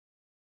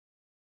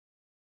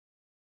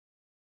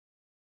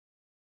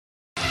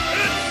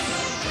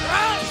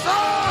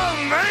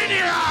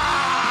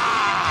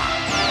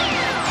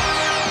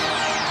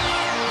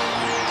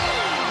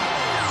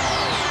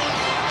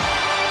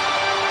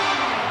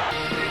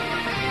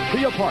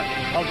Be a part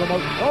of the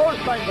most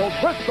star-spangled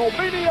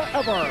Wrestlemania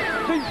ever.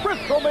 The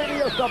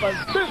Wrestlemania 7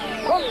 this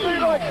Sunday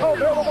night,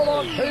 available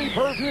on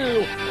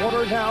pay-per-view.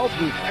 Order now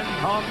through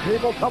Encom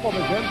Cable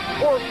Television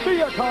or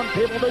Viacom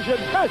Cablevision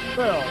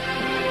Nashville.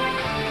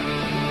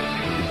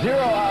 0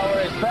 hour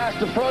is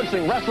fast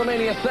approaching.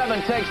 WrestleMania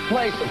 7 takes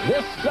place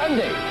this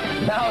Sunday.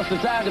 Now is the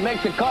time to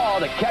make the call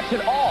to catch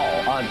it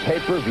all on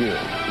pay-per-view.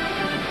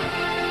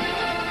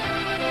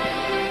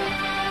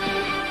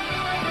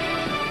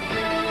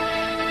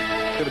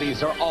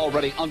 Activities are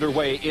already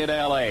underway in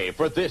L.A.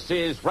 for This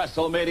Is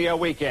WrestleMania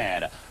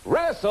Weekend.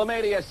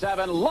 WrestleMania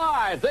 7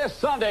 live this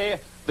Sunday.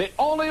 The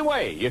only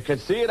way you can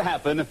see it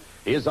happen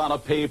is on a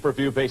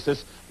pay-per-view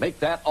basis. Make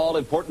that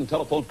all-important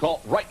telephone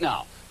call right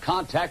now.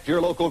 Contact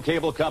your local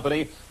cable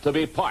company to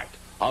be part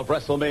of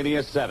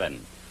WrestleMania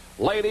 7.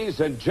 Ladies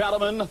and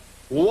gentlemen,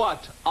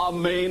 what a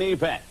main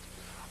event.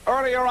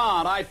 Earlier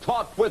on, I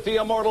talked with the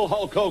immortal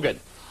Hulk Hogan.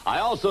 I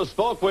also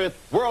spoke with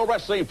World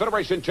Wrestling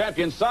Federation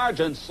champion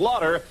Sergeant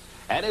Slaughter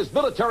and his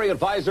military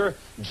advisor,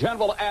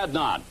 General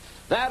Adnan.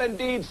 That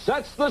indeed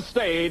sets the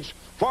stage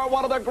for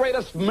one of the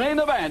greatest main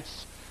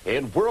events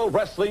in World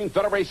Wrestling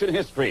Federation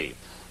history.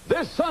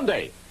 This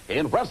Sunday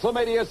in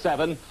WrestleMania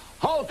 7,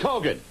 Hulk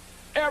Hogan,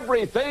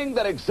 everything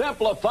that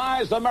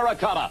exemplifies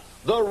Americana,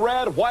 the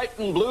red, white,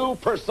 and blue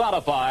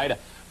personified,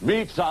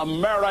 meets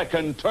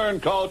American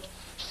turncoat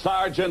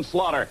Sergeant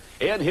Slaughter.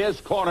 In his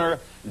corner,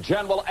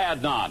 General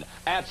Adnan.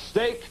 At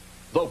stake,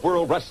 the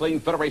World Wrestling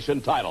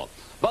Federation title.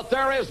 But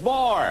there is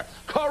more.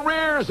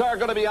 Careers are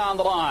going to be on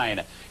the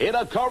line in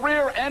a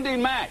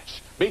career-ending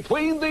match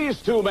between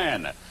these two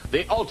men,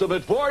 the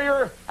Ultimate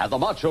Warrior and the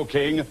Macho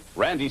King,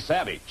 Randy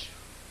Savage.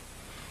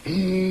 Oh,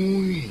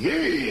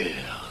 yeah.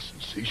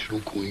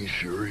 Sensational Queen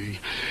Sherry.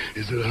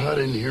 Is it hot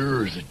in here,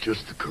 or is it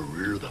just the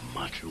career of the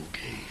Macho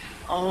King?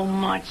 Oh,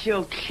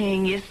 Macho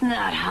King, it's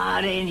not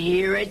hot in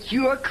here. It's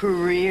your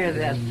career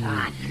that's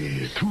hot.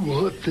 Yeah, too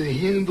hot to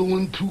handle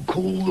and too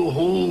cold to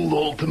hold,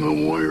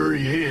 Ultimate Warrior,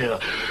 yeah.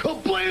 A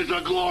blaze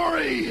of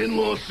glory in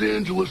Los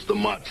Angeles, the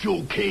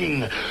Macho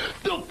King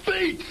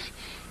defeats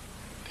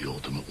the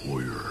Ultimate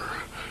Warrior.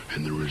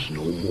 And there is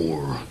no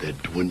more.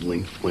 That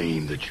dwindling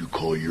flame that you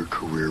call your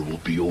career will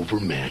be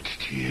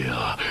overmatched,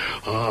 yeah.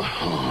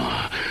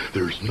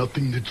 There's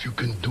nothing that you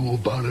can do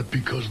about it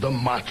because the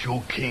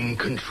Macho King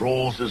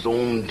controls his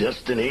own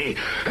destiny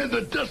and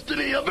the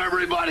destiny of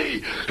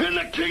everybody in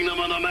the Kingdom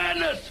of the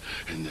Madness.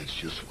 And that's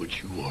just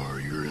what you are.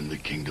 You're in the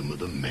Kingdom of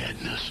the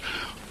Madness.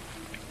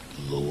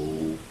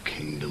 Low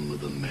Kingdom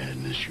of the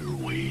Madness, you're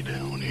way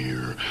down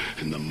here,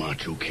 and the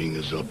Macho King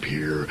is up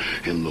here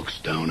and looks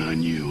down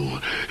on you.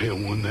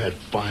 And when that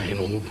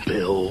final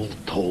bell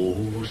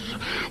tolls,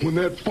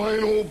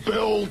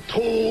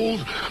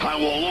 I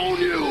will own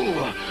you,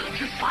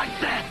 just like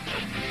that.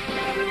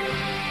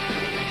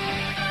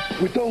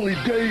 With only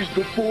days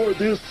before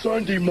this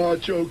Sunday,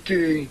 Macho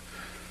King,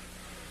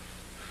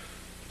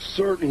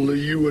 certainly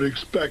you would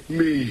expect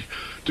me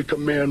to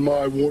command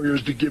my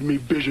warriors to give me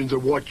visions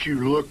of what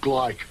you look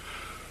like.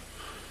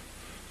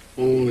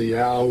 Only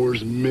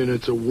hours,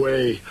 minutes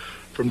away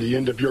from the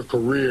end of your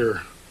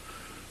career.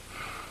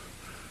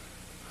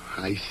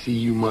 I see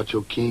you,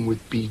 Macho King,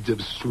 with beads of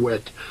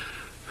sweat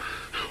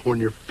on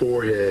your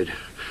forehead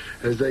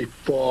as they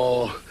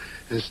fall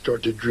and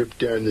start to drip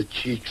down the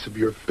cheeks of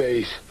your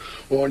face,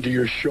 onto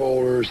your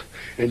shoulders,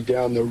 and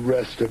down the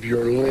rest of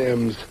your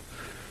limbs.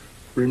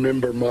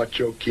 Remember,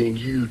 Macho King,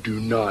 you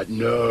do not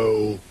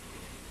know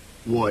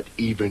what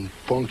even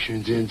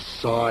functions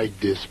inside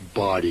this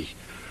body.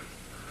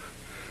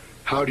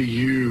 How do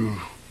you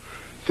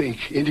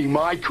think, ending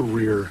my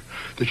career,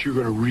 that you're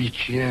going to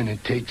reach in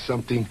and take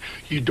something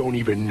you don't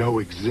even know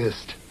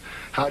exists?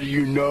 How do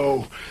you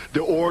know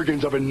the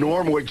organs of a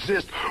normal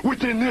exist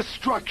within this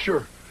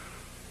structure?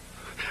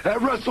 At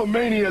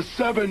WrestleMania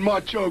 7,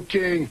 Macho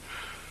King,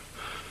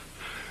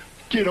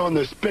 get on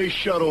the space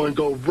shuttle and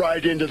go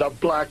right into the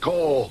black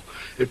hole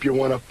if you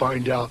want to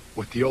find out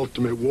what the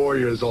Ultimate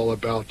Warrior is all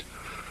about.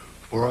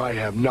 For I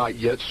have not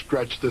yet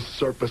scratched the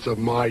surface of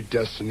my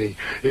destiny.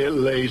 It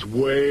lays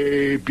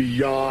way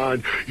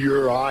beyond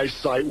your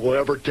eyesight will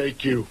ever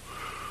take you.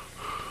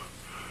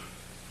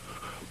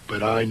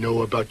 But I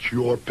know about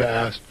your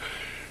past,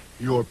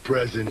 your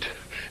present,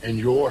 and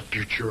your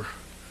future.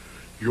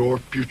 Your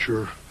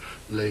future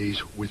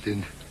lays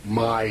within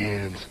my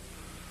hands.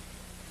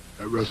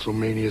 At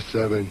WrestleMania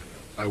 7,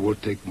 I will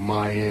take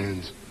my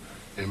hands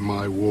and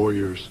my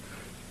warriors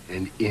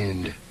and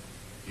end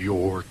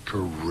your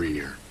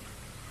career.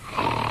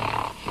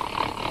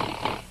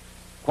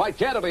 Quite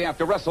candidly,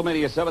 after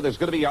WrestleMania 7, there's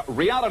going to be a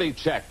reality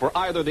check for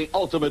either the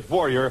Ultimate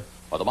Warrior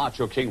or the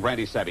Macho King,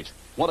 Randy Savage.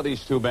 One of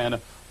these two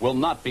men will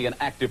not be an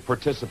active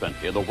participant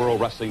in the World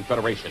Wrestling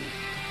Federation.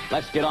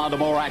 Let's get on to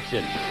more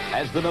action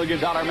as the $1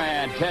 Million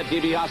Man, Ted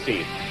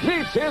DiBiase,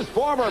 meets his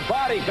former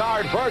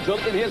bodyguard, Virgil,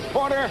 in his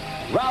corner,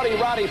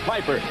 Roddy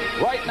Piper.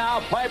 Right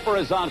now, Piper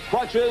is on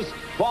crutches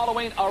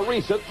following a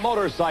recent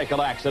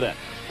motorcycle accident.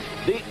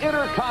 The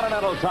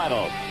Intercontinental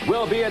title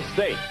will be at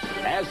stake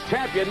as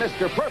champion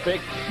Mr.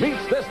 Perfect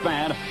meets this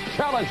man,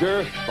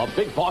 challenger, the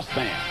Big Boss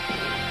Man.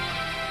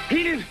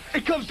 Heenan,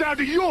 it comes down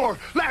to your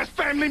last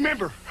family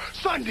member.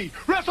 Sunday,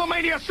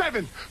 WrestleMania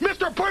 7.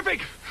 Mr.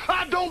 Perfect,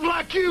 I don't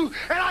like you,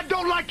 and I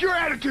don't like your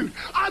attitude.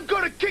 I'm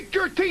going to kick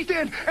your teeth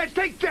in and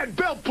take that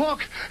belt,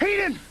 punk.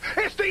 Heenan,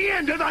 it's the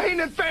end of the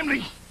Heenan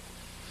family.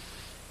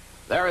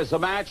 There is a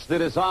match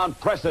that is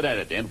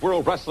unprecedented in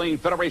World Wrestling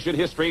Federation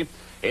history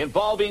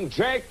involving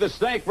Jake the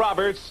Snake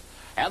Roberts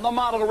and the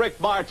model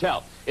Rick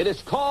Martel. It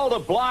is called a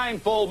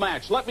blindfold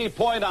match. Let me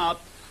point out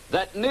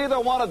that neither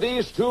one of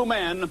these two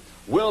men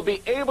will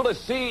be able to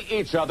see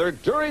each other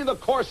during the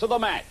course of the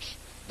match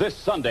this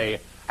Sunday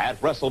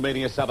at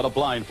WrestleMania 7, a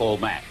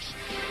blindfold match.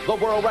 The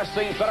World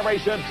Wrestling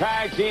Federation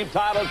tag team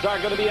titles are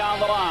going to be on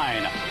the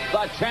line.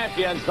 The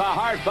champions, the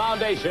Hart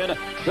Foundation,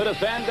 to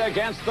defend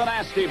against the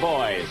Nasty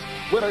Boys,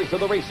 winners of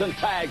the recent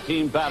tag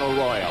team battle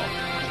royal.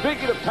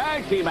 Speaking of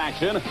tag team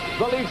action,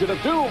 the Legion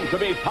of Doom to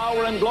meet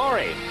Power and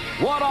Glory.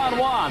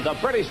 One-on-one, the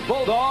British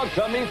Bulldog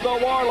to meet the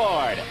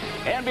Warlord.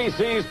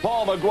 NBC's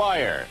Paul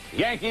McGuire,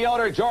 Yankee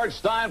owner George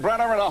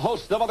Steinbrenner, and a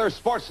host of other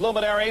sports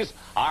luminaries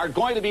are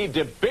going to be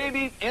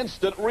debating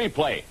instant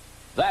replay.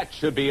 That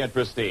should be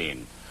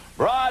interesting.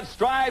 Broad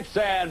stripes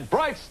and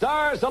bright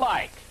stars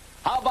alike.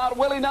 How about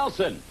Willie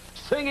Nelson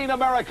singing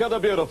America the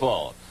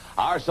Beautiful?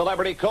 Our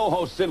celebrity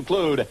co-hosts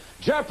include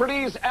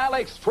Jeopardy's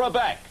Alex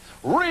Trebek,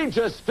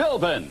 Regis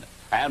Philbin,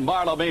 and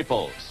Marla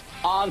Maples.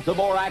 On to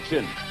more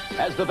action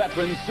as the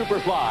veteran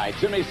Superfly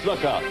Jimmy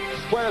Snuka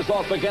squares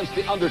off against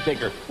The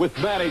Undertaker with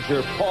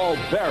manager Paul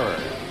Bearer.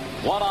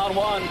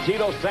 One-on-one,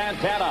 Tito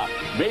Santana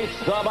meets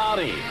the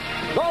Bounty.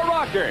 The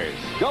Rockers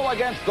go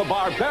against the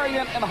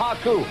Barbarian and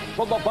Haku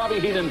from the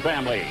Bobby Heenan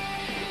family.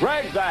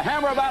 Greg the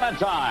Hammer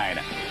Valentine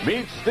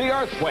meets the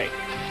Earthquake.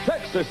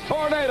 Texas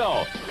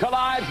Tornado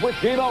collides with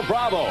Dino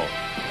Bravo.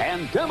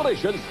 And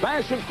Demolition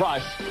Smash and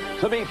Crush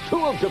to meet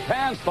two of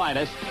Japan's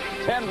finest,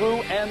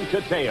 Tenryu and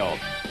Kateo.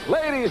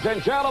 Ladies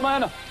and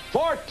gentlemen,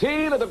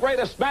 14 of the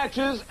greatest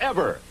matches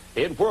ever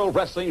in World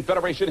Wrestling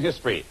Federation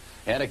history.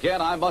 And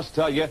again, I must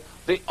tell you,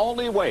 the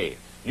only way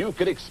you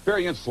can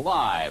experience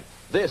live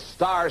this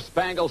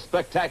Star-Spangled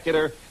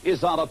Spectacular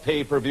is on a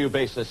pay-per-view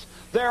basis.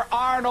 There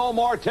are no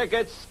more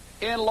tickets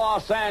in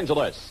Los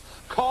Angeles.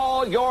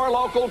 Call your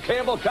local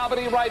cable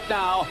company right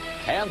now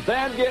and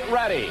then get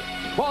ready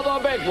for the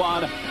big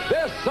one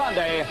this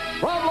Sunday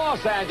from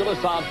Los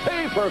Angeles on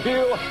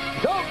pay-per-view.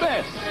 Don't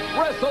miss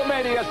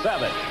WrestleMania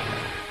 7.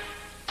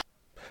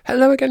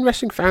 Hello again,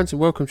 wrestling fans,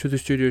 and welcome to the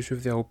studios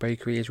of the Old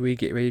Bakery as we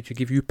get ready to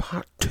give you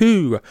part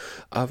 2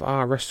 of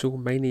our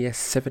WrestleMania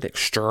 7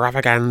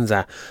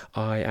 extravaganza.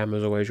 I am,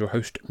 as always, your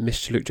host,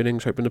 Mr. Luke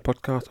Jennings, hoping the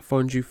podcast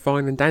finds you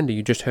fine and dandy.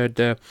 You just heard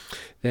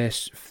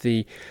there's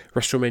the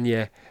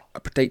WrestleMania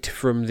update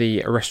from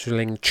the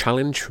Wrestling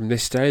Challenge from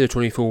this day, the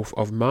 24th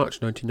of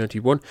March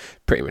 1991.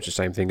 Pretty much the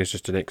same thing as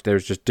just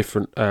there's just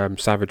different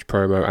Savage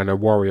promo and a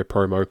Warrior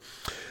promo.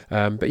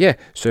 But yeah,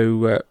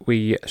 so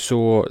we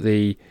saw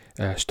the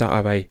start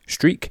of a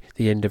streak,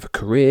 the end of a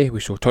career. We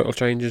saw title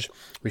changes,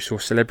 we saw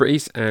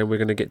celebrities, and we're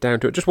going to get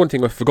down to it. Just one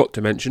thing I forgot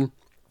to mention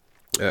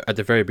at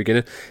the very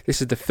beginning. This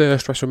is the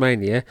first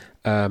WrestleMania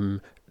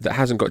that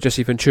hasn't got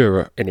Jesse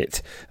Ventura in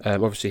it.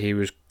 Obviously, he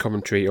was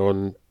commentary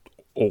on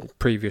all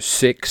previous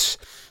 6,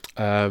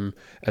 and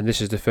this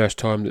is the first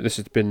time that this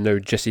has been no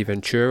Jesse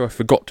Ventura. I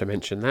forgot to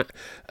mention that.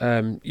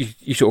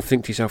 You sort of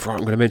think to yourself, right, I'm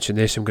going to mention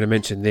this, and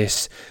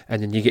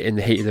then you get in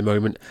the heat of the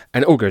moment,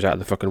 and it all goes out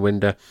the fucking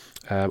window.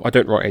 I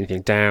don't write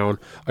anything down.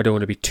 I don't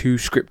want to be too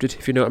scripted,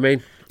 if you know what I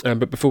mean.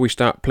 But before we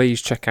start,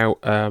 please check out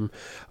our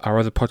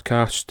other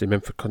podcasts, the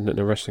Memphis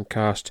Continental Wrestling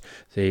Cast,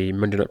 the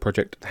Monday Night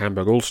Project, the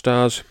Hamburg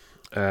All-Stars.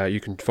 You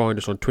can find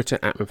us on Twitter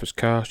at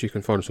MemphisCast. You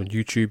can find us on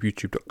YouTube,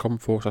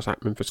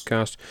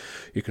 youtube.com/@MemphisCast.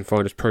 You can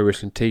find us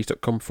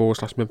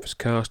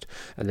prowrestlingtees.com/MemphisCast.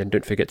 And then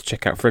don't forget to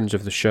check out Friends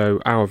of the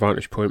Show, Our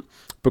Vantage Point,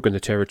 Booking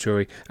the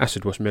Territory,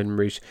 Acid Wash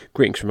Memories,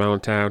 Greetings from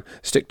Allentown,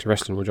 Stick to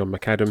Wrestling with John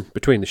McAdam,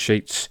 Between the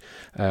Sheets,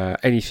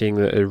 anything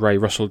that Ray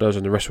Russell does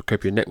on the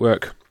WrestleCopia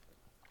Network.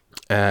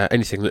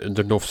 Anything that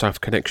the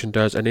North-South Connection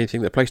does, and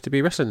anything that Place to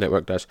Be Wrestling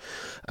Network does.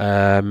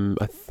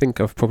 I think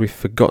I've probably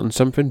forgotten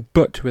something,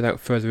 but without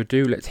further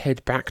ado, let's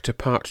head back to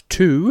part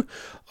 2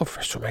 of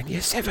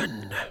WrestleMania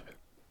 7.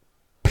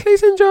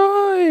 Please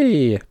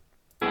enjoy!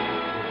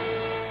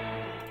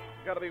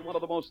 Got to be one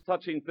of the most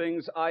touching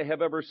things I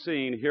have ever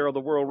seen here on the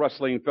World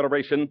Wrestling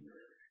Federation.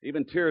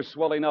 Even tears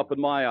swelling up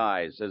in my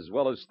eyes, as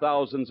well as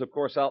thousands, of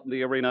course, out in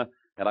the arena,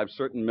 and I'm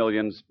certain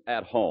millions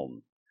at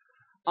home.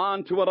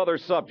 On to another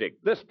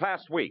subject. This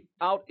past week,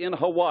 out in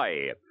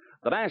Hawaii,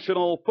 the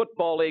National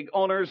Football League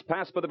owners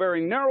passed by the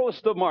very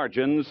narrowest of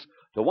margins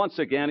to once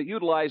again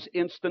utilize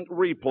instant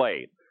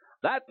replay.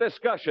 That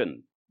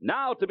discussion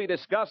now to be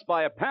discussed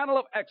by a panel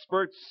of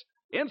experts.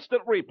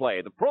 Instant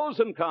replay, the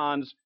pros and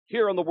cons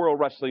here on the World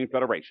Wrestling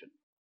Federation.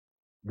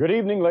 Good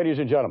evening, ladies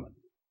and gentlemen.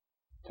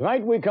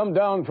 Tonight we come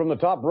down from the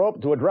top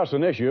rope to address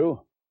an issue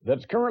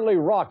that's currently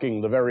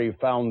rocking the very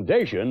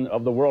foundation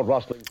of the World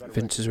Wrestling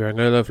Federation. Vince is wearing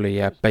a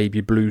lovely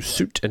baby blue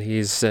suit, and he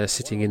is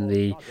sitting in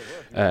the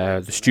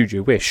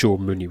studio where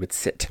Sean Mooney would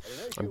sit.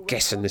 I'm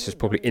guessing this is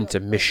probably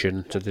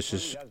intermission. So this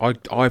is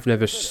I've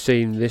never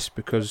seen this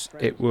because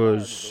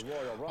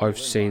I've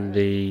seen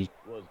the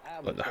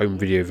home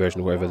video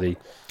version or whatever, the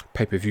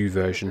pay-per-view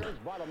version.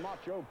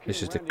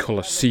 This is the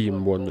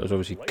Coliseum one that was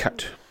obviously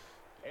cut.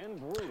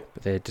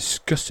 But they're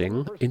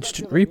discussing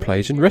instant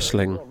replays in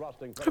wrestling.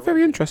 How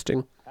very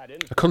interesting.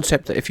 A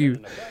concept that if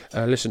you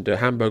listen to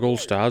Hamburg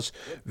All-Stars,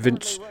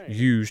 Vince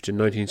used in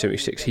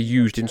 1976. He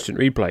used instant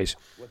replays.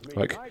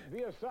 Like,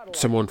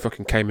 someone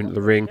fucking came into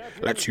the ring,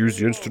 let's use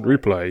the instant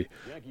replay.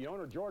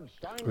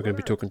 We're going to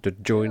be talking to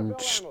John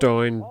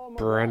Stein,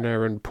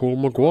 Brenner and Paul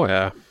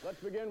Maguire.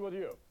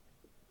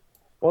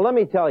 Well, let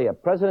me tell you,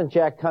 President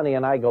Jack Tunney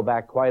and I go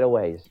back quite a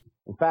ways.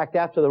 In fact,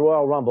 after the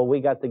Royal Rumble, we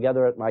got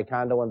together at my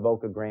condo in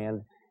Boca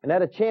Grande and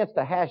had a chance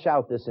to hash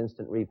out this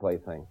instant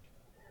replay thing.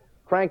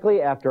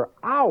 Frankly, after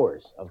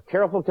hours of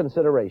careful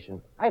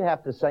consideration, I'd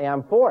have to say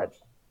I'm for it.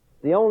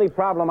 The only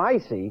problem I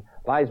see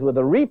lies with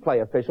the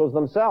replay officials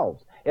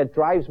themselves. It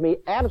drives me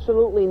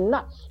absolutely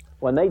nuts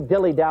when they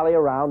dilly-dally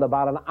around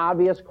about an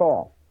obvious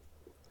call.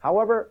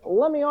 However,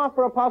 let me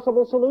offer a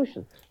possible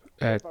solution.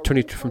 From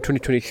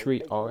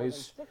 2023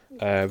 eyes,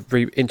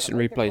 instant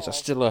replays are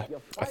still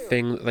a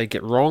thing that they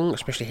get wrong,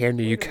 especially here in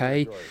the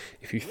UK.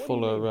 If you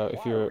follow,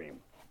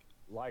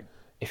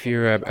 if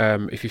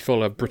you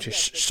follow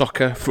British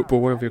soccer,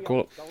 football, whatever you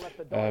call it,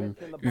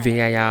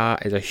 VAR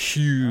is a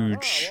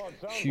huge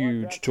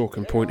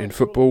talking point in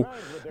football.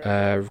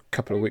 A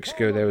couple of weeks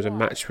ago, there was a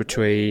match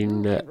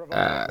between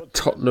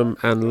Tottenham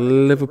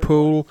and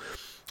Liverpool.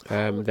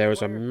 There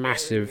was a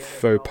massive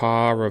faux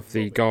pas of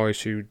the guys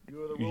who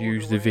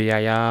used the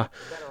VAR.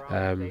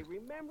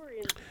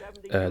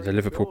 The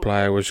Liverpool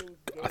player was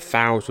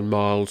 1,000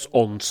 miles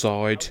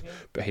onside,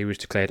 but he was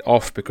declared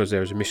off because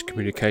there was a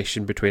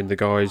miscommunication between the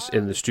guys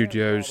in the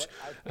studios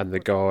and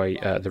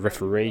the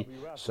referee.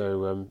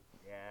 So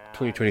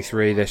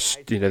 2023,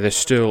 there's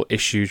still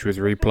issues with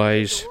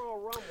replays,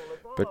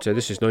 but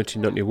this is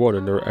 1991,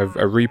 and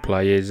a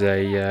replay is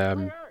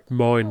a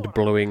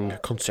mind-blowing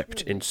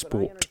concept in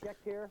sport,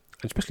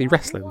 especially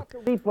wrestling.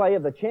 Replay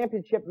of the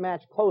championship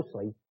match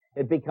closely,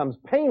 it becomes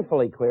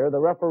painfully clear the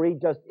referee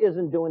just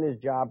isn't doing his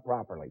job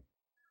properly.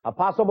 A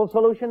possible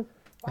solution?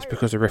 That's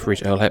because the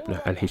referee's Earl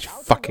Hebner, and he's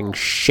fucking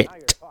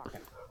shit.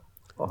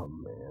 Oh,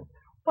 man.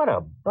 What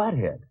a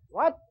butthead.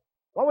 What?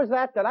 What was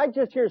that? Did I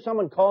just hear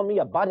someone call me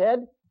a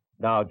butthead?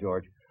 No,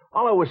 George.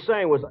 All I was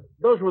saying was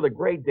those were the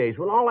great days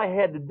when all I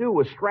had to do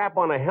was strap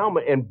on a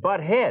helmet and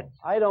butt heads.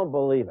 I don't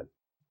believe it.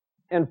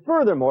 And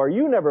furthermore,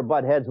 you never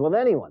butt heads with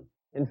anyone.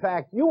 In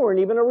fact, you weren't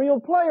even a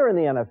real player in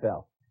the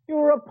NFL. You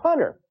were a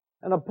punter,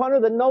 and a punter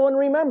that no one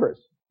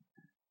remembers.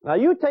 Now,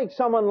 you take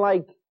someone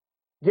like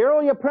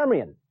Garo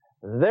Yepremian.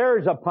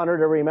 There's a punter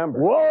to remember.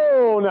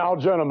 Whoa, now,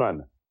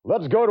 gentlemen.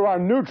 Let's go to our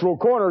neutral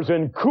corners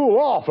and cool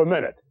off a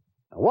minute.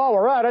 And while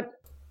we're at it,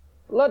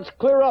 let's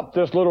clear up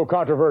this little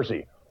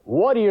controversy.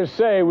 What do you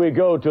say we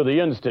go to the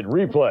instant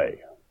replay?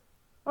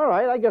 All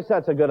right, I guess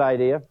that's a good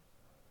idea.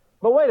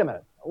 But wait a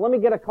minute. Let me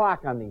get a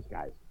clock on these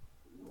guys.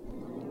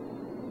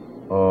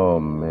 Oh,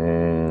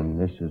 man,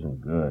 this isn't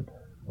good.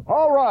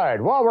 All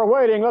right, while we're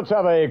waiting, let's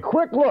have a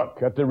quick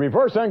look at the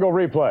reverse angle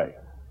replay.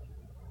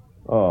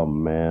 Oh,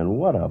 man,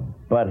 what a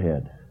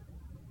butthead.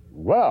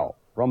 Well,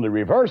 from the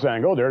reverse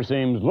angle, there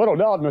seems little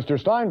doubt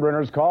Mr.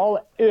 Steinbrenner's call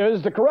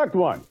is the correct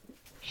one.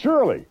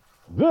 Surely,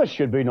 this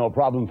should be no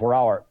problem for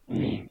our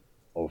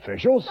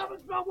officials.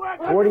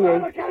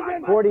 48,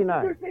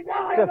 49, 50.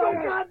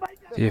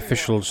 The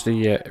officials,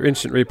 the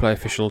instant replay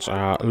officials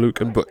are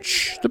Luke and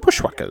Butch, the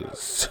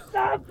Bushwhackers.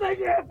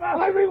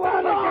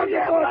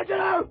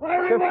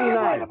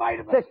 59,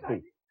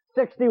 60,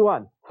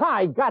 61.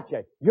 Hi,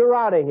 gotcha. You're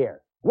out of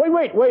here.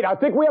 Wait, I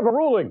think we have a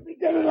ruling.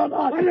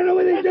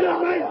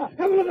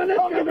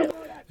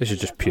 This is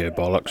just pure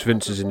bollocks.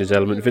 Vince is in his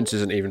element. Vince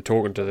isn't even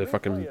talking to the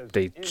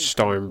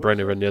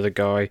Steinbrenner and the other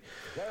guy.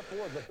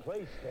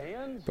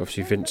 But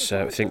obviously Vince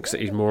thinks that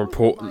he's more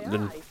important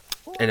than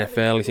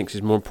NFL. He thinks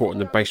he's more important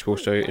than baseball.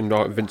 So in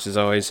Vince's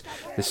eyes,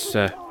 this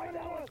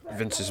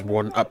Vince is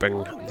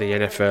one-upping the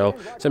NFL.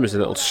 Same as the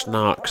little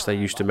snarks they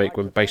used to make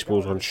when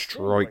baseball's on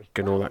strike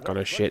and all that kind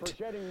of shit.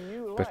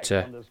 But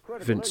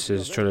Vince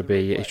is trying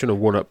to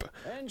one-up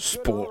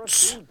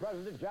sports.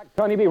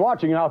 Tony be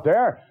watching out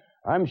there.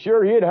 I'm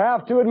sure he'd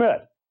have to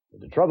admit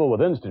that the trouble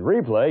with instant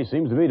replay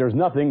seems to be there's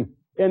nothing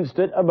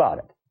instant about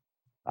it.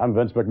 I'm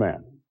Vince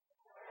McMahon.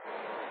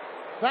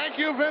 Thank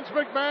you, Vince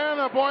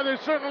McMahon. Boy, they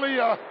certainly,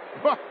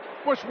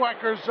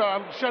 Bushwhackers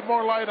shed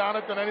more light on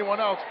it than anyone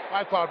else,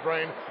 I thought,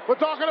 Brain. But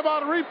talking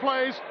about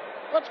replays,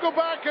 let's go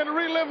back and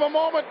relive a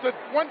moment that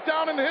went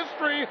down in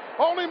history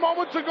only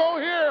moments ago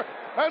here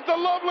as the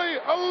lovely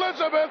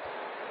Elizabeth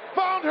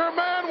found her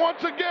man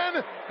once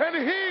again, and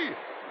he,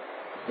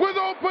 with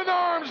open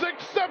arms,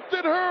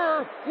 accepted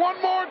her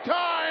one more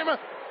time,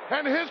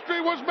 and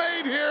history was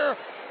made here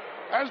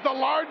as the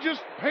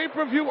largest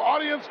pay-per-view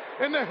audience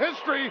in the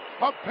history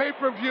of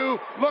pay-per-view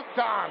looked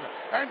on.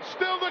 And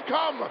still to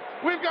come,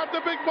 we've got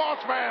the Big Boss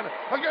Man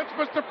against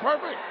Mr.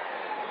 Perfect.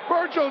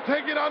 Virgil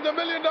taking on the $1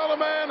 Million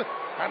Man,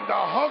 and the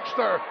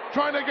Hulkster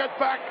trying to get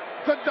back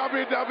the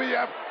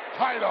WWF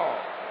title.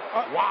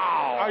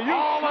 Wow. Are you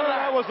sure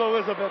that was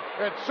Elizabeth?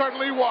 It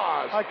certainly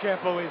was. I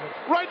can't believe it.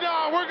 Right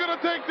now, we're going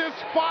to take this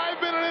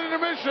 5-minute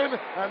intermission,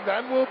 and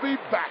then we'll be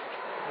back.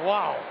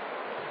 Wow.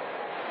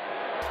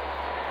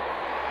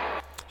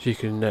 So you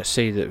can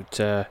see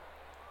that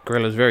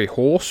Gorilla's very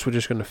hoarse. We're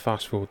just going to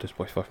fast forward this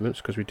by 5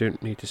 minutes because we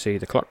don't need to see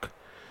the clock.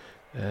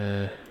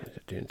 Doing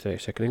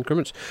 30-second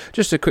increments.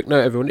 Just a quick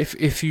note, everyone.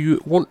 If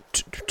you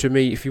want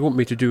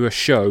me to do a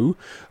show,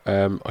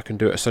 I can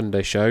do it a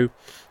Sunday show.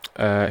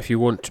 If you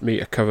want me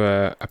to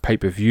cover a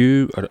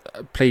pay-per-view,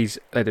 please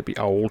let it be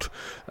old.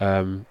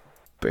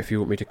 But if you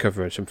want me to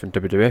cover something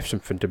WWF,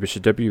 something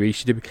WCW,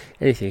 ECW,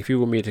 anything, if you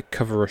want me to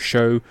cover a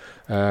show,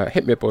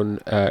 hit me up on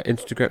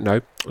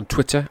on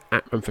Twitter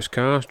at Memphis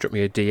Cars. Drop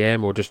me a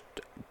DM or just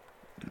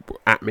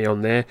at me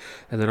on there,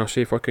 and then I'll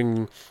see if I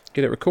can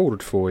get it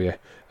recorded for you.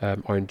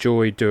 I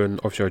enjoy doing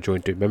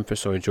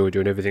Memphis. I enjoy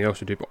doing everything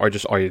else I do, but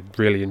I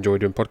really enjoy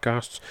doing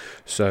podcasts.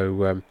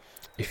 So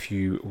if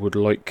you would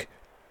like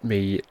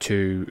me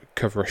to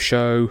cover a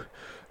show,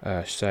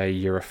 say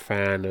you're a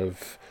fan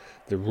of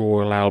the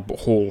Royal Albert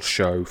Hall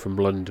show from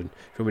London,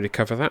 if you want me to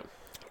cover that,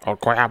 I'll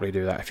quite happily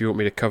do that. If you want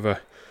me to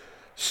cover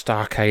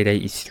Starrcade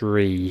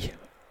 83,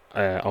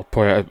 I'll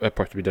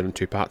probably be done in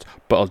 2 parts.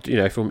 But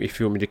if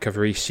you want me to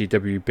cover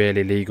ECW,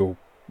 Barely Legal,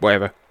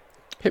 whatever,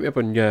 hit me up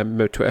on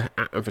Twitter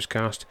at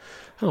MemphisCast,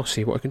 and I'll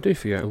see what I can do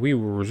for you. And we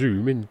will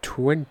resume in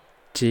 20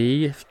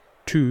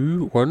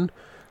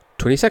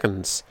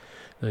 seconds.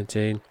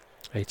 19,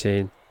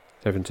 18,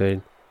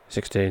 17,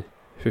 16,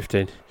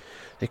 15.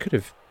 They could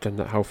have done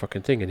that whole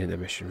fucking thing in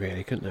intermission,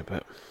 really, couldn't they?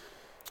 But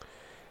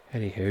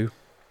anywho,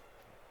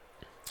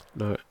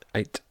 no,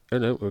 8. Oh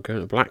no, we're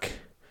going to black.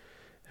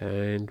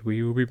 And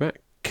we will be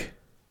back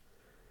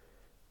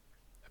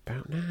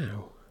about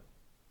now.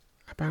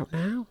 About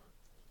now?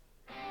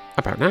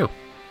 About now.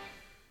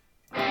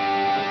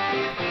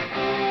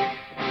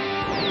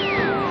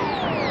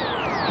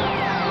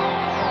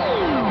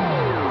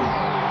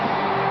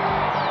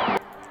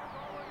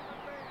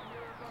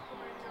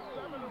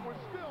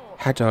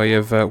 Had I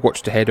have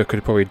watched ahead, I could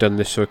have probably done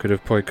this, so I could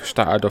have probably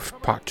started off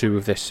part 2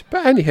 of this.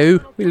 But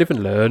anywho, we live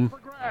and learn.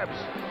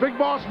 Big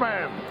Boss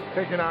Man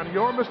taking on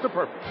your Mr.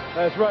 Perfect.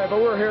 That's right,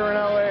 but we're here in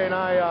L.A.,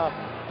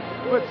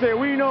 and let's say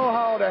we know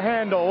how to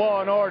handle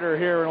law and order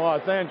here in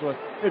Los Angeles,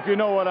 if you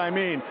know what I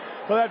mean.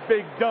 So that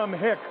big dumb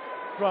hick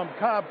from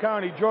Cobb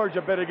County,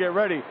 Georgia, better get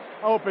ready.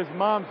 I hope his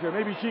mom's here.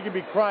 Maybe she can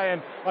be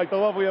crying like the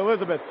lovely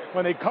Elizabeth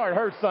when they cart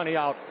her sonny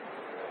out.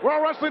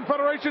 World Wrestling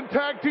Federation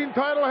Tag Team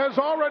title has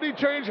already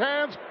changed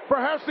hands,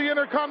 perhaps the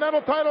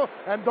Intercontinental title,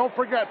 and don't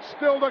forget,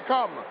 still to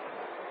come,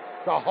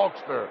 the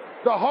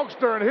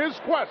Hulkster in his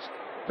quest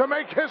to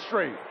make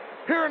history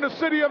here in the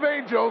City of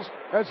Angels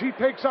as he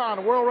takes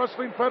on World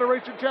Wrestling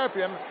Federation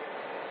champion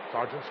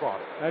Sergeant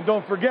Slaughter. And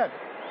don't forget,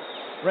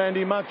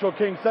 Randy Macho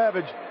King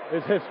Savage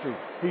is history.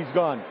 He's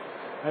gone.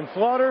 And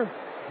Slaughter,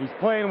 he's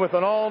playing with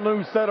an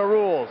all-new set of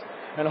rules.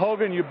 And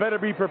Hogan, you better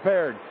be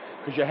prepared,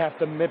 because you have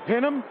to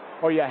pin him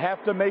or you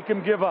have to make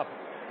him give up.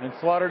 And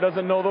Slaughter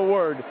doesn't know the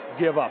word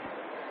give up.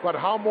 But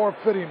how more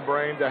fitting,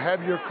 Brain, to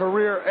have your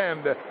career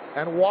end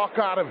and walk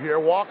out of here,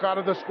 walk out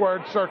of the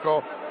squared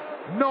circle,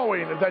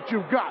 knowing that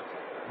you've got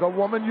the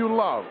woman you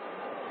love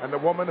and the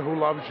woman who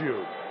loves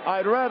you.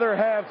 I'd rather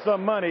have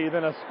some money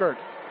than a skirt.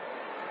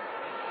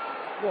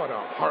 What a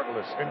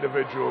heartless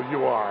individual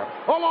you are.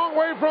 A long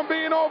way from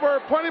being over.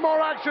 Plenty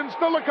more action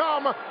still to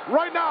come.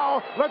 Right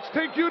now, let's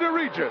take you to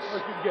Regis.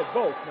 You can get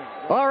both.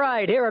 All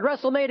right, here at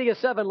Wrestlemania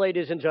 7,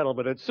 ladies and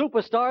gentlemen, it's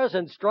Superstars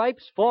and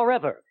Stripes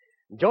Forever.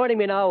 Joining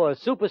me now, a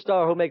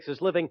superstar who makes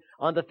his living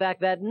on the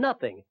fact that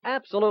nothing,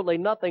 absolutely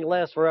nothing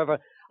lasts forever.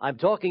 I'm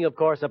talking, of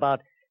course,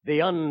 about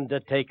The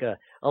Undertaker,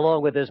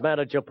 along with his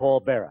manager,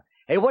 Paul Bearer.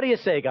 Hey, what do you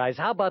say, guys?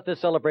 How about this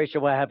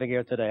celebration we're having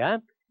here today, huh?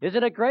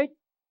 Isn't it great?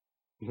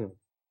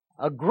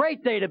 A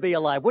great day to be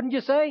alive, wouldn't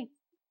you say?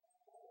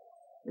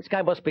 This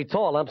guy must be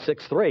tall. I'm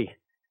 6'3".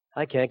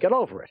 I can't get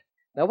over it.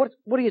 Now,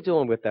 what are you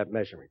doing with that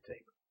measuring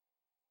tape?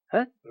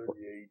 Huh?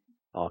 38.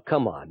 Oh,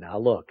 come on now.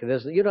 Look,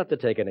 you don't have to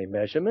take any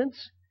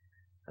measurements.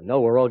 I know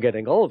we're all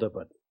getting older,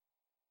 but...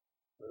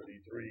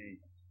 33.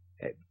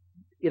 Hey,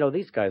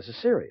 these guys are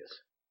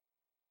serious.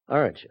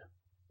 Aren't you?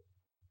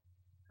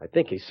 I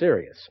think he's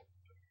serious.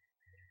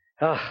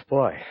 Ah,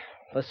 boy.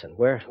 Listen,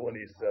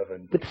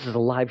 27. But this is a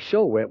live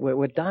show.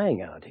 We're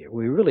dying out here.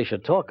 We really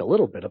should talk a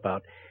little bit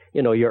about,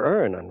 your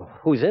urn and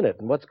who's in it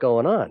and what's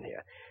going on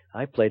here.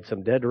 I played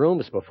some dead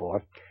rooms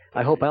before.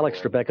 I hope Alex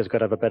Trebek is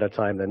going to have a better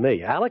time than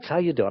me. Alex, how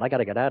you doing? I got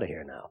to get out of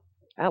here now.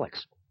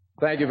 Alex.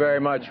 Thank you very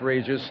much,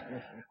 Regis.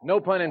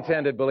 No pun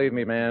intended, believe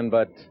me, man,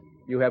 but,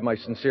 you have my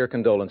sincere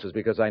condolences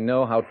because I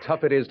know how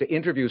tough it is to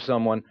interview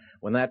someone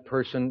when that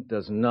person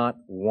does not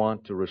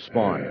want to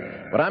respond.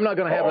 But I'm not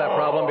going to have that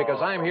problem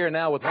because I'm here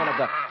now with one of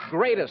the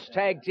greatest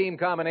tag team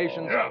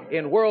combinations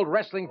in World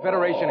Wrestling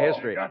Federation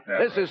history.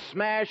 This is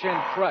Smash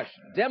and Crush,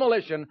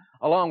 Demolition,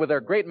 along with their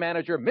great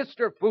manager,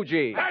 Mr.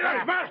 Fuji.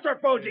 Hey, Master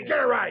Fuji, get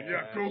it right.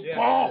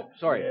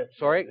 Sorry.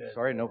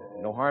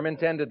 No harm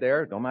intended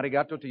there. No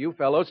marigato to you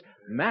fellows.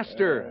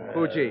 Master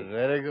Fuji.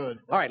 Very good.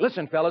 All right,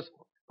 listen, fellas.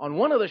 On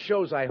one of the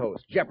shows I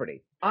host,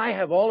 Jeopardy, I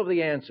have all of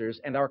the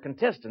answers, and our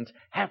contestants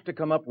have to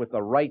come up with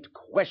the right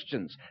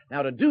questions.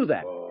 Now, to do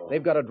that,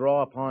 they've got to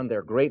draw upon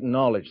their great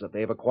knowledge that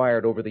they've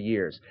acquired over the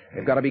years.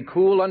 They've got to be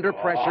cool under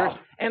pressure,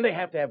 and they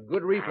have to have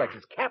good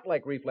reflexes,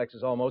 cat-like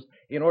reflexes almost,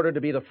 in order to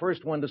be the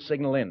first one to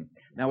signal in.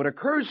 Now, it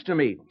occurs to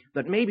me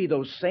that maybe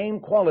those same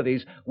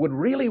qualities would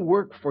really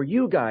work for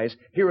you guys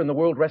here in the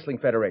World Wrestling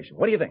Federation.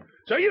 What do you think?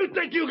 So you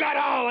think you got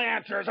all the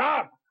answers,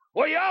 huh?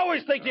 Well, you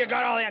always think you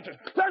got all the answers.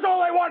 There's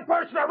only one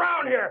person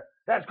around here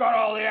that's got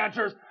all the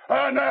answers,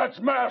 and that's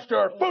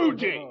Master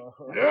Fuji.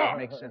 That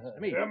makes sense to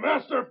me. Yeah,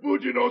 Master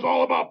Fuji knows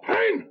all about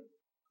pain,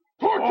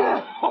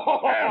 torture,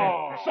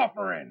 and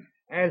suffering.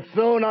 And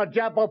soon our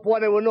Jap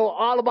opponent will know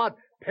all about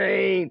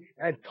pain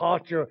and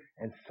torture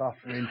and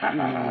suffering, too.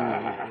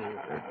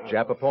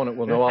 Jap opponent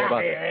will know all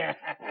about it.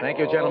 Thank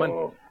you,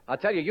 gentlemen. I'll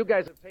tell you, you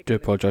guys have taken... Do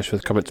apologise for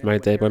the comments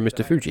made there by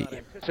Mr. Fuji.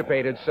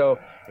 ...anticipated, so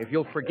if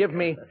you'll forgive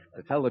me,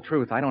 to tell the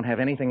truth, I don't have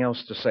anything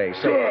else to say.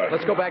 So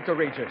let's go back to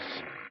Regis.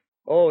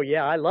 Oh,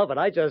 yeah, I love it.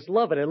 I just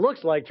love it. It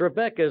looks like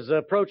Trebek's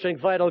approaching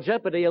Final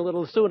Jeopardy a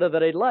little sooner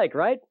than he'd like,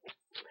 right?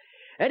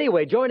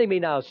 Anyway, joining me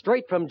now,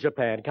 straight from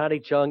Japan, Connie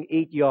Chung,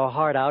 eat your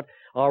heart out,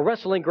 are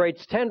wrestling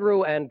greats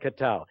Tenryu and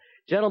Katao.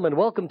 Gentlemen,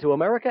 welcome to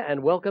America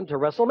and welcome to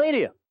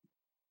WrestleMania.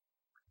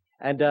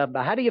 And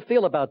how do you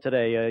feel about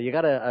today? You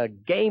got a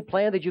game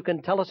plan that you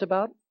can tell us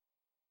about?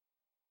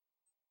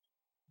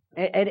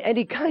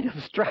 Any kind of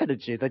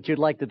strategy that you'd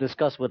like to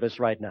discuss with us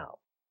right now?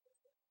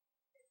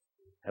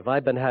 Have I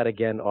been had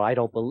again? Oh, I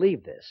don't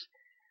believe this.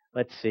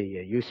 Let's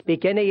see. You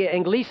speak any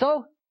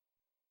Ingliso?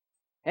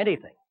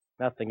 Anything?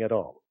 Nothing at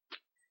all.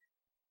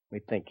 Let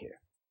me think here.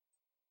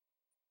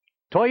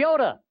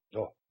 Toyota!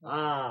 Oh.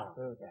 Ah.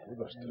 Good.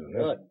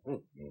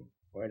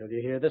 Where did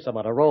you hear this? I'm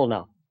on a roll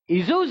now.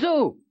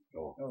 Isuzu!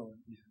 Yeah,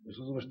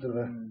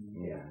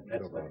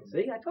 that's right.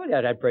 See, I told you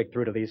I'd break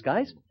through to these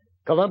guys.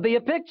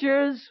 Columbia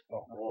Pictures.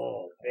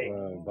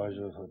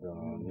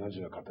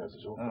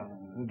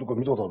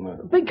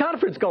 Big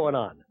conference going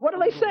on. What are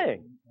they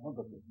saying?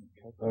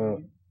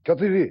 No.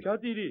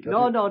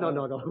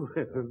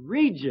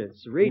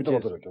 Regis. No.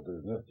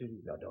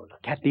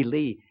 Kathy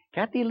Lee.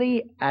 Kathy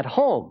Lee at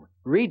home.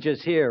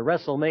 Regis here,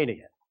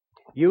 WrestleMania.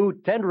 You,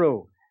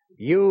 Tenryu.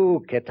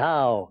 You,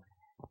 Katao.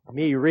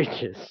 Me,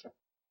 Regis.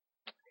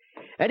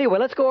 Anyway,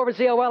 let's go over and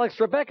see how Alex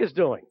Trebek is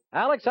doing.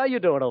 Alex, how you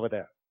doing over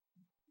there?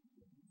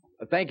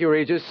 Thank you,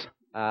 Regis.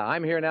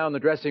 I'm here now in the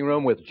dressing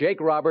room with Jake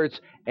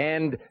Roberts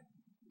and...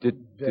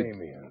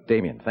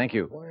 Damien, thank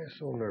you. Why are you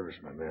so nervous,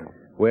 my man?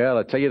 Well,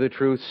 I'll tell you the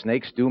truth,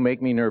 snakes do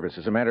make me nervous.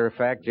 As a matter of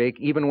fact, Jake,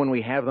 even when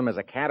we have them as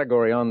a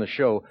category on the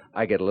show,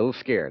 I get a little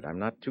scared. I'm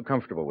not too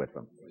comfortable with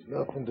them. There's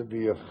nothing to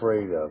be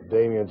afraid of.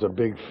 Damien's a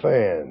big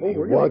fan. He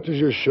watches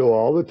your show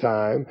all the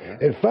time.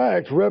 In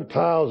fact,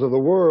 reptiles of the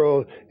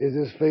world is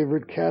his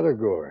favorite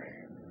category.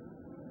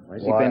 Why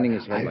is he bending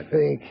his head like that? I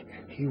think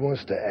he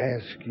wants to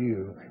ask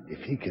you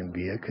if he can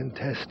be a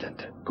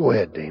contestant. Go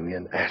ahead,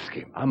 Damien. Ask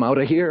him. I'm out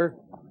of here.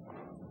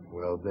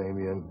 Well,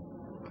 Damien,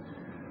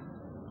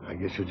 I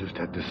guess you'll just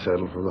have to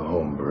settle for the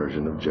home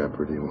version of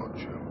Jeopardy, won't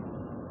you?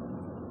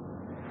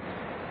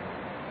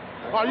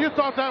 Oh, you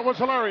thought that was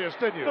hilarious,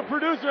 didn't you? The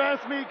producer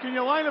asked me, can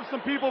you line up some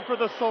people for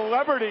the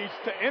celebrities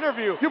to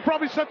interview? You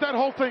probably set that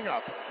whole thing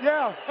up.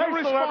 Yeah. Hey,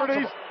 You're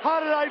celebrities, responsible. how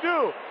did I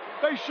do?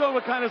 They show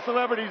what kind of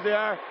celebrities they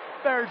are.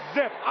 They're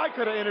zip. I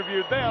could have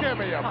interviewed them. Give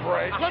me a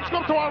break. Let's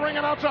go to our ring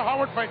announcer,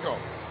 Howard Finkel.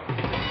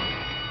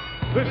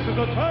 This is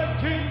a tag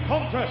team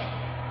contest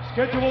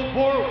scheduled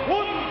for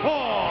one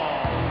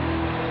fall.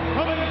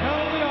 Coming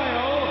down the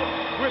aisle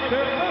with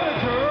their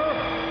manager,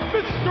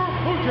 Mr.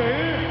 Fuji,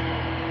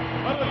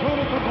 at a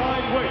total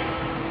combined weight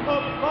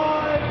of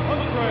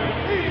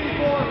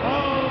 584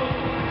 pounds.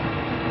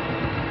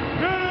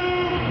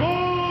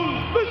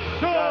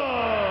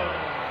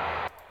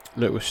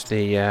 Notice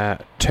the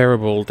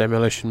terrible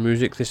Demolition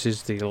music. This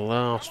is the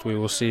last we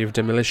will see of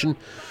Demolition.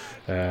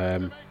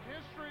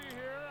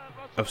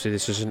 Obviously,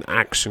 this is an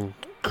action.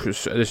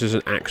 This is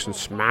an action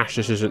smash.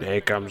 This isn't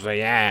 "Here Comes the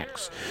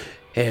Axe,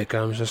 Here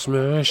Comes the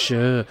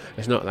Smasher."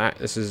 It's not that.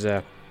 This is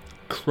a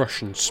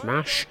crush and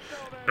smash.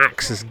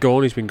 Axe is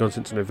gone. He's been gone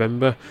since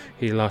November.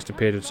 He last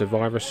appeared in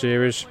Survivor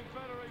Series.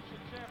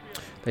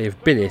 They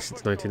have been here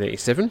since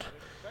 1987.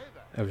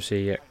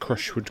 Obviously,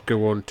 Crush would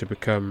go on to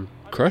become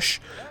Crush.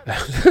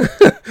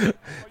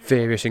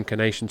 Various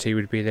incarnations, he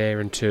would be there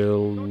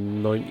until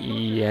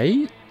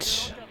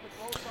 98.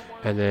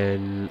 And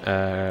then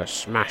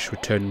Smash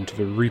would turn into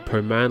the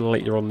Repo Man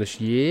later on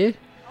this year.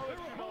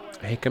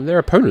 Here come their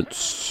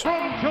opponents.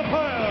 From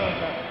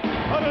Japan,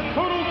 at a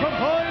total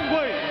combined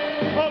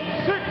weight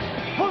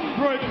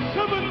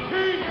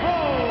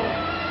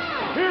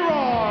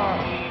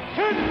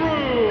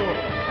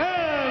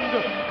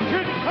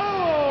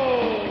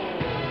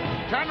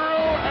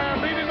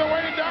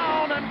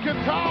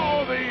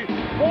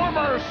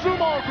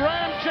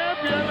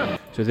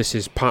So this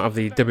is part of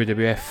the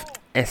WWF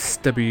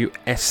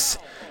SWS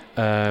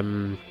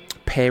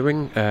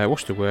pairing.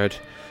 What's the word?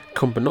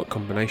 Not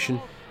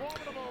combination.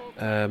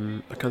 I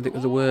can't think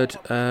of the word.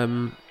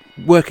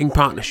 Working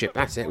partnership.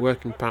 That's it.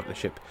 Working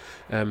partnership.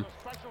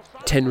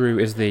 Tenryu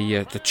is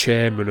the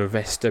chairman of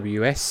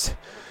SWS.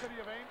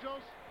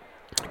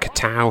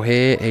 Katao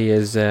here. He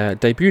has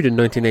debuted in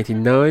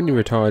 1989. He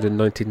retired in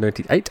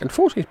 1998.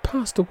 Unfortunately, he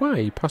passed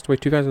away.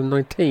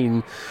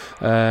 2019.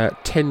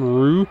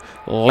 Tenryu,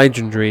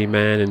 legendary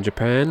man in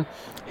Japan.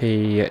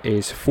 He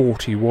is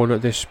 41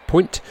 at this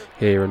point.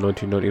 Here in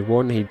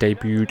 1991, he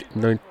debuted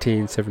in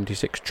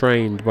 1976,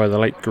 trained by the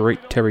late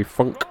great Terry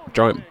Funk,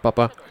 Giant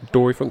Bubba, and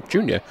Dory Funk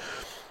Jr.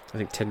 I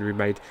think Tenryu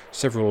made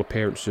several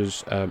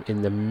appearances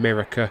in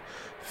America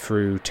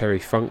through Terry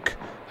Funk.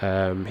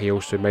 He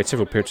also made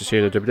several appearances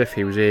here in the WWF.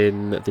 He was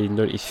in the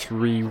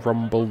 93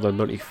 Rumble, the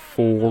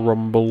 94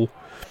 Rumble.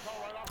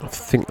 I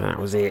think that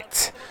was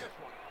it.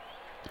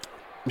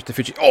 Mr.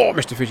 Fuji. Oh,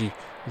 Mr. Fuji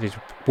with his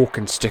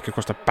walking stick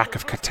across the back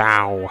of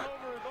Katao.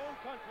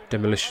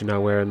 Demolition are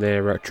wearing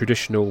their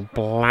traditional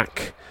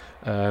black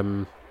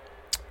outfits.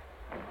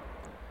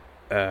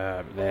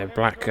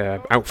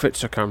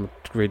 I can't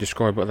really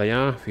describe what they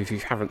are. If you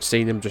haven't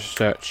seen them, just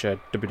search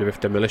WWF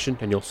Demolition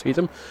and you'll see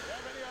them.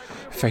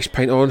 Face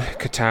paint on.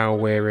 Katao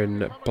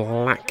wearing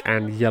black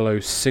and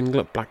yellow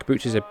singlet, black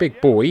boots. He's a big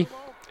boy.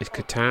 Is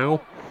Katao.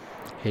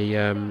 He,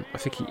 I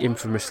think he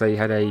infamously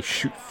had a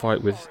shoot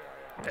fight with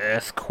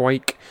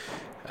Earthquake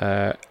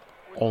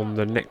on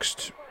the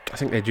next. I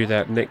think they do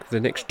that the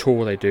next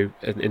tour they do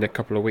in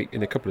about a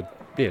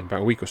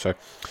week or so.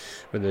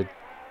 When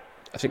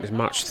I think it's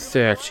March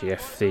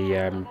 30th,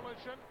 the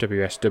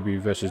WSW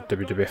versus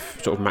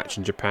WWF sort of match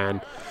in Japan.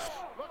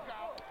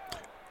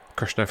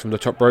 Crush now from the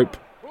top rope.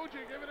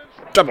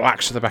 Double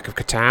axe to the back of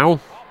Katao.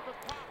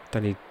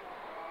 Danny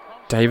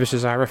Davis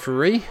is our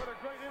referee.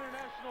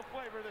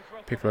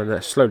 People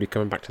are slowly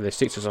coming back to their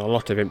seats. There's a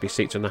lot of empty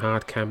seats on the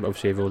hard cam.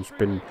 Obviously, everyone's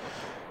been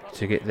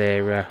to get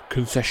their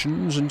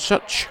concessions and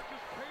such.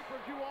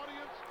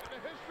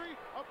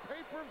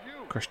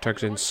 Crush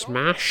tugs in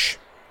Smash.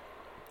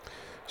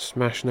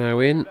 Smash now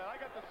in.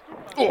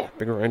 Oh,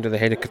 big round to the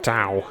head of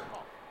Katao.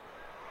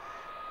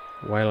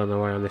 Well on the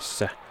way on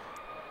this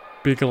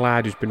big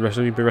lad who's been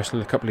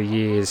wrestling a couple of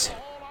years.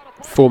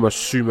 Former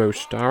sumo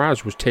star,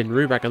 as was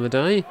Tenryu back in the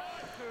day.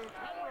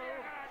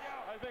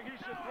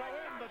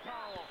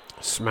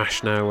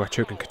 Smash now,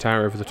 choking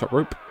Katao over the top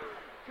rope.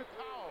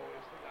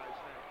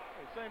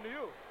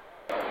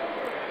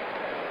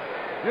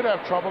 You'd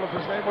have trouble if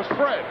his name was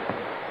Fred.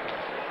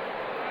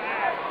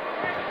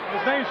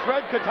 His name's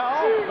Fred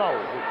Katao? No.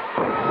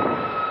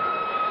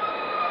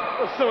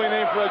 A silly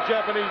name for a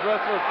Japanese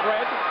wrestler,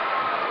 Fred.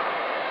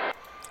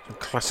 Some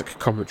classic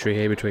commentary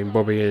here between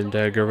Bobby and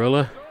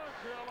Gorilla.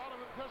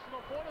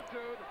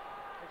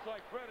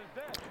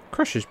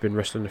 Crush has been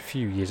wrestling a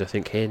few years, I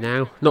think, here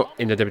now. Not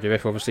in the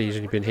WWF, obviously. He's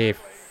only been here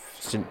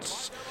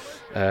since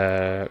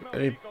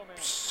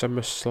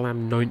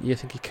SummerSlam 90, I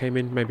think he came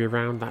in, maybe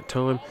around that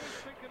time.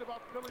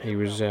 He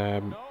was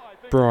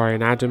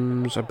Brian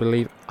Adams, I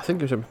believe. I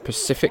think it was a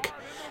Pacific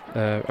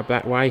up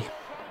that way.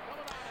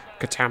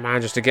 Katao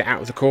manages to get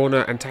out of the corner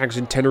and tags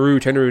in Tenryu.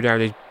 Tenryu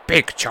down his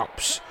big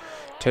chops.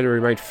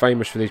 Tenryu made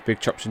famous for these big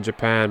chops in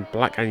Japan.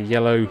 Black and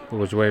yellow.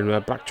 Was wearing a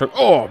black trunk.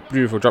 Oh,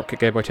 beautiful drop kick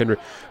there by Tenryu.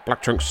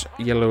 Black trunks,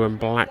 yellow and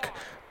black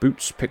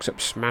boots. Picks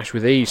up Smash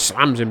with ease.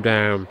 Slams him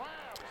down.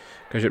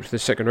 Goes up to the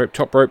second rope.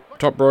 Top rope.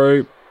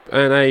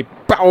 And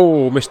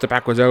missed the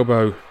backwards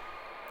elbow.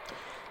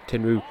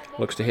 Tenryu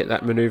looks to hit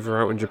that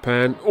maneuver out in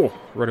Japan. Oh,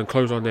 running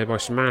close on there by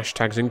Smash.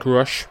 Tags in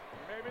Crush.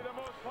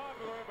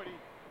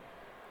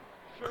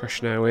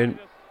 Crush now in.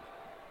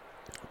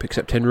 Picks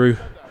up Tenryu.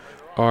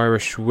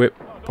 Irish whip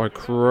by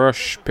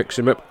Crush. Picks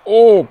him up.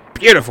 Oh,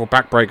 beautiful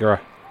backbreaker.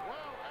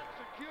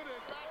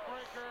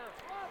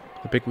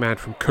 The big man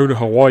from Kona,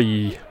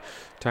 Hawaii.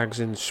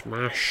 Tags in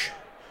Smash.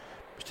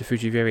 Mr.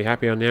 Fuji very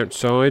happy on the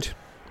outside.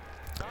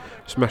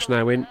 Smash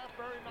now in.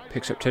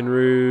 Picks up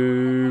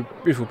Tenryu.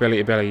 Beautiful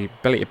belly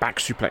to back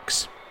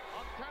suplex.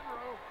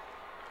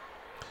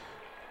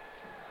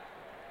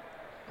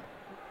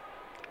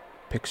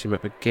 Picks him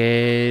up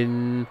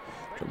again.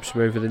 Drops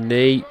him over the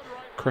knee.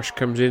 Crush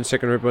comes in.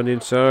 Second rope on the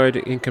inside.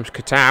 In comes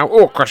Katao.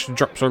 Oh, Crush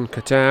drops on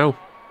Katao.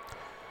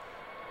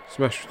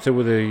 Smash still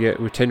with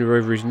Tenryu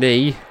over his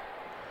knee.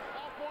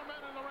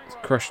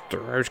 Crush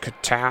throws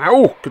Katao.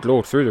 Oh, good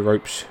lord, through the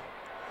ropes.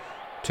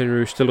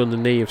 Tenryu still on the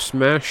knee of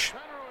Smash.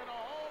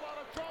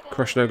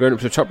 Crush now going up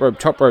to the top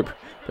rope.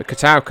 But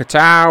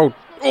Katao.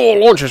 Oh,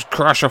 launches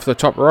Crush off the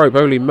top rope.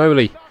 Holy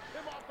moly.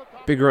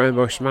 Big right hand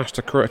by Smash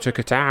to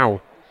Katao.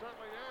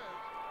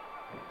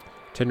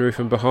 Tenryu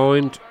from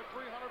behind.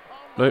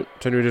 No,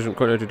 Tenryu doesn't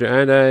quite know to do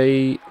it.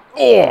 And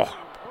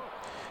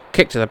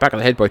kick to the back of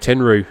the head by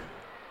Tenryu.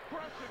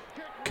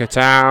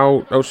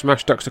 Katao. Oh,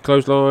 Smash ducks the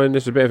clothesline.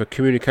 There's a bit of a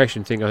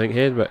communication thing, I think,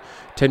 here. But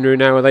Tenryu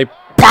now with a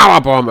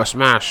powerbomb of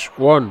Smash.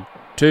 1,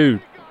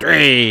 2,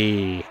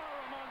 3.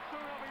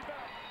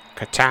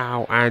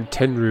 Katao and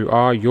Tenryu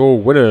are your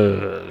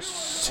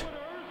winners.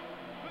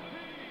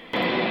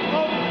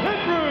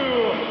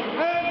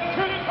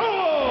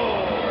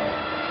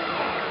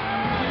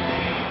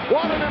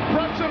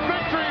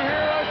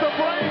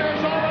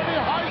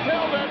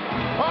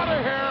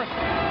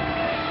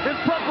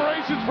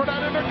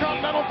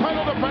 Intercontinental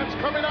title defense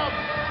coming up.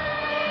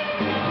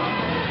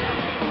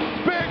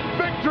 Big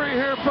victory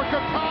here for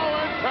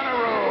Kakao and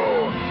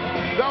Tenaroo.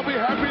 They'll be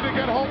happy to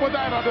get home with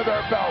that under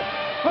their belt.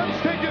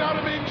 Let's take it out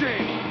of Mean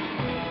Gene.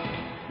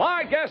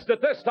 My guest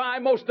at this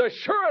time, most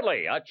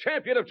assuredly a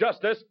champion of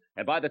justice.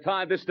 And by the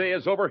time this day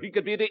is over, he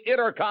could be the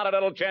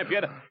Intercontinental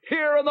Champion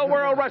here in the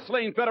World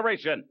Wrestling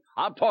Federation.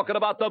 I'm talking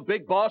about the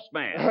Big Boss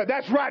Man.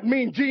 That's right,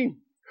 Mean Gene.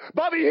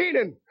 Bobby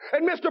Heenan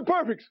and Mr.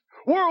 Perfect's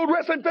World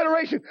Wrestling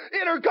Federation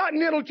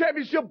Intercontinental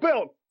Championship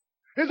belt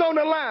is on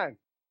the line.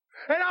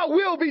 And I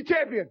will be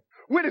champion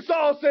when it's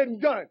all said and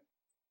done.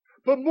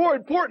 But more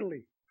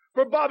importantly,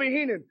 for Bobby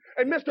Heenan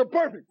and Mr.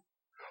 Perfect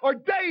are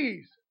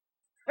days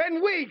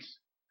and weeks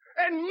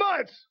and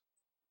months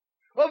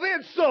of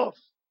insults.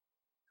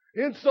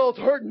 Insults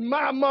hurting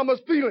my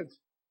mama's feelings.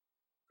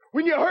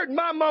 When you hurt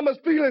my mama's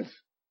feelings,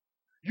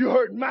 you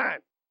hurt mine.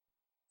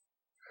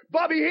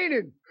 Bobby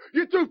Heenan,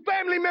 you threw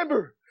family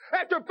member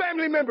after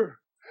family member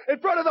in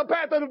front of the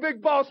path of the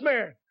Big Boss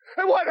Man.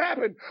 And what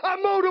happened? I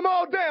mowed them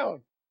all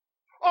down.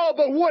 All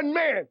but one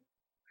man.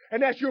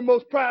 And that's your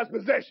most prized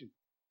possession,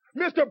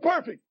 Mr.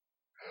 Perfect.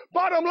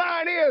 Bottom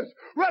line is,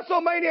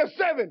 WrestleMania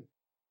 7.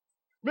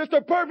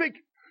 Mr. Perfect,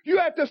 you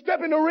have to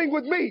step in the ring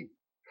with me.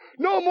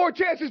 No more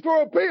chances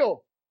for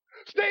appeal.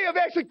 Stay of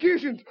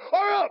executions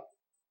are up.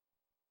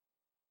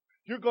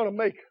 You're going to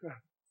make,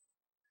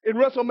 in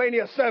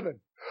WrestleMania 7,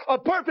 a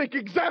perfect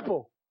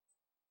example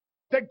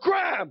that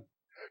crime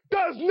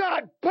does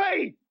not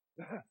pay.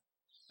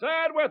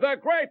 Said with a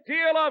great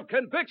deal of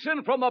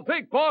conviction from the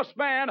Big Boss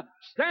Man.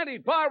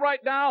 Standing by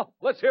right now,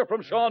 let's hear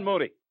from Sean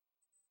Mooney.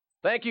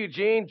 Thank you,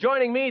 Gene.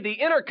 Joining me, the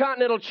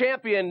Intercontinental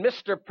Champion,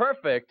 Mr.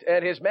 Perfect,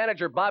 and his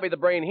manager, Bobby the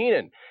Brain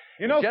Heenan.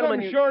 You know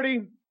something,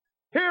 Shorty?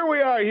 Here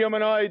we are,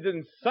 humanoids,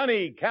 in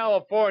sunny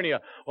California,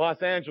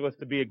 Los Angeles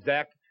to be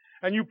exact.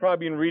 And you've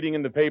probably been reading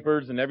in the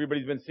papers and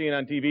everybody's been seeing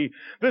on TV.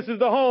 This is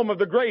the home of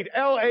the great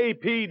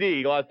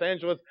LAPD, Los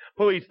Angeles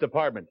Police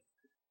Department.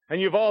 And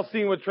you've all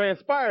seen what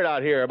transpired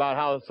out here about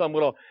how some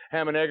little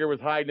ham and egger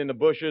was hiding in the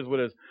bushes with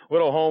his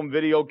little home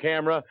video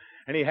camera,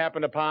 and he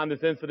happened upon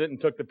this incident and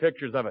took the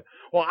pictures of it.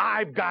 Well,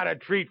 I've got a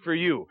treat for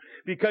you,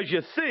 because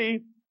you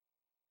see,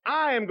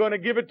 I am going to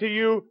give it to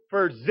you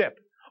for zip.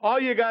 All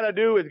you got to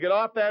do is get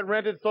off that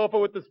rented sofa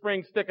with the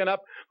spring sticking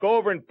up, go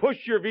over and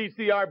push your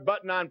VCR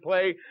button on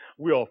play.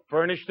 We'll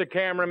furnish the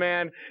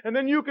cameraman, and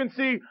then you can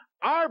see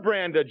our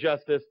brand of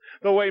justice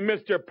the way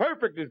Mr.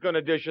 Perfect is going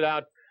to dish it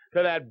out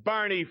to that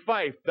Barney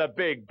Fife, the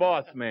Big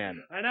Boss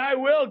Man. And I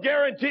will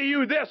guarantee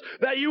you this,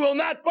 that you will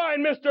not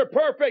find Mr.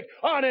 Perfect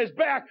on his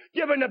back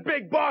giving the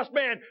Big Boss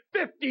Man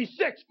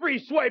 56 free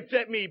swipes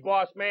at me,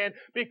 Boss Man,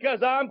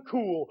 because I'm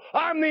cool.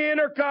 I'm the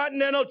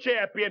Intercontinental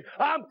Champion.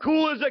 I'm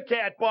cool as a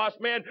cat, Boss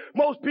Man.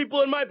 Most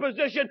people in my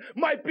position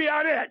might be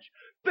on edge,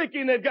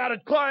 thinking they've got to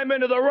climb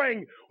into the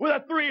ring with a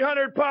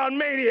 300-pound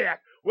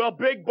maniac. Well,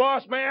 Big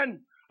Boss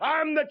Man,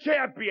 I'm the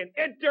champion,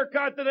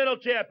 Intercontinental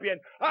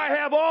Champion. I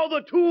have all the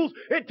tools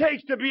it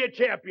takes to be a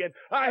champion.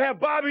 I have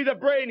Bobby the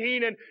Brain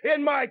Heenan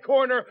in my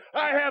corner.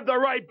 I have the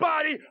right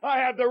body. I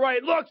have the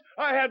right looks.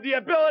 I have the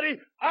ability.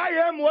 I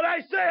am what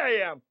I say I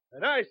am.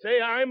 And I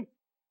say I'm...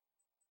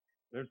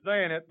 They're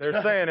saying it.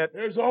 They're saying it.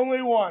 There's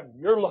only one.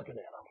 You're looking at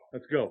him.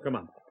 Let's go. Come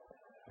on.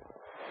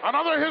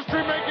 Another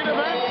history-making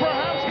event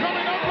perhaps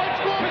coming up. Let's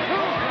go to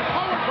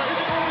Howard Page.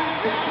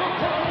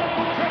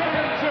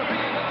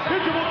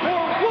 Scheduled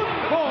for one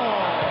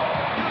fall.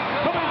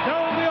 Coming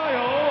down the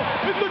aisle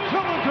is the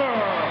challenger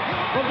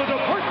from the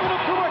Department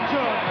of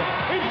Correction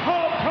in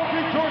Cobb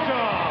County,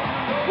 Georgia,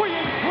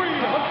 weighing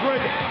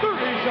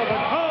 337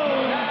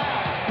 pounds,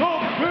 the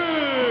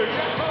Big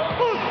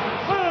Boss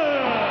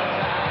Man.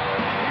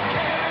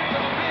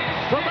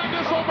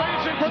 Tremendous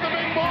ovation for the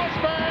Big Boss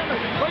Man.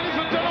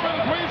 Ladies and gentlemen,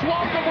 please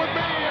welcome with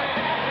me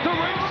to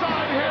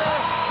ringside here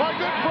my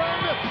good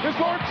friend, His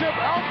Lordship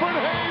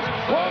Alfred Hayes.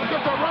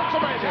 Welcome to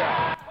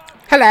WrestleMania.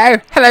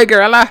 Hello,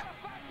 Gorilla.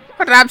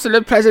 What an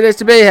absolute pleasure it is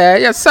to be here.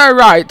 You're so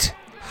right.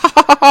 Ha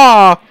ha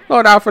ha,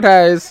 Lord Alfred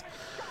Hayes.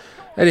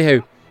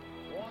 Anywho,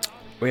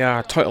 we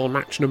are title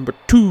match number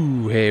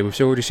 2 here. We've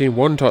already seen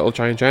one title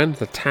change hands.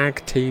 The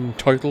tag team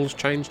titles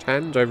changed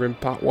hands over in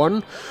part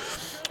 1.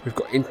 We've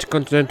got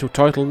Intercontinental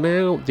title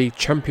now. The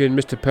champion,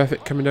 Mr.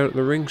 Perfect, coming down at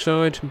the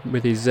ringside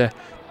with his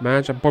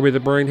manager, Bobby the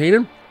Brain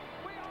Heenan.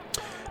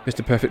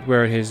 Mr. Perfect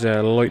wearing his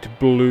light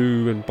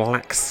blue and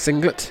black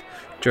singlet.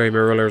 Joey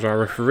Marilla is our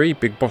referee.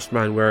 Big Boss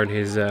Man wearing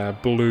his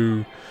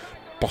blue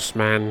Boss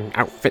Man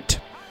outfit.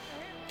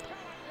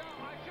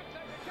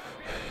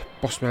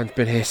 Boss Man's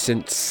been here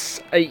since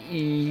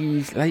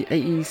late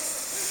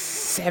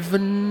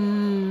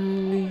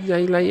 87,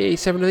 I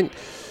think.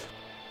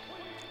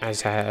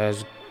 As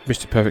has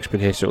Mr. Perfect's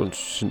been here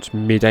since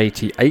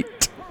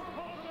mid-88.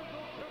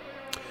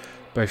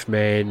 Both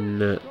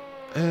men...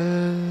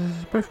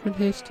 both men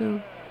here still?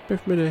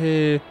 Both men are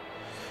here.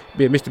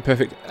 Yeah, Mr.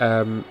 Perfect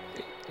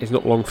is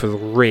not long for the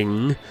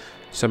ring.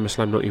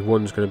 SummerSlam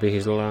 91 is going to be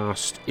his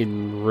last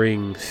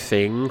in-ring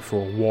thing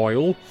for a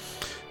while.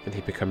 And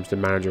he becomes the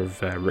manager of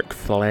Ric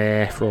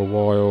Flair for a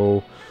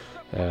while.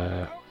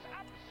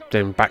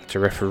 then back to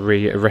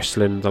referee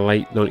wrestling the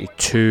late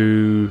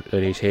 92,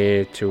 then he's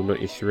here till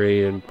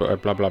 93 and blah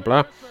blah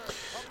blah.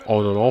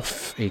 On and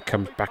off. He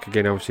comes back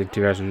again obviously in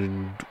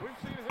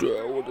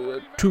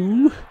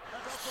 2002.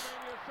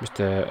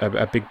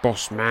 A Big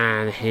Boss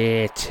Man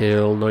here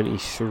till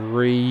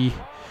 93.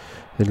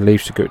 Then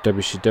leaves to go to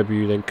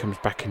WCW, then comes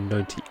back in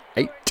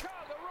 98.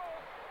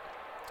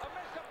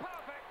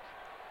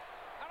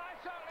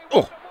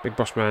 Oh, Big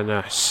Boss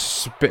Man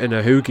spitting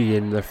a hoagie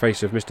in the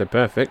face of Mr.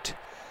 Perfect.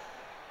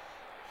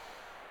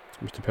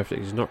 Mr.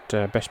 Perfect is not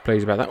best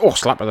pleased about that. Oh,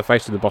 slap by the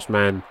face of the Boss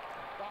Man.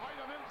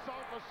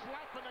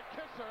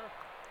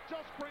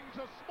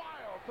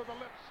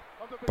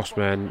 Boss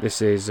Man,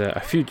 this is a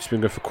feud that's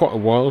been going for quite a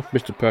while.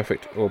 Mr.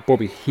 Perfect, or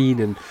Bobby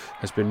Heenan,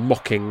 has been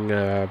mocking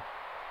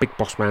Big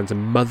Boss Man's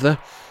mother.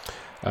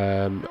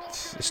 It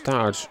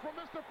started,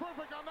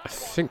 I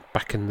think,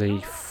 back in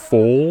the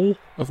fall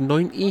of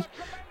 90.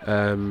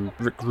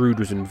 Rick Rude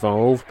was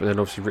involved, but then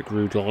obviously Rick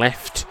Rude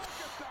left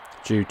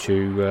due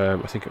to,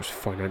 I think it was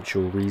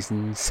financial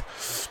reasons.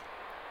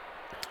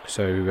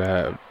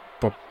 So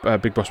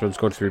Big Boss Man's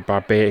gone through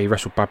he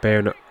wrestled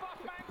Barbarian at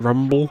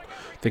Rumble.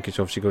 I think he's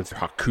obviously going through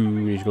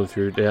Haku, he's going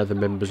through the other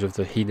members of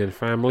the Heenan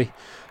family.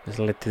 This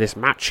led to this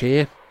match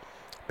here.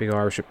 Big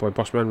Irish Whip by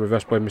Bossman,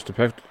 reversed by Mr.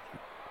 Perfect.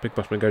 Big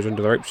Bossman goes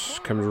under the ropes,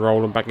 comes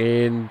rolling back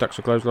in, ducks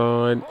a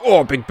clothesline.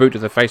 Oh, big boot to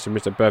the face of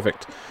Mr.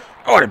 Perfect.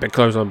 Oh, and a big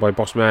clothesline by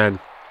Bossman.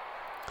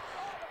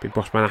 Big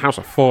Bossman, a house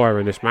of fire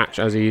in this match,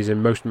 as he is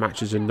in most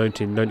matches in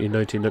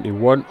 1990,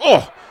 1991.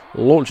 Oh,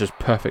 launches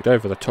Perfect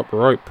over the top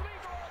rope.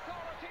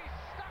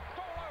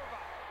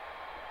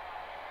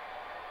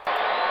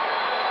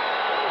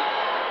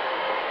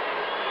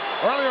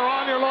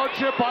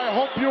 I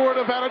hope you were at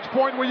a vantage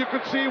point where you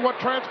could see what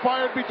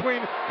transpired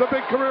between the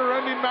big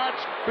career-ending match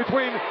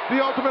between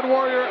the Ultimate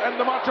Warrior and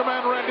the Macho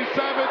Man Randy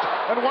Savage,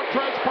 and what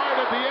transpired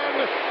at the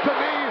end, to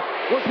me,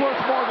 was worth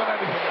more than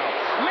anything else.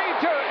 Me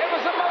too. It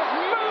was the most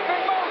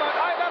moving moment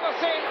I've ever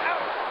seen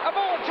of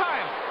all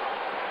time.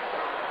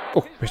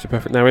 Oh, Mr.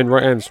 Perfect now in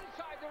right hands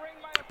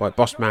by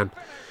Bossman.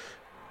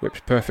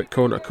 Whips Perfect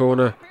corner to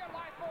corner.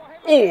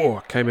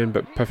 Oh, came in,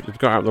 but Perfect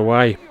got out of the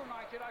way.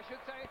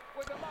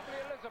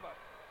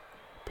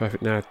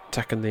 Perfect now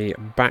attacking the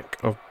back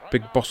of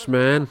Big Boss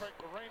Man.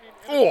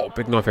 Oh,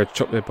 big knife edge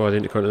chop there by the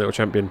Intercontinental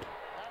Champion.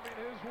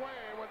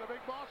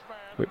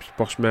 Whips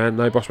Boss Man.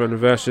 No, Boss Man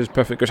reverses.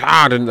 Perfect goes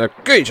hard and the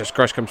Jesus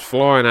Christ comes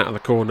flying out of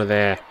the corner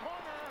there.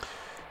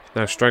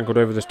 Now strangled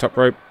over this top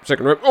rope.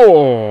 Second rope.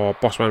 Oh,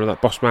 Boss Man with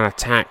that Boss Man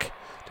attack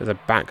to the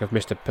back of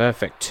Mr.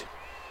 Perfect.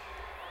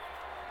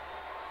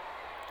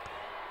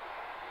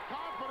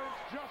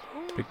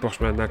 Big Boss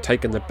Man now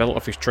taking the belt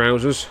off his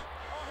trousers.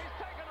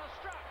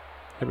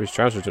 Maybe his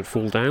trousers didn't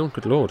fall down.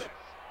 Good lord.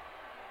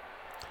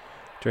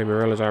 Joey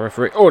Morella's our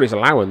referee. Oh, he's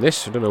allowing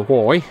this. I don't know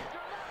why.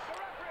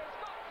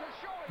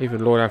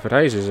 Even Lord Alfred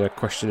Hayes is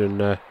questioning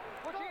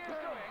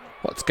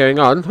what's going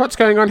on. What's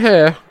going on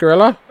here,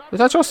 Gorilla? Is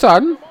that your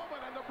son?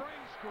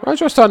 Why is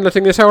your son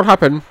letting this all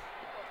happen?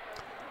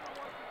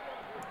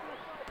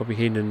 Bobby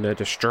Heenan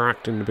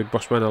distracting the Big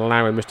Boss Man,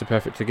 allowing Mr.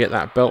 Perfect to get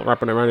that belt,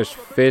 wrapping around his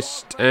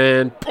fist,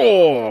 and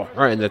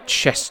right in the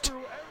chest.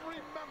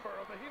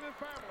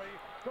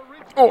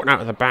 Oh, and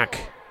out of the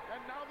back.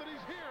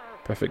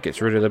 Perfect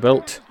gets rid of the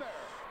belt.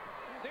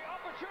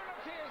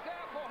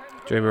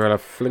 Joey Morella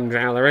flings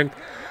out of the ring.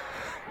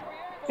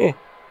 Oh.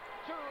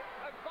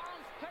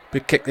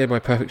 Big kick there by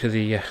Perfect to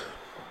the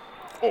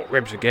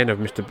ribs again of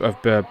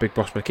Big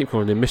Boss Man. Keep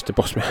calling him Mr.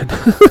 Boss Man.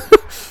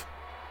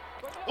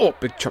 Oh,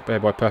 big chop there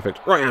by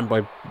Perfect. Right hand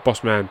by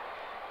Boss Man.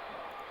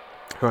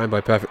 Right hand by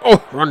Perfect.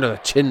 Oh, under the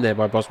chin there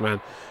by Boss Man.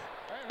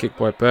 Kick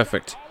by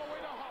Perfect.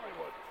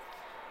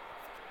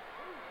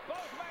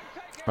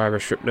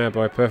 Irish whip now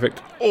by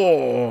Perfect.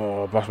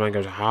 Oh, Boss Man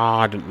goes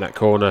hard into that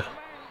corner.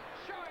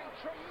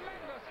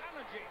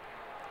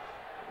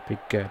 Big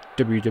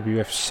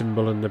WWF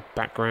symbol in the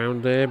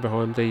background there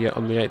behind the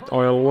on the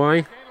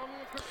aisleway.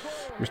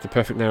 Mr.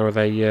 Perfect now with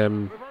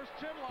a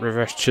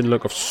reverse chin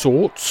lock of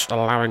sorts,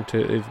 allowing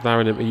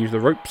him to use the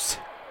ropes.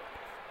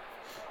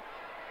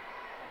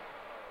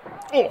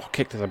 Oh,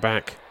 kick to the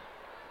back.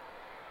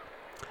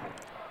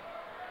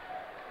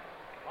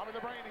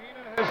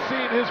 Has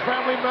seen his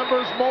family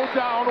members mowed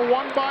down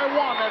one by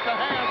one at the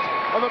hands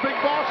of the Big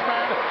Boss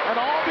Man, and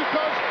all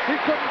because he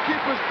couldn't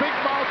keep his big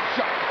mouth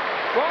shut.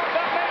 Well,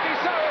 that may be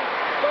so,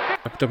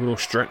 but abdominal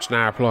stretch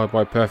now applied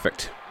by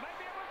Perfect.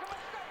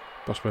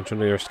 Boss Man trying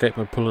to escape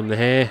by pulling the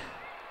hair.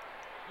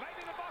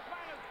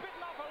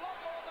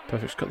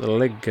 Perfect's got the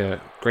leg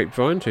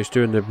grapevine, so he's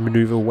doing the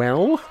manoeuvre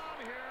well.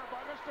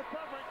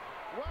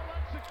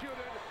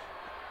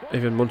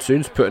 Even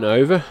Monsoon's putting it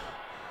over.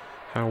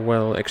 How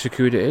well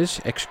executed it is.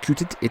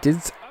 Executed it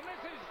is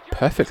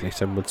perfectly,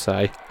 some would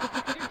say.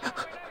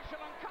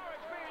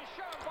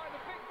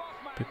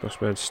 Big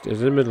Boss Man is in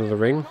the middle of the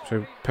ring,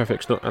 so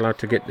Perfect's not allowed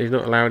to get. He's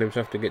not allowing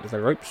himself to get to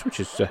the ropes, which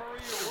is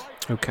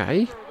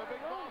okay.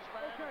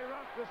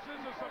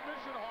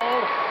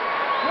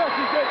 Yes,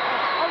 he said,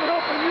 I'm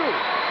helping you.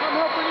 I'm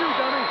helping you,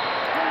 dummy.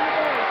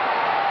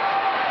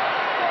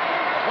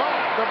 Well,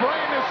 the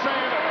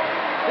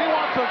saying he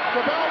wants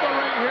the bell to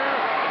ring here,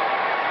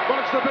 but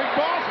it's the big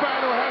boss man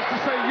who has to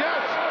say,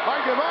 yes, I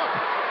give up.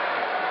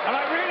 And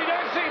I really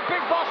don't see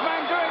Big Boss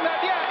Man doing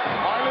that yet.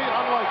 Highly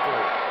unlikely.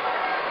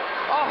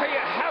 Oh, he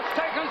has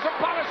taken some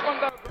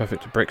punishment, though.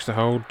 Perfect, breaks the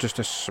hold, just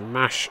a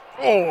smash.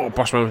 Oh,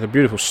 Bossman with a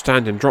beautiful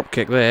standing drop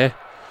kick there.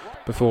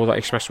 Before that,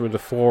 he smashed him with the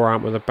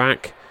forearm with the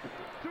back.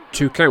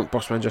 2 count,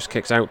 Bossman just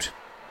kicks out.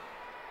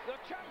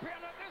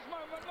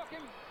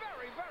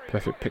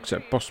 Perfect, picks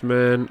up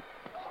Bossman.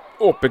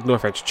 Oh, big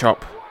knife edge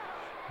chop.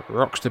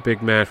 Rocks the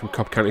big man from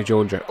Cobb County,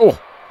 Georgia. Oh!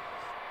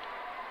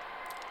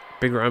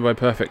 Big round by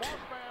Perfect.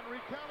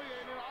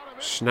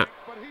 Snap.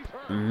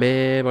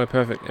 Mare by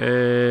Perfect.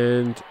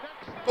 And...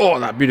 oh,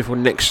 that beautiful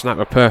neck snap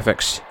of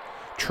Perfect's.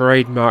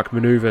 Trademark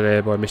maneuver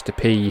there by Mr.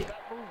 P.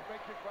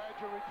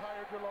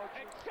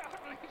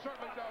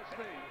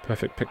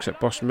 Perfect picks up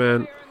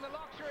Bossman.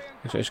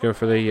 Looks like he's going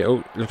for the... oh,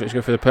 looks like he's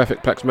going for the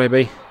Perfect Plex,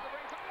 maybe.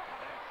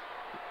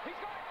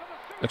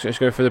 Looks like he's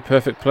going for the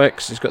Perfect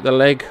Plex. He's got the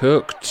leg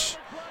hooked.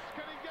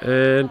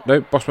 And...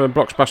 no, Bossman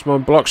blocks,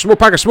 Bossman blocks. Small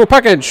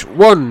package!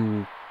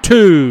 1,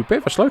 2. Bit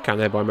of a slow count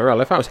there by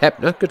Morel. If that was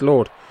Hebner, good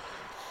lord.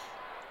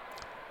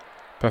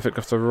 Perfect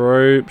off the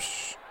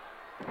ropes.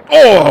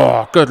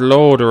 Oh, good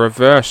lord, a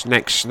reverse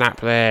neck snap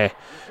there.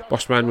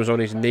 Bossman was on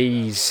his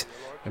knees.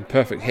 And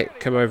Perfect hit,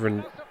 come over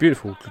and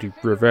beautiful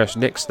reverse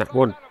neck snap.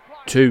 1,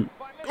 2.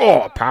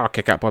 Oh, power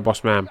kick out by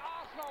Bossman.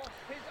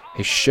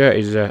 His shirt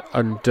is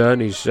undone.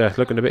 He's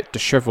looking a bit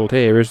dishevelled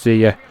here as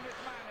the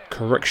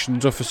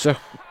corrections officer.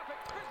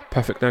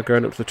 Perfect now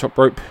going up to the top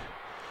rope.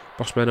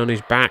 Bossman on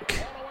his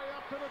back.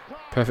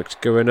 Perfect's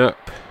going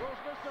up.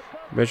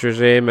 Measures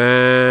him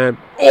and...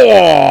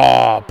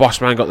 oh!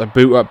 Bossman got the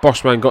boot up.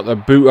 Bossman got the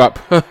boot up.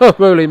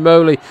 Holy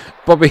moly.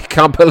 Bobby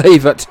can't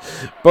believe it.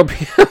 Bobby,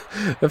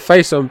 the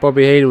face on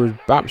Bobby Heenan was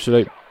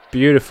absolutely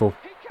beautiful.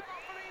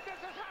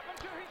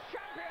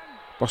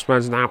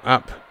 Bossman's now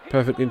up.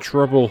 Perfect in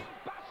trouble.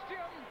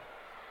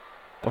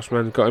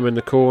 Bossman's got him in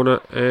the corner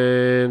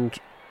and...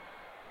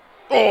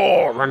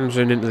 oh! Runs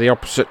in into the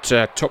opposite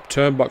top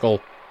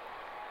turnbuckle.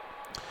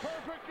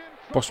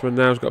 Bossman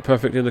now's got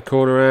Perfect in the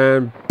corner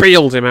and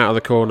peels him out of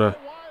the corner.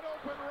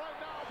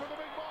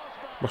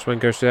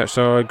 Bossman goes to the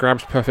outside,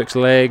 grabs Perfect's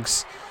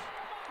legs.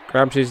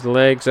 Grabs his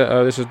legs.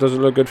 Uh-oh, this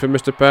doesn't look good for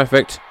Mr.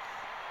 Perfect.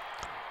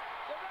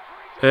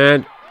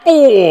 And...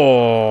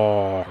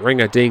 oh!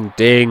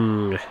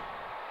 Ring-a-ding-ding.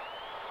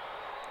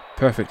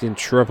 Perfect in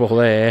trouble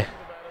there.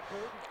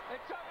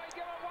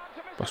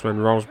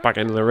 Bossman rolls back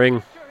into the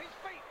ring.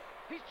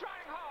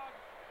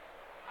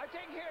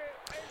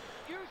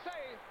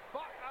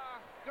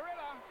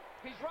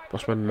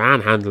 Bossman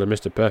manhandling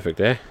Mr. Perfect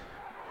there.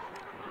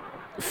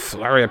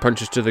 Flurry of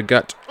punches to the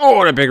gut.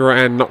 Oh, and a big right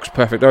hand knocks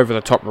Perfect over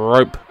the top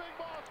rope.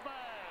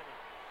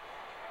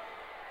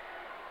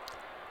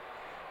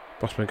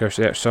 Bossman goes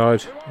to the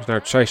outside. He's now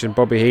chasing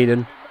Bobby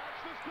Heenan.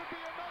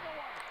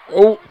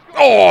 Oh,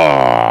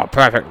 oh!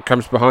 Perfect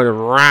comes behind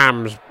and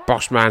rams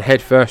Bossman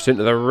head first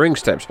into the ring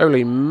steps.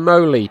 Holy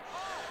moly!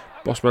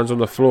 Bossman's on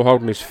the floor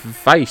holding his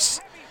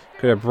face.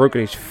 Could have broken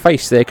his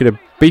face there. Could have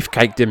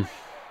beefcaked him.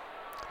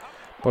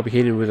 Bobby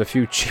Heenan with a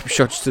few cheap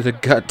shots to the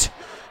gut.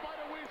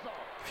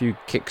 A few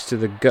kicks to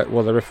the gut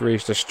while the referee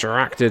is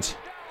distracted.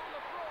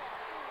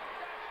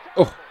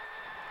 Oh.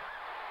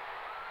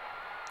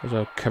 There's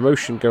a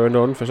commotion going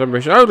on for some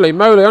reason. Holy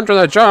moly, Andre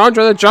the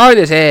Giant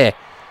is here.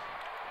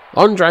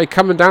 Andre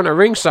coming down to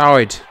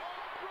ringside.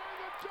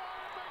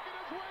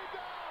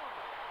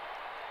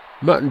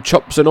 Mutton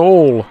chops and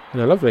all.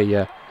 And a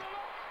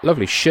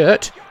lovely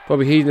shirt.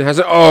 Bobby Heenan has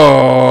it.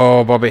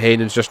 Oh, Bobby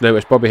Heenan's just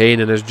noticed. Bobby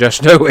Heenan has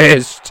just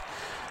noticed.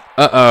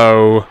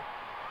 Uh-oh.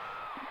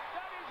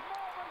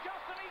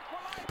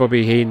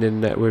 Bobby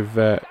Heenan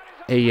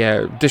he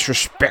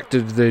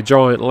disrespected the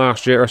Giant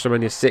last year at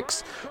WrestleMania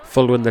 6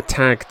 following the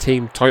tag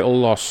team title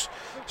loss.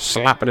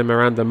 Slapping him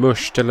around the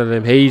mush, telling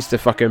him he's the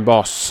fucking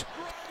boss.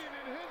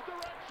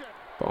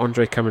 But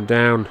Andre coming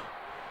down.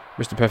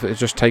 Mr. Perfect has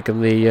just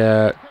taken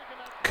the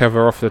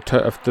cover off the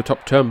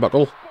top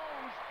turnbuckle.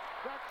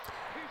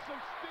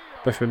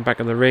 Both been back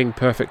in the ring.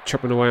 Perfect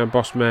chopping away on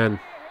Bossman.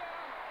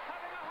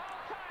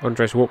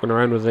 Andre's walking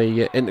around with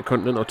the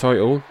Intercontinental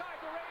title.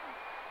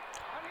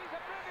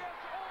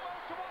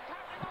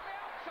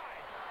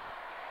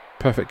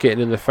 Perfect getting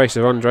in the face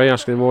of Andre,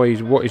 asking him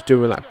what he's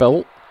doing with that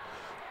belt.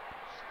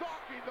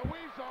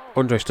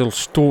 Andre still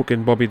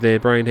stalking Bobby there,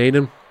 Brian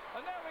Heenan.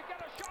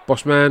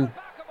 Bossman,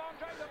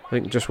 I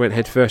think, just went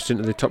head first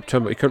into the top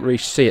turn, but he couldn't really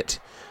see it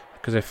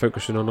because they're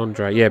focusing on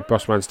Andre. Yeah,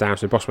 Bossman's down,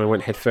 so Bossman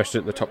went head first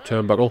into the top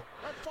turnbuckle.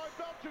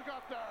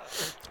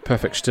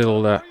 Perfect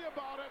still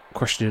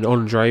questioning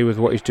Andre with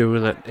what he's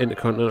doing with that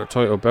Intercontinental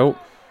title belt.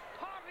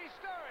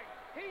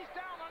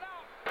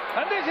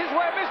 And this is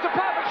where Mr.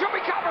 Perfect should be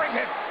covering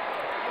him.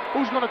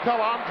 Who's going to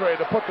tell Andre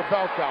to put the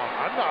belt down?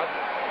 I'm not.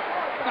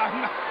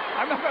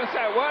 I'm not going to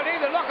say a word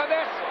either. Look at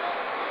this.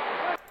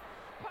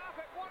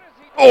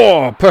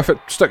 Oh,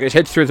 Perfect stuck his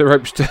head through the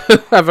ropes to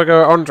have a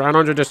go at Andre, and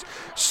Andre just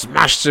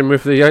smashed him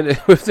with the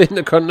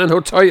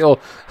Intercontinental title.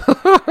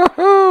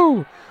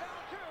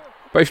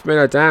 Both men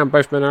are down.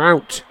 Both men are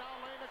out.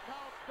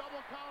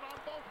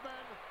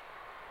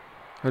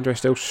 Andre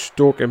still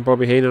stalking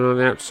Bobby Heenan on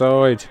the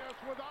outside.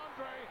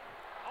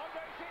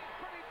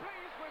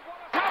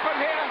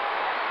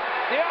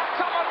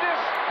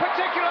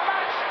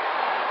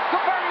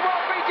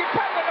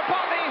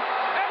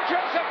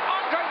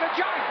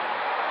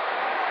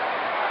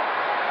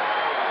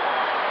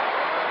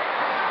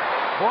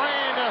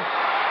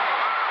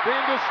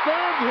 Being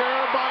disturbed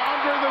here by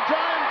Andre the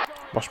Giant.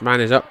 Bossman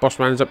is up.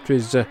 Bossman is up to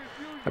his a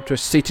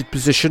seated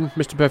position.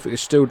 Mr. Perfect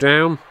is still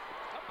down.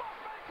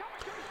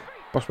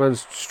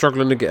 Bossman's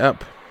struggling to get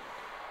up.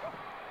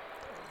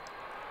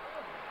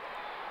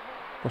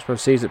 Bossman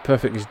sees that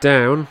Perfect is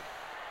down.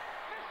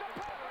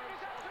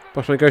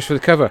 Bossman goes for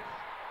the cover.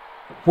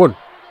 1,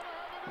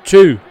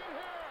 2.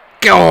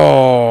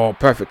 Oh!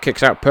 Perfect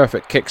kicks out.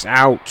 Perfect kicks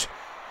out.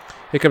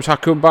 Here comes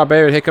Hakoon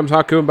Barbarian. Here comes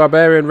Hakoon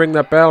Barbarian. Ring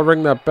the bell.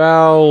 Ring the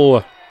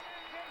bell.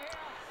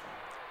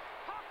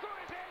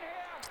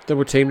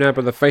 Double team now,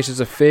 but the faces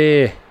of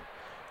fear.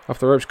 Off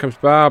the ropes comes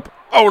Barb.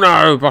 Oh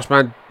no,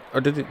 Bossman. Oh,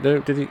 did he? No,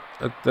 did he?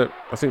 I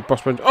think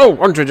Bossman. Oh,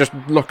 Andre just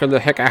knocking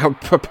the heck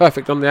out.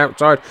 Perfect on the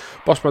outside.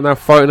 Bossman now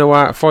fighting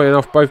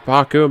off both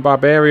Haku and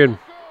Barbarian.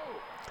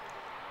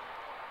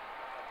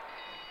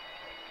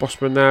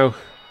 Bossman now.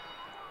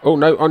 Oh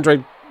no,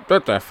 Andre.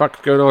 What the fuck's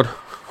going on?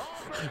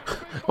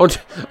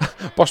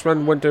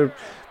 Bossman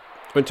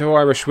went to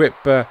Irish whip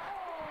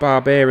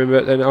Barbarian,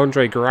 but then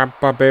Andre grabbed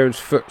Barbarian's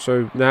foot,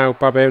 so now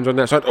Barbarian's on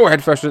that side. Oh,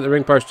 head first into the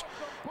ring post.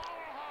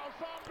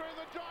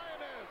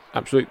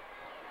 Absolute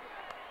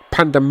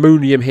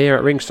pandemonium here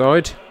at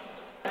ringside.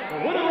 The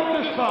winner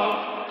of this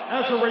bout,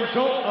 as a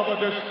result of a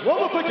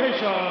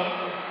disqualification,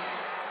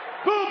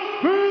 the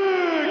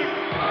Big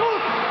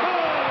Boss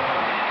Man!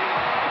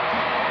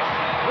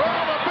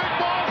 Well, the Big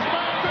Boss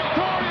Man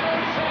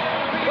victorious,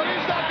 but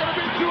he's not going to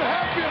be too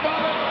happy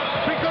about it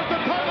because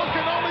the title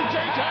can only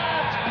change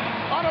hands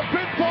on a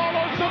pinfall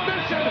or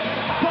submission,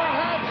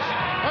 perhaps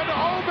an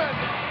omen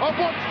of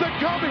what's to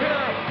come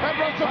here at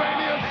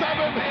WrestleMania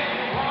 7.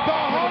 The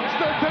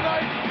Hulkster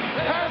tonight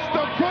has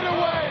to put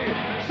away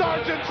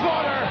Sergeant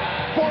Slaughter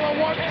for a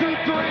 1, 2,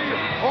 3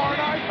 or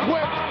an I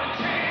quit.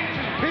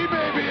 He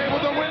may be able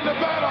to win the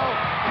battle,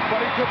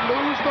 but he could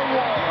lose the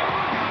war.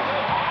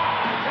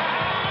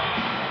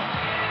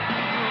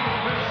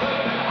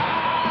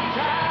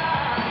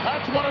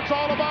 That's what it's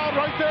all about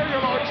right there,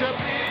 your lordship.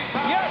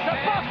 Yes, the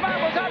Bossman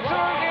was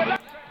absolutely...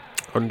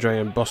 Andre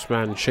and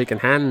Bossman shaking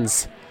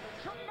hands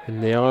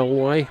in the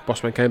aisleway.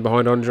 Bossman came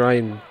behind Andre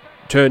and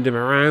turned him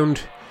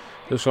around.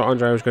 Looks like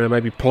Andre was going to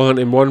maybe plant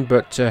him one,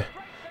 but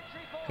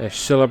they're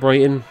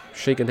celebrating,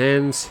 shaking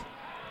hands,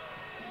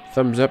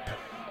 thumbs up.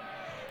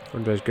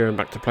 Andre's going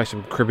back to play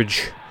some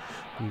cribbage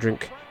and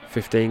drink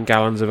 15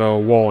 gallons of our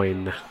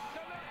wine.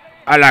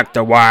 I like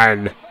the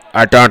wine.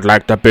 I don't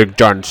like the Big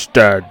John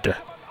Stud.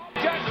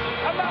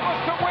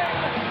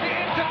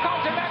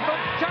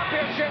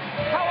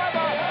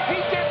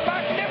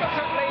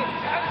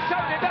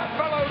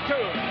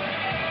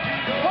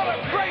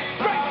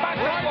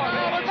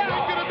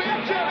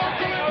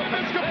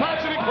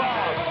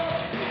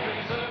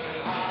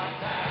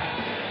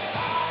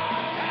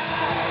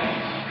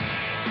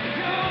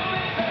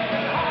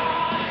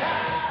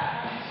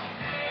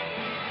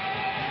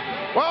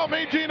 Well,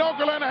 Mean Gene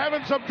Okerlund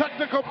having some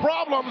technical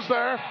problems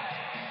there.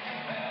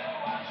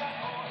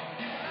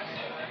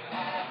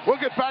 We'll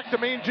get back to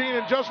Mean Gene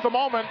in just a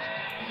moment.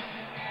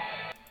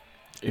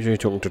 He's only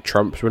talking to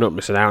Trump, so we're not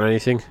missing out on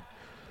anything.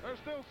 They're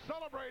still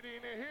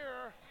celebrating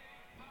here.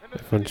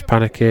 Everyone's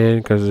panicking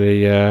because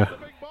the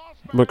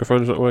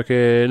microphone's not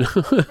working.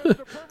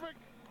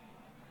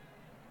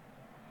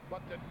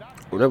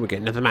 Oh no, we're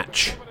getting another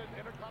match.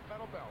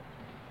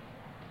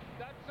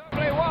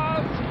 It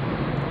was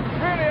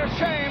really a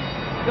shame.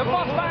 The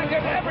Bossman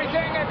did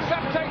everything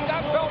except take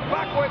that belt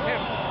back with him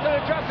to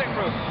the dressing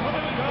room.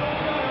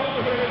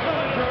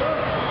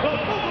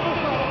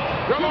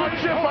 Your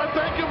Lordship, I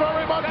thank you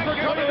very much for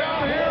coming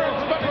down here and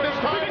spending this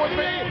time with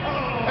me.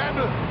 And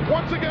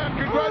once again,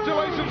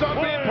 congratulations on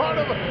being part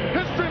of a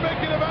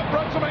history-making event,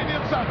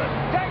 WrestleMania 7.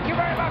 Thank you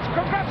very much.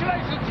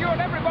 Congratulations to you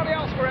and everybody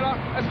else, Gorilla,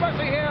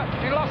 especially here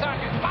in Los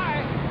Angeles.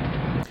 Bye.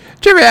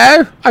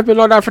 Cheerio! I've been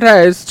locked out for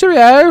days.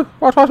 Cheerio!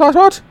 What?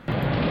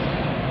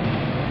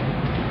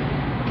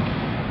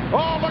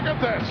 Oh, look at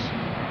this.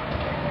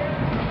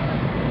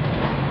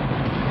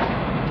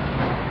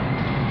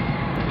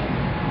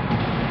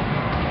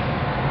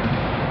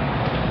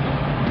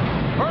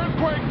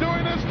 Earthquake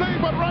doing his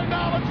thing, but right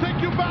now let's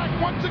take you back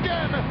once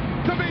again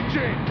to Mean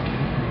Gene.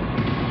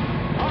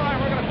 All right,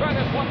 we're going to try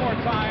this one more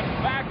time.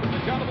 Back with the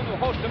gentleman who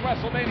hosted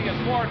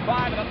WrestleMania 4 and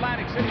 5 in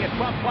Atlantic City at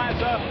Trump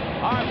Plaza.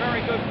 Our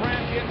very good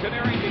friend, the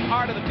engineering, the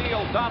art of the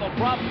deal, Donald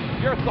Trump.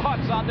 Your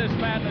thoughts on this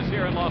madness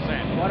here in Los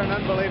Angeles? What an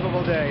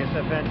unbelievable day. It's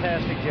a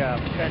fantastic job.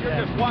 Fantastic.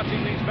 You're just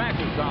watching these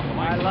matches, Donald.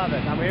 I love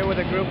it. I'm here with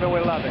a group and we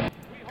love it.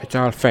 It's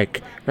all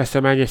fake.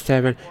 WrestleMania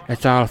 7,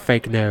 it's all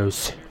fake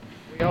news.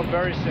 We hope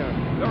very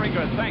soon. Very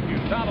good. Thank you,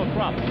 Donald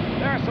Trump.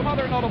 There are some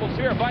other notables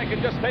here, if I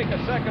could just take a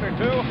second or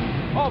two.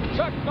 Oh,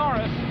 Chuck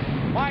Norris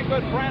my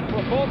good friend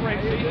from Bull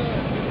Racing.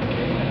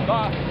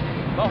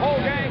 The whole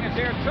gang is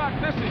here. Chuck,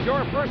 this is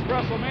your first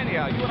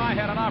WrestleMania. You and I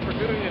had an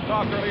opportunity to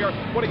talk earlier.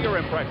 What are your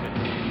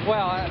impressions?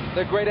 Well,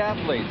 they're great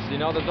athletes. You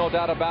know, there's no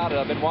doubt about it.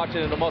 I've been watching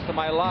it most of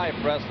my life,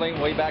 wrestling,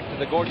 way back to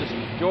the Gorgeous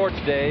George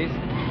days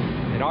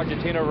in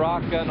Argentina,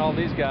 Rocca, and all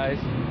these guys.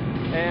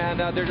 And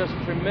they're just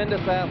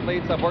tremendous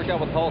athletes. I've worked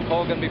out with Hulk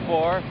Hogan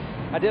before.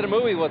 I did a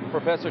movie with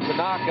Professor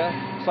Tanaka,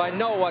 so I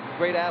know what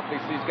great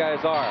athletes these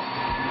guys are.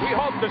 We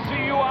hope to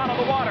see you out of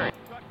the water.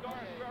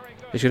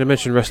 He's going to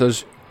mention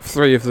wrestlers.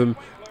 3 of them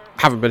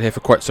haven't been here for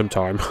quite some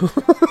time.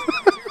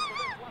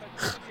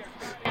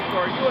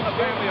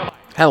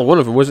 Hell, one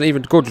of them wasn't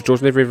even Gorgeous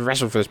George, never even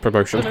wrestled for this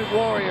promotion. Ultimate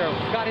Warrior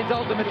got his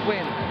ultimate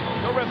win.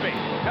 Terrific.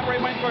 Henry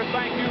Winkler,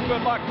 thank you.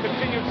 Good luck.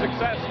 Continued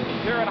success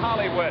here in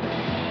Hollywood.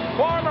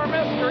 Former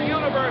Mr.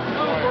 Universe,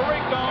 Lou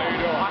Ferrigno.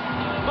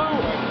 Lou,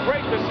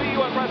 great to see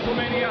you at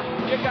WrestleMania.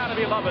 You got to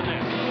be loving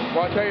this.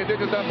 Well, I'll tell you, this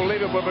is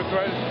unbelievable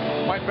because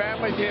my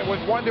family here,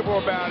 what's wonderful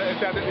about it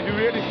is that you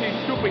really see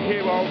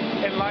superhero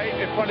in life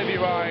in front of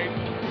your eyes.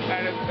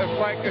 And it's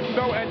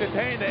so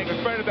entertaining.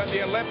 It's better than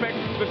the Olympics,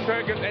 the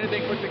circus,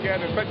 anything put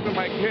together, especially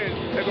my kids.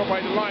 They go by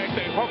the line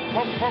saying, hook,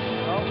 hook, hook.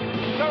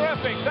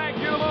 Terrific.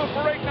 Thank you, Lou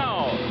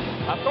Ferrigno.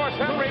 Of course,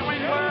 Henry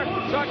Winkler,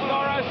 Chuck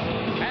Norris,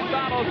 and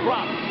Donald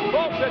Trump.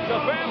 Folks, it's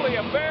a family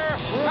affair.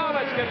 Now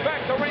let's get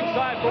back to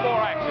ringside for more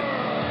action.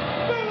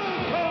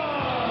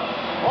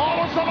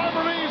 All the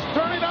celebrities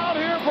turning out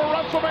here for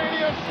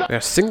WrestleMania.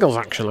 There's singles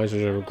action, ladies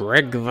and gentlemen.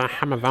 Greg the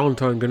Hammer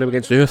Valentine going up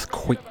against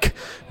Earthquake.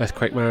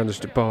 Earthquake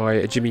managed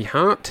by Jimmy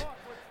Hart.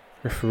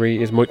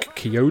 Referee is Mike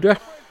Chioda.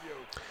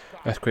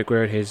 Earthquake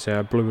wearing his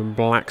blue and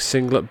black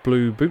singlet,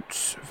 blue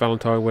boots.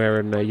 Valentine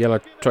wearing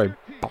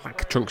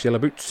black trunks, yellow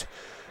boots.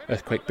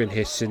 Earthquake been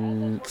here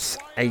since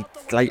late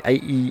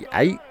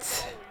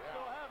 88.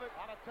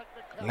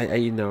 Late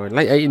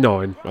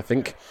 89, I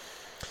think.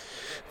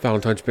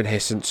 Valentine's been here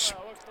since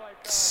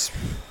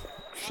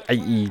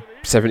 80,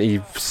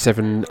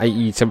 77,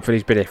 80 something.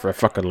 He's been here for a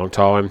fucking long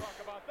time.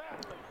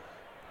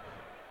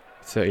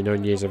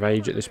 39 years of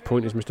age at this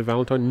point is Mr.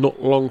 Valentine.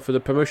 Not long for the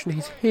promotion.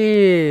 He's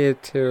here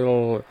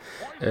till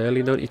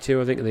early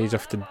 92, I think, and he's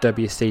off to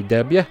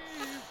WCW.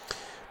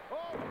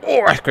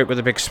 Oh, Earthquake with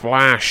a big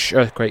splash.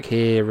 Earthquake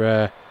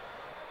here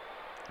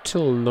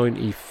till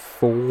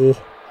 94,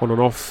 on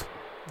and off.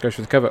 Goes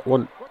for the cover.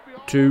 1,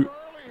 2,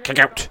 kick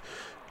out.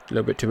 A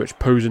little bit too much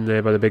posing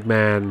there by the big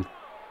man.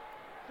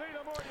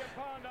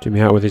 Jimmy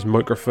Hart with his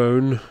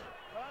microphone,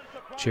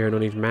 cheering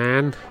on his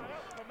man.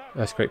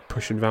 Earthquake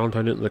pushing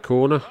Valentine into the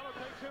corner.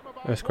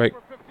 Earthquake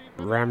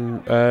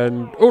ran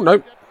and oh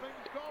no!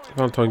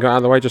 Valentine got out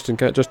of the way just in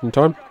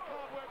time.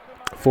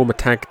 Former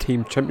tag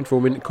team champion,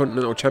 former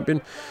Intercontinental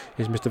champion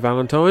is Mr.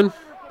 Valentine.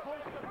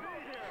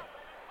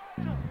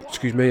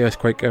 Excuse me,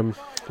 Earthquake.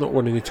 Not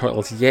winning any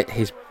titles yet.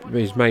 His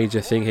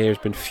major thing here has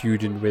been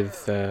feuding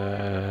with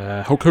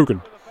Hulk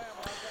Hogan.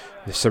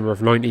 The summer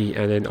of 90,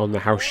 and then on the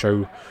house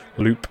show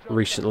loop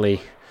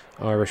recently.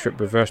 Irish Whip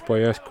reversed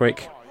by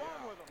Earthquake.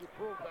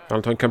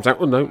 Valentine comes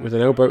out with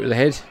an elbow to the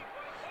head.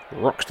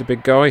 Rocks the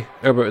big guy.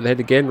 Elbow to the head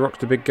again. Rocks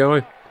the big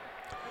guy.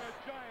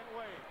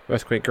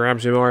 Earthquake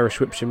grabs him. Irish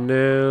whips him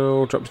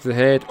now. Drops to the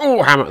head.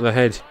 Oh, hammer to the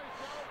head.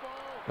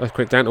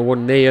 Earthquake down to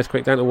one knee.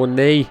 Earthquake down to one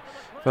knee.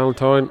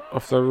 Valentine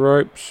off the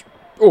ropes.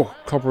 Oh,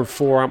 cobra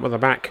forearm with the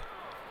back.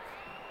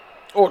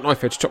 Oh,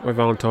 knife edge chop by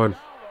Valentine.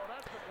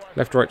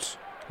 Left, right,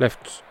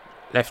 left.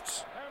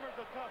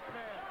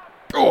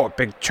 Oh,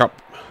 big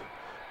chop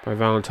by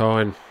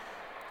Valentine.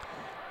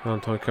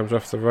 Valentine comes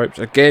off the ropes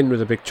again with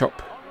a big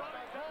chop.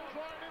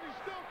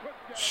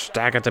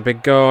 Staggered the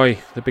big guy,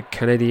 the big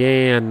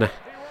Canadian.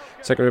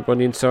 Second rib on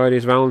the inside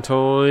is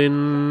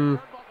Valentine.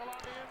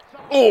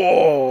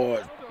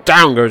 Oh,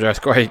 down goes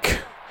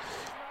Earthquake.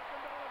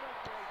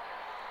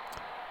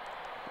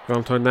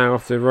 Valentine now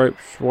off the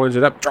ropes, winds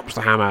it up, drops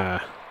the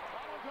hammer.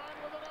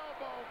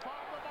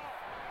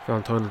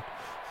 Valentine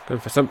going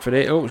for something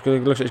here. Oh, looks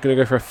like it's going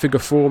to go for a figure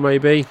 4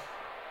 maybe.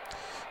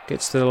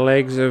 Gets to the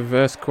legs of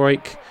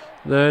Earthquake.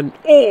 Then,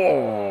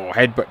 oh,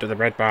 headbutt to the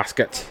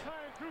breadbasket.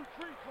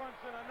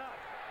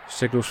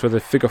 Signals for the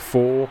figure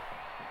 4.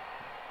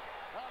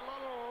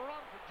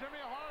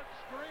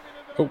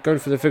 Oh, going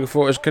for the figure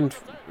 4. Can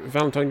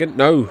Valentine get?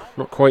 No,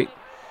 not quite.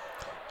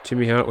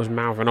 Jimmy Hart was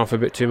mouthing off a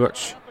bit too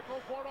much.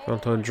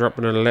 Valentine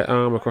dropping a left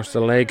arm across the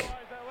leg.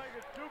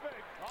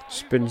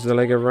 Spins the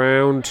leg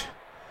around.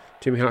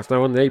 Jimmy Hart's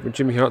now on the apron.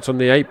 Jimmy Hart's on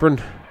the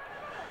apron.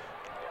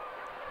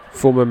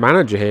 Former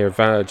manager here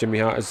of Jimmy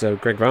Hart is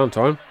Greg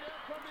Valentine.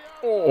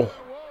 Oh.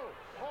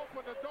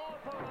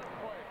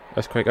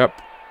 Earthquake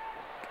up.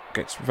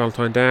 Gets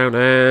Valentine down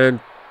and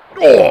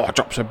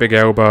drops a big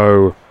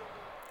elbow.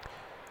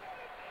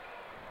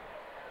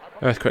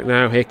 Earthquake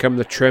now. Here come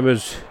the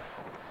tremors.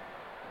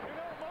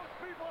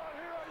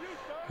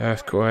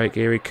 Earthquake.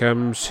 Here he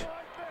comes.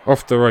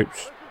 Off the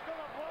ropes.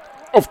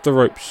 Off the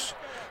ropes.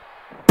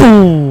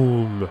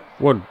 Boom!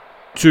 1,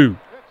 2,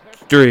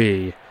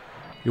 3.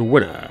 Your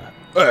winner,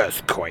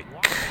 Earthquake.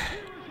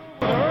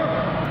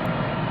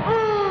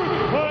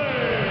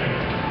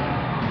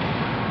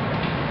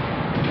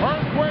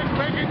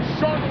 making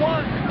short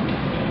work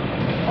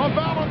of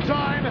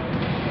Valentine.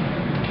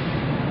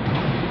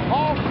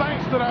 All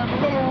thanks to that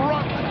little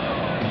runt,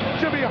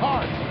 Jimmy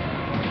Hart.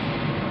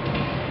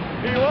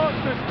 He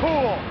lost his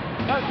cool.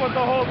 That's what the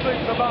whole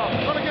thing's about.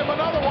 Gonna give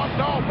another one.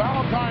 No,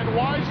 Valentine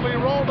wisely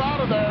rolled out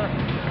of there.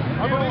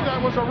 I believe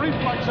that was a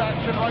reflex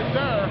action right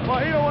there. Well,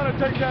 he don't want to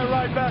take that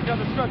ride back on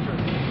the stretcher.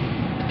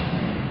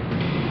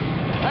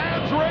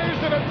 Hands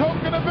raised in a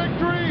token of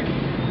victory.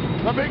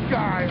 The big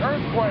guy,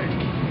 Earthquake.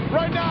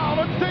 Right now,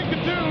 let's take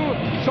it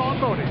to Sean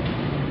Mooney.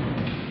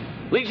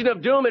 Legion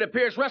of Doom, it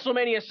appears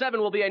WrestleMania 7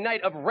 will be a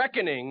night of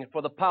reckoning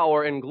for the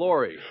power and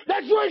glory.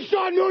 That's right,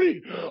 Sean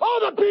Mooney. All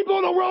the people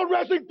in the World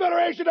Wrestling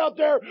Federation out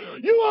there,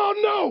 you all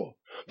know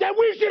that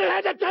we should have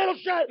had the title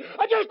shot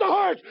against the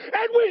Hearts,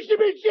 and we should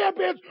be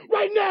champions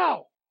right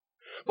now.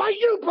 By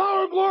you,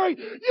 Power and Glory,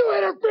 you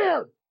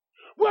interfered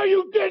where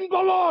you didn't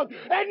belong,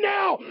 and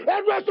now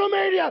at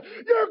WrestleMania,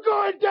 you're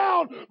going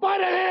down by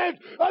the hands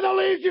of the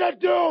Legion of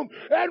Doom.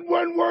 And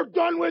when we're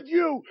done with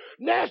you,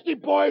 nasty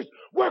boys,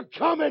 we're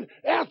coming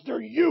after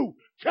you.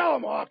 Tell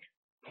 'em, Hawk.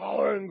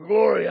 Power and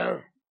glory, huh?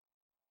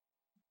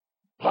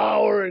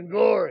 Power and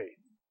glory.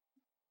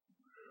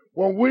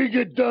 When we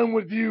get done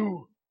with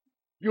you,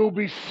 you'll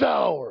be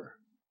sour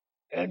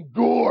and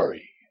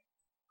gory.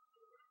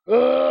 Oh,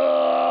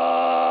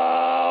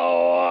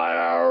 what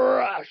a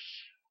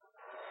rush.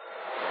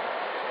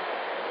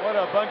 What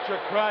a bunch of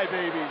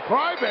crybabies.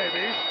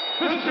 Crybabies?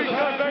 This is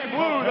because they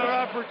blew their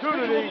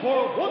opportunity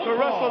to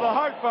wrestle the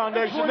Hart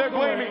Foundation. They're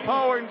blaming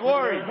Power and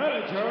Glory.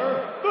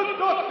 Manager, the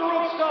Doctor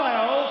of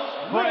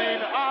Styles. Brain,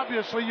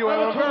 obviously you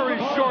have a very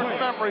short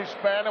memory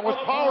span. It was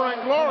Power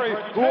and Glory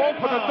who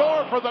opened the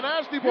door for the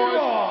Nasty Boys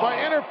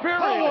by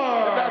interfering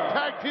in that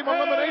tag team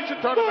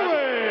elimination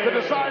tournament to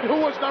decide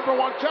who was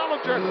 #1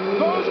 challenger.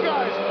 Those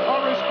guys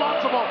are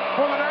responsible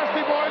for the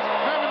Nasty Boys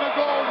having the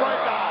gold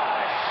right now.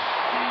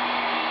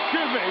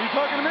 Excuse me, you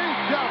talking to me?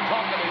 Yeah, I'm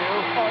talking to you.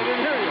 Oh, I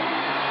didn't hear you.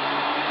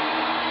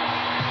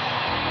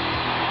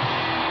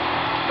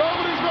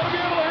 Nobody's going to be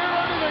able to hear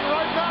anything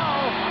right now.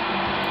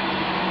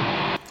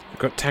 We've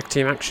got tag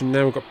team action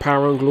now. We've got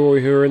Power and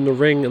Glory who are in the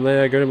ring, and they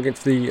are going up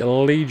against the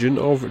Legion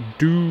of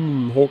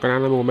Doom. Hawk and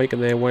Animal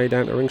making their way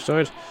down to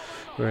ringside.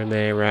 Wearing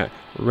their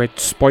red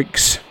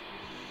spikes.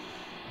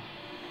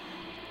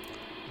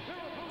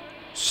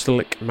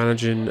 Slick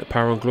managing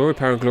Power and Glory.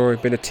 Power and Glory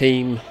have been a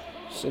team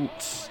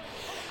since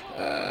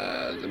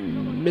the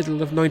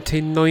middle of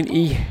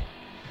 1990.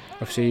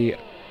 Obviously,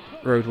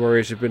 Road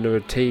Warriors have been a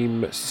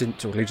team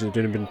since, or Legion of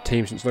Doom have been a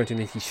team since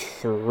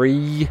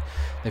 1983.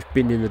 They've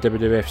been in the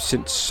WWF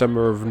since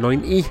summer of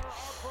 90.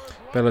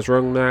 Bella's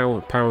rung now.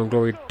 Power and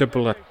Glory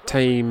double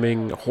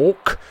taming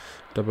Hawk.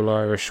 Double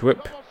Irish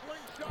whip.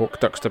 Hawk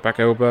ducks the back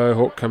elbow.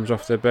 Hawk comes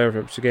off the bear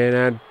rips again,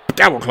 and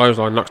double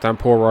clothesline knocks down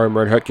Paul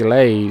Roma and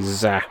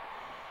Hercules.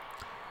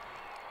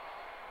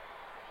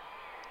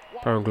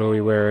 Power and Glory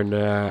wearing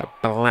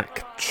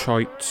black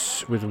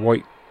tights with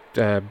white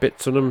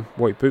bits on them,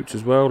 white boots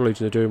as well.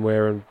 Legion of Doom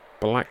wearing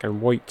black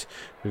and white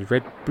with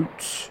red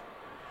boots.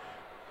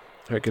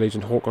 Hercules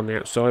and Hawk on the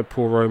outside,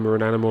 Paul Roma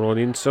and Animal on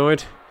the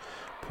inside.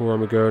 Paul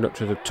Roma going up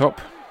to the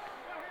top.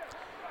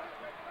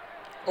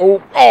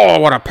 Oh,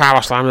 what a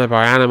power slam there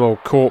by Animal.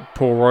 Caught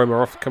Paul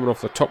Roma coming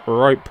off the top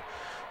rope.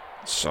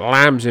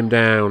 Slams him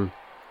down.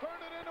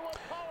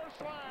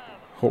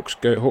 Hawk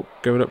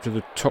going up to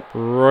the top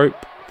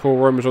rope. Paul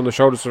Roma's on the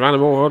shoulders of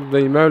Animal.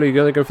 Holy moly,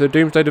 going to go for the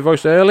Doomsday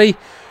Device early.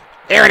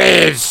 There it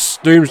is!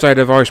 Doomsday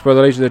Device by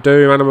the Legion of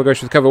Doom. Animal goes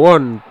for the cover.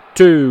 1,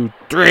 2,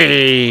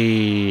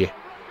 3.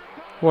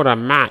 What a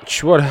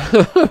match. What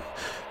a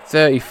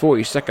 30,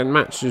 40 second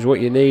match is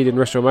what you need in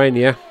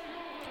WrestleMania.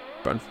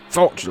 But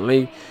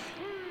unfortunately,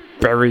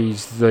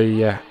 buries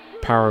the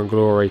Power and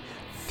Glory.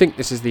 I think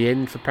this is the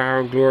end for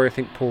Power and Glory. I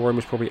think Paul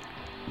Roma's probably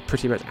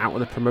pretty much out of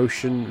the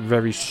promotion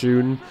very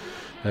soon.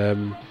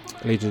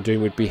 Legion of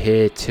Doom would be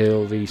here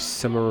till the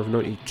summer of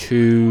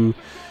 92,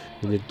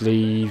 and they'd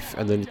leave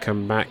and then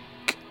come back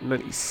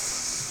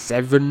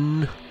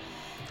 97.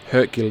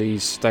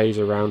 Hercules stays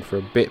around for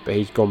a bit, but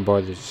he's gone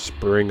by the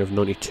spring of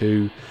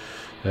 92.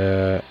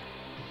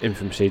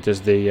 Infamously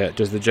does the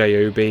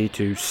JOB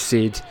to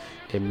Sid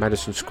in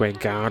Madison Square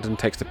Garden,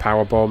 takes the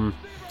power bomb,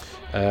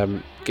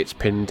 gets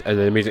pinned, and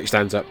then immediately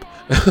stands up.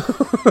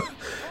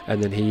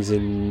 And then he's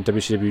in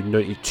WCW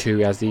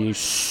 92 as the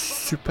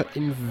Super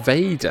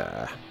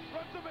Invader.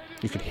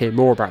 You can hear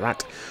more about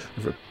that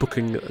over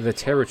Booking the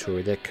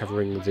Territory. They're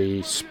covering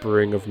the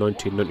spring of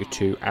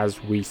 1992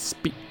 as we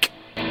speak.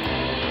 A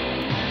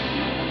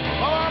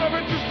lot of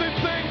interesting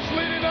things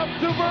leading up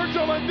to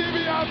Virgil and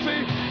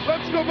DiBiase.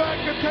 Let's go back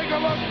and take a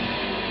look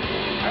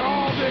at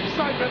all the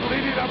excitement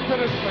leading up to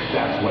this thing.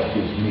 That's what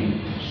gives me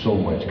so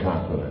much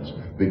confidence,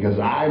 because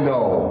I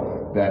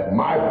know that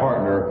my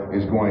partner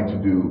is going to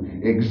do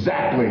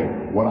exactly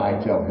what I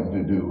tell him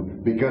to do,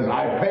 because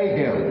I pay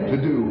him to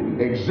do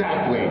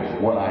exactly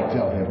what I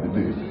tell him to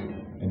do.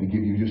 And to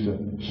give you just a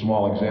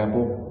small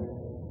example,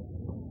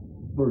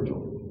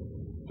 Virgil,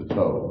 the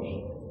toes.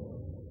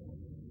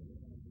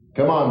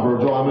 Come on,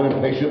 Virgil, I'm an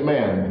impatient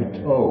man. The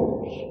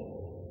toes.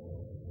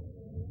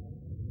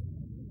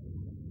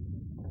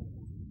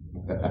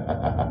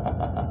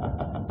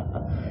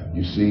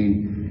 You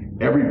see,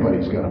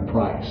 everybody's got a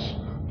price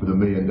for the $1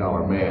 Million Man.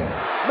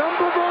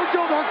 Remember,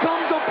 Virgil, there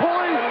comes a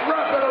point.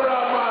 Wrap it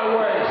around my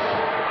waist.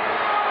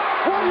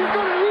 What, are you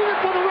going to eat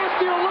it for the rest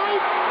of your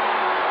life?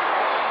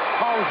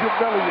 How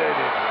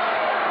humiliating.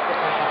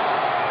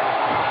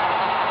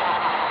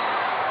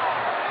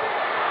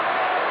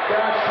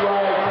 That's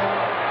right.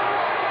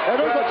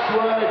 That's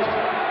right.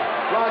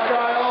 Like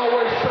I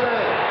always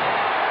say,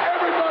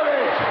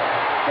 everybody's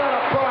got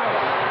a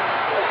price.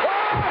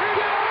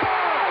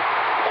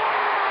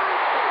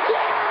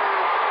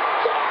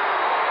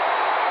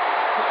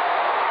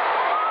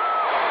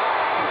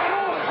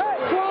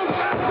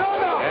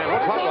 And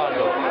what's Hot Rod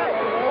doing?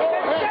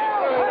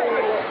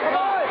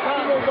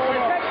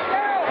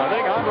 I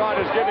think Hot Rod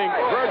is giving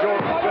Virgil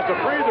just a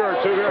breather or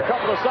two here, a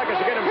couple of seconds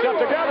to get himself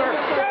together.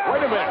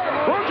 Wait a minute.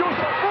 Virgil's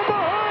from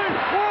behind.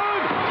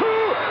 1, 2,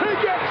 he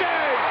gets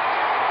it.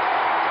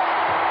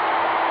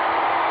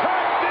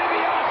 Ted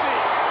DiBiase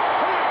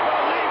couldn't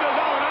believe his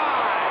own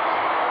eyes.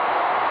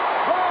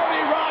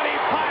 Holy Roddy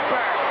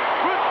Piper.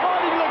 With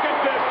Roddy, look at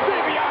this.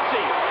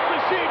 DiBiase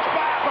besieged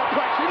by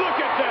apoplexy. Look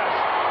at this.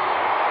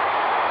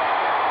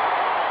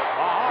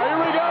 Here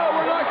we go.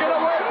 We're not going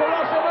to wait for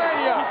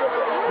WrestleMania.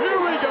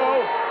 Here we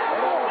go.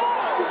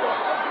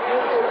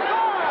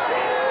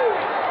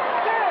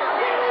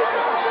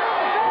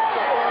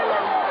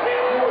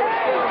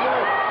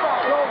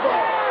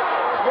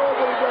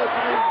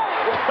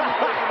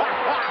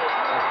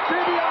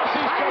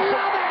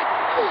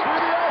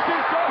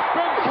 DiBiase's just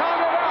been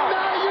counted out.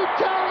 Now you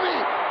tell me,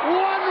 1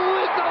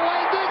 week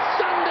away this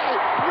Sunday,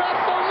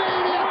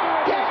 WrestleMania,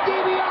 Ted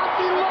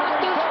DiBiase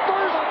lost his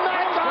first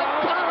match on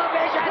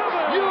television.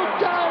 You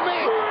tell me,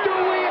 do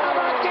we have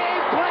a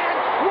game plan?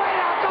 Way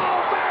to go,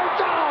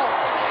 Virgil!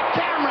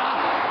 Camera,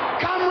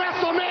 come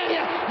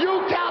WrestleMania, you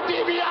tell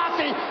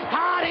DiBiase,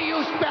 how do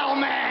you spell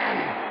man?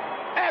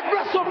 At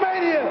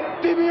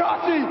WrestleMania,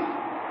 DiBiase,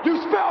 you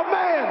spell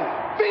man.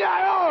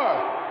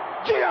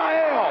 VIR-G-I-L.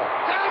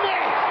 Tell me!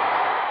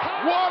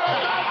 What a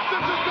match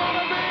this is going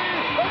to be!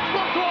 Let's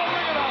look to our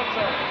ring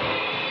announcer.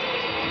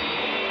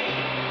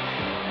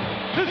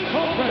 This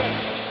contest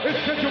is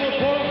scheduled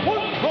for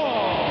 1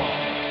 fall.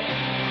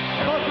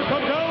 About to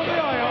come down the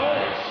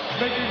aisle,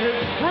 making his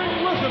spring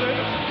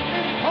residence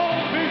in Palm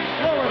Beach,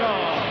 Florida,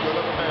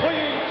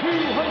 weighing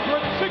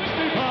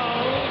 260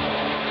 pounds.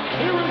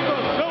 Here is the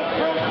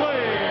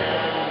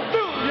self-proclaimed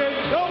 $1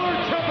 Million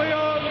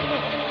Champion,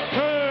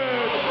 Ted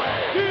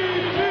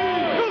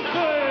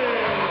DiBiase.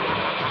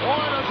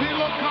 Boy, does he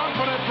look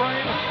confident,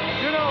 Brain.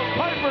 You know,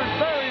 Piper's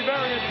very,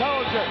 very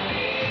intelligent.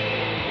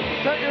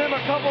 It's taken him a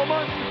couple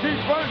months to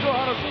teach Virgil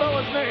how to spell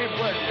his name.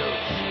 Will you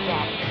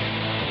stop?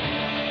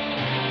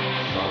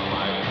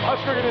 I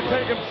figured it'd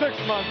take him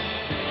 6 months.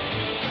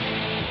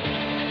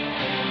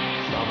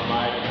 Some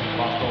might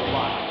cost a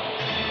lot.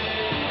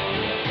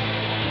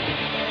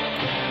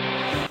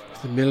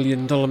 The $1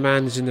 Million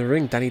Man is in the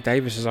ring. Danny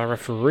Davis is our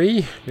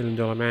referee. $1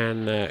 Million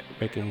Man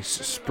making his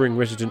spring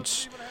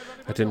residence.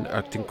 I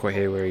didn't quite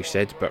hear where he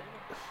said, but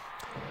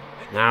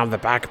now the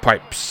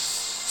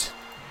bagpipes.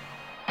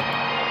 He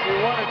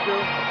wanted to.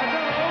 And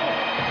now,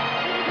 introducing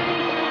the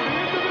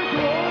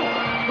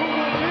individual who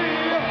will be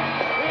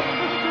in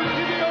Mr.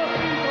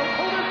 DiBiase's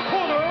opponent's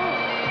corner,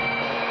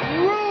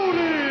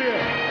 Roddy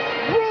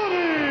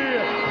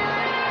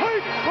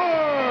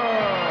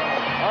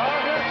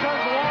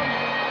Piper.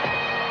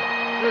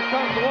 Here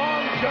comes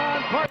Long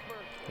John Piper.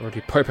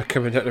 Roddy Piper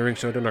coming out the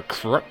ringside on a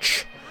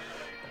crutch.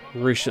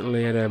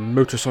 Recently had a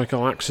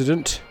motorcycle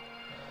accident.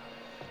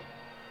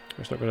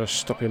 It's not going to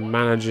stop him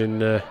managing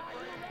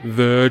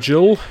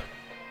Virgil.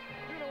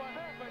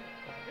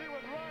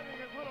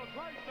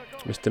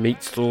 Mr.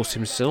 Meat Sauce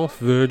himself,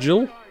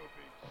 Virgil.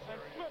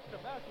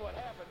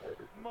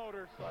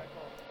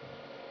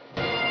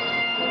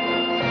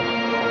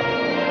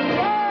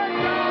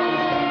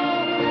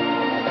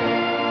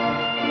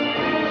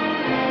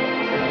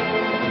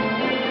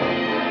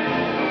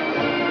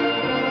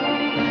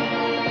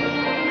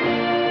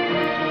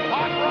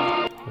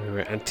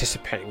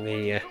 Anticipating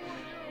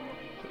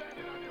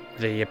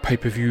the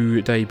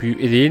pay-per-view debut,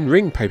 the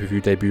in-ring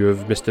pay-per-view debut of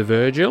Mr.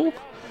 Virgil.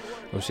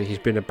 Obviously, he's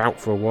been about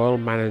for a while,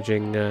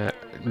 managing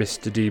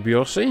Mr.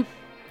 DiBiase.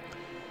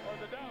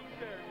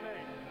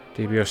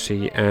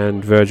 DiBiase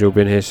and Virgil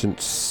been here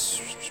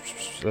since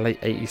late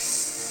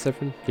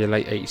 '87. Yeah,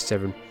 late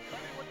 '87.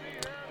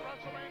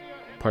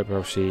 Piper,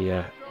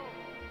 obviously,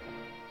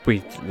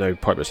 we know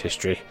Piper's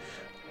history.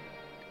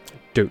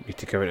 Don't need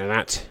to go into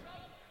that.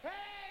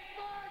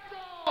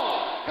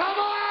 Come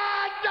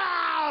on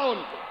down!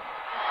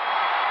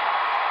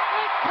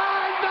 It's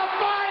time to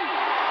fight!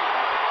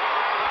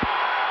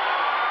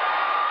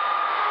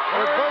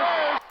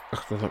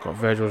 They've got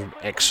Virgil's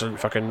excellent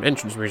fucking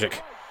entrance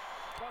music.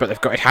 But they've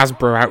got a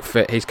Hasbro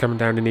outfit. He's coming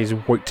down in his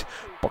white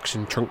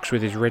boxing trunks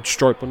with his red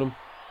stripe on them.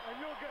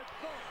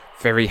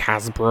 Very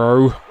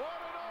Hasbro.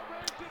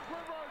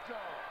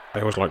 I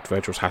always liked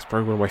Virgil's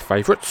Hasbro, one of my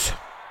favourites.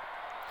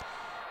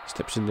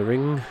 Steps in the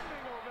ring.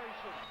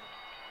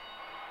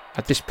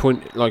 At this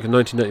point, like in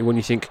 1991,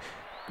 you think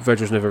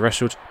Virgil's never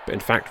wrestled, but in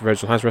fact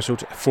Virgil has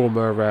wrestled.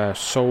 Former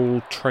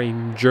Soul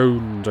Train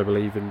Jones, I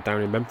believe,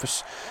 down in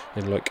Memphis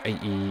in like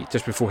 80,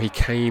 just before he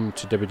came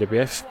to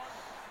WWF.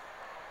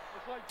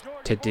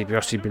 Ted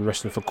DiBiase been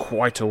wrestling for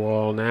quite a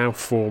while now.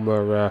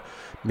 Former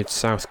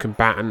Mid-South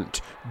combatant,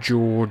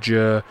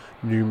 Georgia,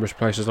 numerous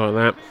places like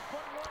that.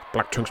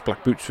 Black trunks,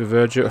 black boots for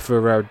Virgil,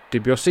 for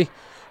DiBiase.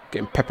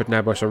 Getting peppered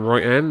now by some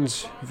right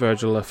hands.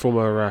 Virgil, a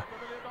former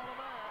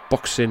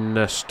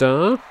boxing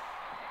star.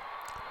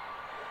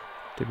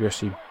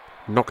 DiBiase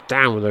knocked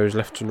down with those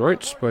lefts and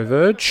rights by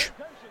Virg.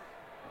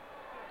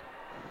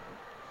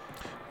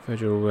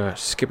 Virgil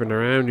skipping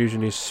around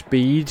using his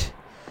speed.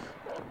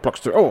 Blocks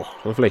through. Oh,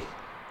 lovely.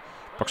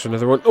 Blocks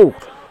another one. Oh!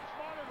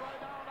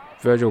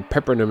 Virgil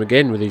peppering him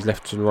again with these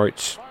lefts and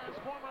rights.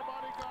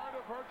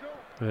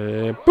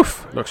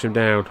 Poof! Knocks him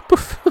down.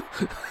 Poof!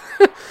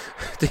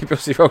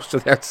 DiBiase rolls to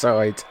the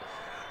outside.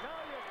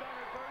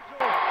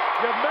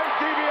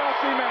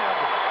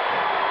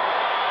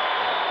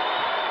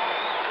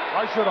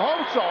 I should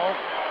hope so.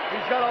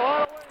 He's got a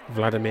lot of...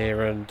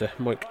 Vladimir and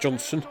Mike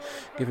Johnson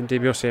giving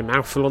DiBiase a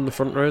mouthful on the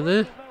front row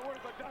there.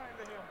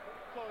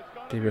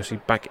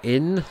 DiBiase back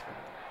in.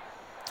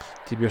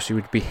 DiBiase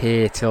would be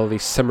here till the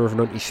summer of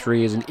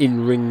 '93 as an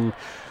in-ring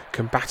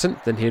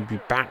combatant. Then he'd be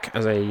back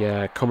as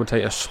a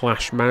commentator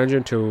 / manager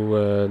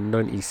until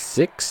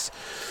 '96.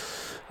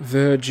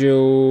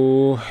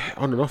 Virgil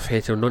on and off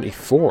here till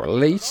 '94 at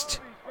least.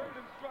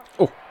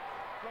 Oh,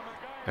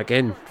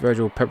 again,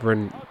 Virgil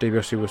peppering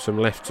DiBiase with some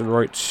lefts and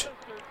rights.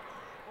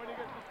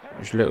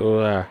 Just a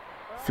little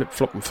flip,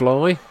 flop and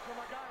fly.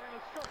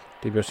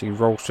 DiBiase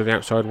rolls to the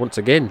outside once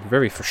again.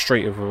 Very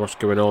frustrated with what's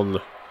going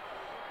on.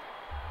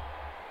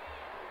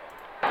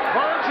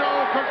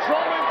 Virgil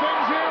controlling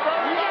things here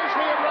very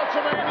nicely at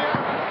Wrestlemania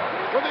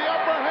with the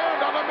upper hand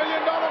on the $1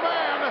 Million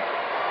Man.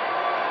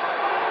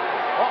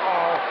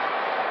 Uh-oh.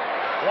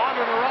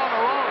 Wandering around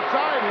the wrong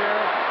side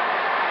here.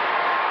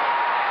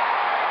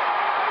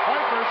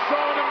 Piper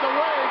showing him the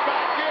way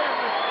back in.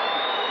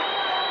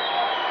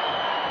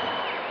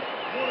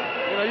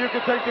 You know, you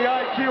can take the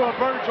IQ of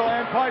Virgil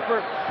and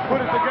Piper, put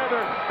it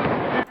together.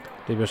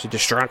 DiBiase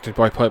distracted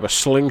by Piper,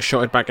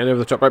 slingshotted back in over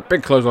the top rope.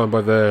 Big clothesline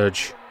by Virg.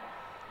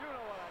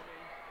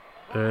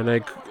 And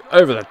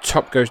over the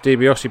top goes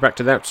DiBiase back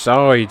to the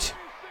outside.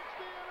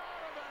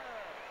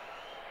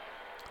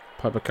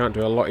 Piper can't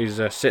do a lot. He's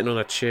sitting on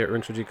a chair at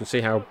ringside. You can see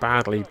how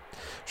badly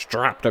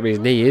strapped up his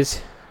knee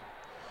is.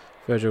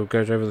 Virgil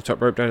goes over the top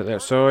rope down at the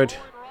outside.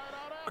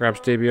 Grabs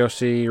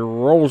DiBiase,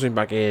 rolls him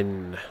back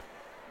in.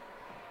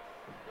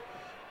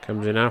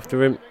 Comes in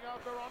after him.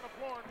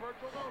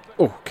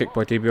 Oh, kick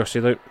by DiBiase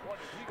though.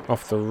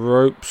 Off the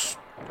ropes.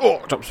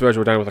 Oh, drops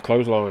Virgil down with a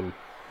clothesline.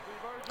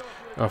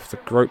 Off the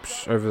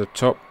ropes, over the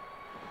top.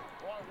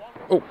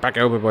 Oh, back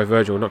elbow by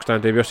Virgil. Knocks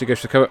down DiBiase, goes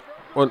to cover.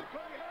 1,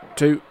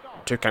 2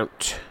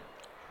 count.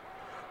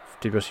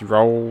 DiBiase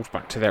rolls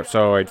back to the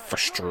outside,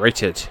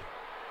 frustrated.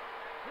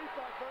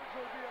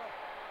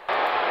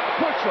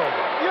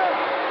 Pushover. Yeah.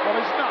 Well,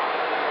 he's not.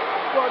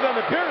 Well, it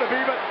doesn't appear to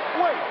be, but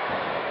wait.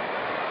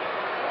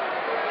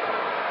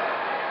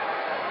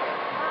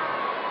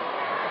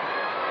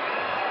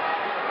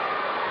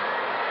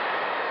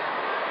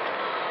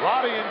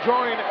 Roddy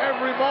enjoying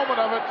every moment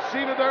of it,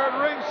 seated there at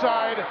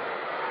ringside.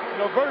 You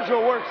know,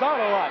 Virgil works out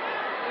a lot.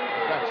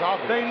 That's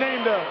obvious. They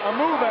named a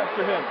move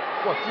after him.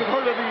 What's You've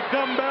heard of the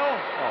dumbbell?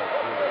 Oh,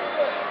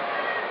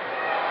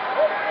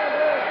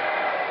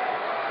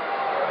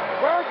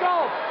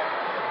 Virgil!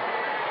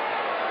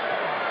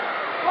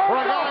 for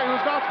a guy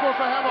who's not supposed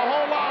to have a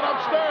whole lot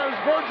upstairs,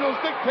 Virgil's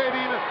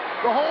dictating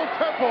the whole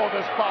tempo of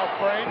this bout,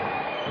 Frank.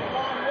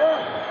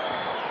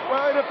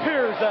 Well, it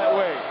appears that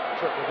way.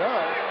 Certainly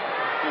does.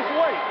 Just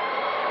wait.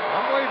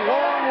 I'm waiting.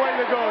 Long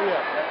way to go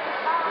yet.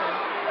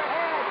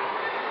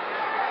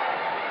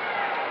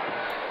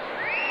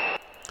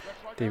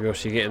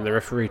 DiBiase getting the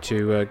referee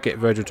to get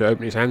Virgil to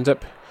open his hands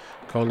up.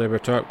 Calling over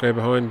top, go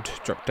behind,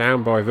 drop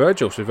down by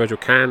Virgil, so Virgil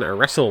can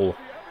wrestle.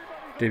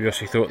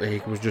 DiBiase thought that he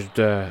was just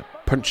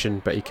punching,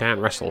 but he can't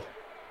wrestle.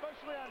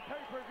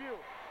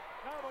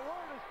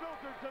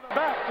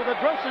 Back to the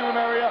dressing room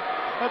area,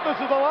 that this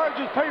is the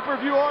largest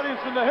pay-per-view audience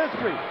in the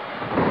history.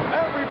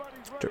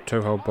 Drop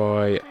toe hold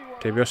by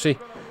DiBiase.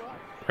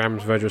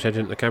 Rams Virgil's head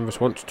into the canvas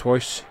once,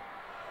 twice,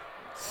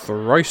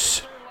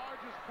 thrice.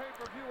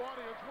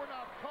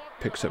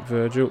 Picks up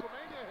Virgil.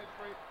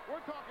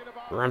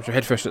 Rams her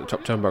head first at the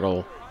top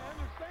turnbuckle.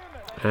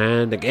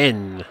 And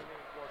again.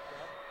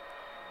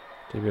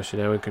 DiBiase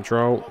now in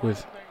control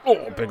with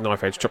big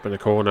knife edge chop in the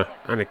corner.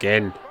 And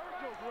again.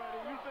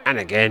 And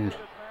again.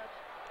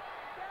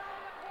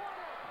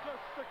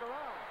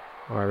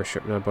 Irish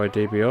up now by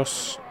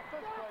DiBiase.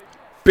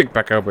 Big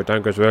back elbow,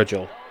 down goes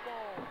Virgil.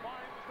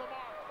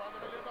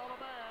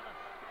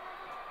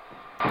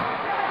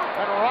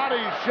 And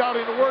Roddy's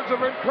shouting the words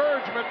of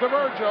encouragement to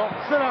Virgil.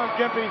 Sit down,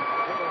 Gimpy.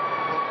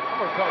 I'm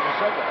going to tell you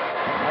said that.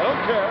 I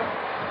don't care.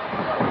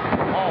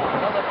 Oh,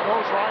 another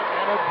close right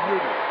and a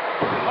beauty.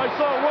 I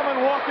saw a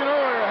woman walking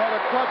earlier, had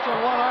a clutch on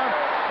one arm.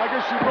 I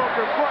guess she broke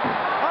her foot.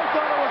 I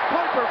thought it was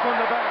Piper from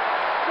the back.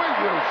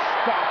 Will you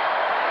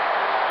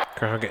stop?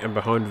 Crowd getting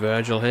behind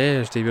Virgil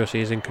here as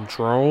DiBiase is in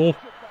control.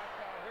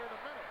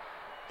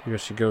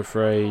 DiBiase going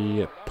for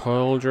a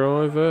pile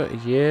driver.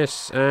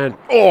 Yes, and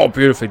oh,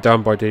 beautifully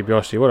done by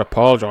DiBiase. What a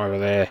pile driver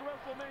there.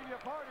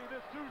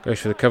 Goes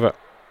for the cover.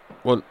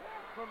 1,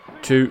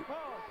 2,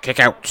 kick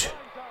out.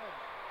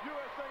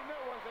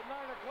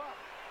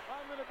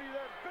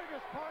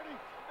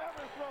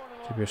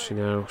 DiBiase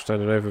now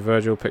standing over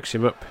Virgil, picks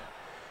him up.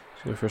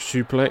 He's going for a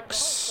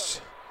suplex.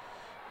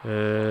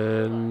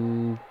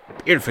 And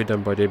beautifully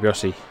done by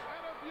DiBiase.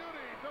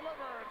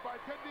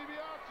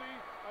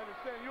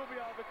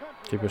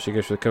 DiBiase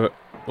goes for the cover.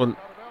 1,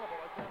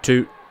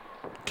 2,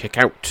 kick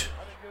out.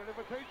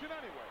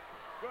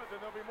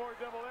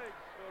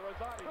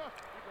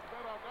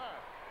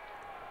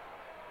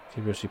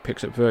 DiBiase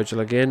picks up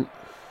Virgil again.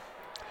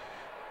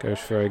 Goes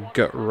for a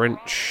gut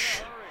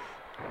wrench.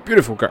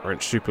 Beautiful gut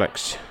wrench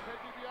suplex.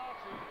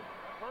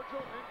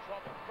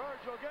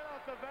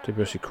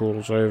 DiBiase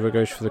crawls over,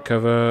 goes for the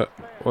cover.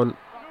 1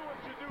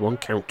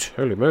 count.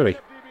 Holy moly.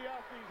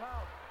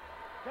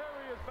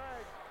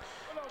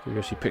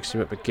 DiBiase picks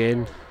him up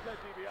again.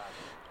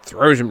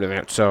 Throws him to the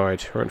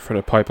outside, right in front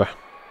of Piper.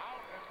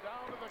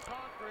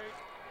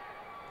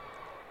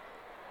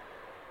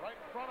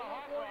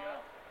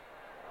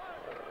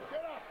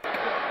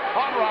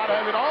 Hot Rod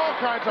having all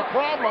kinds of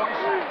problems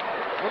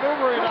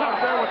maneuvering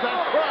out there with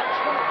that crutch.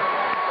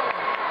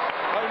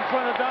 Right in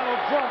front of Donald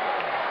Trump.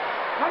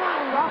 Come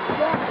on, Rock.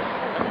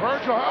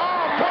 Virgil,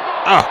 oh, come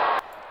on!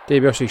 Ah!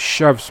 DiBiase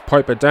shoves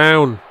Piper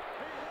down.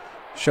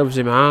 Shoves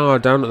him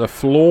hard down to the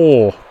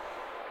floor.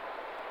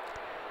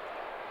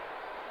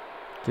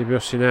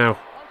 DiBiase now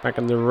back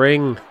in the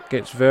ring.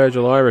 Gets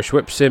Virgil, Irish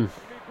whips him.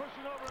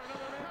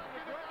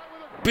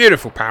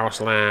 Beautiful power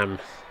slam.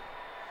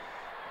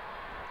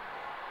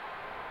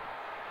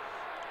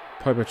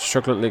 Piper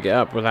struggling to get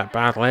up with that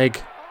bad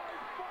leg.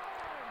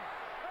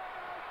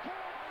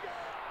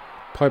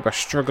 Piper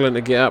struggling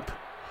to get up.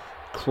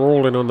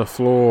 Crawling on the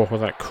floor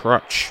with that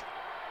crutch.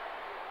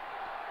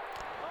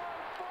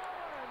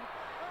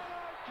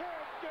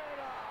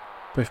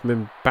 Both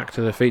men back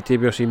to the feet.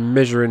 DiBiase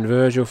measuring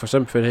Virgil for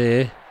something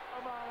here.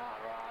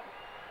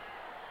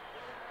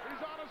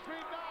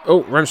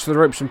 Oh, runs to the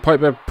ropes and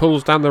Piper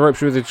pulls down the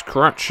ropes with his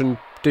crutch and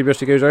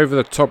DiBiase goes over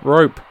the top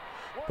rope.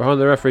 Behind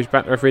the referee's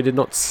back. The referee did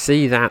not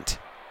see that.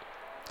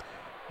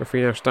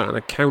 Referee now starting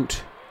to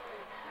count.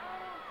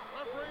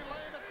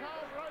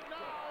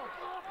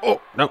 Oh,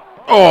 no.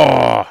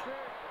 Oh!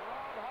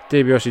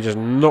 DiBiase just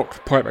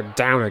knocked Piper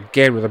down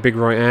again with a big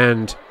right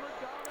hand.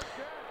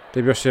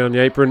 DiBiase on the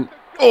apron.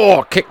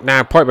 Oh, kick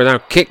now. Piper now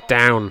kicked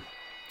down.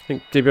 I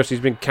think DiBiase's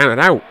been counted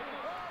out.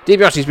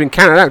 DiBiase's been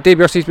counted out.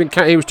 DiBiase's been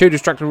counted. He was too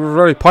distracted with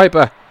Roddy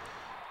Piper.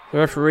 The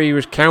referee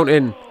was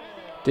counting.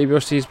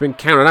 DiBiase's been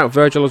counted out.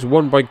 Virgil has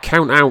won by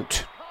count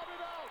out.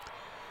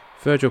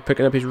 Virgil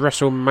picking up his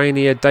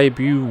WrestleMania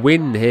debut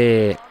win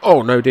here.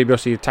 Oh no,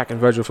 DiBiase attacking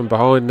Virgil from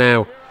behind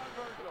now.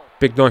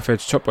 Big knife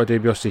edge chopped by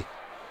DiBiase.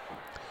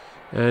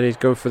 And he's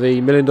going for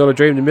the $1 Million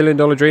Dream. The $1 Million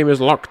Dream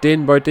is locked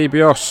in by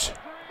DiBiase.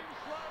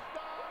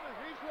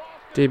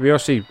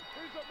 DiBiase.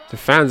 The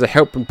fans are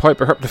helping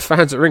Piper up. The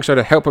fans at ringside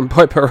are helping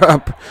Piper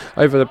up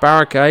over the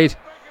barricade.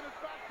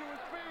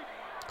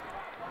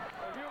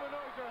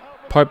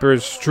 Piper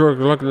is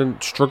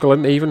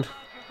struggling even.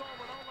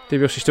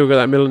 DiBiase still got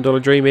that $1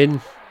 Million Dream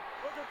in.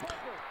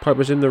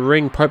 Piper's in the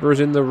ring. Piper is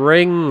in the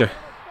ring.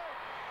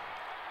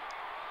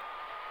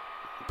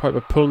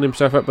 Piper pulling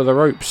himself up by the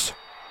ropes.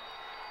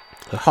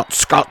 The hot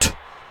Scott.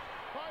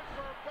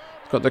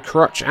 He's got the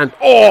crutch and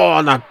oh,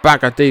 on the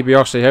back of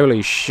DiBiase.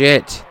 Holy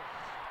shit.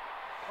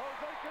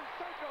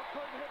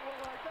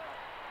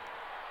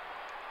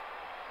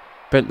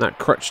 Bent that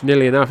crutch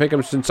nearly enough. Here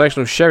comes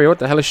Sensational Sherry. What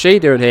the hell is she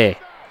doing here?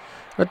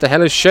 What the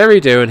hell is Sherry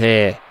doing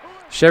here?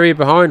 Sherry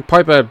behind.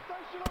 Piper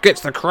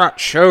gets the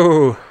crutch.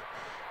 Oh.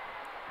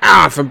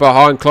 Ah, from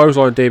behind.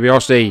 Clothesline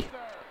DiBiase.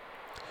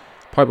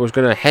 Piper was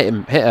going to hit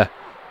her.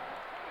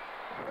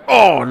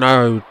 Oh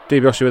no.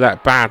 DiBiase with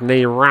that bad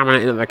knee. Ramming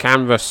it into the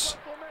canvas.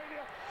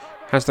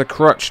 Has the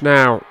crutch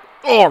now.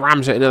 Oh,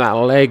 rams it into that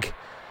leg.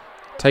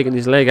 Taking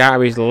his leg out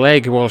of his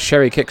leg while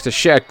Sherry kicks the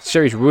shit.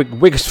 Sherry's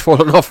wig has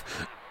fallen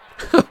off.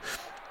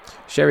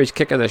 Sherry's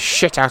kicking the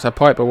shit out of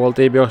Piper while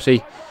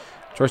DiBiase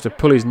tries to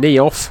pull his knee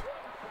off.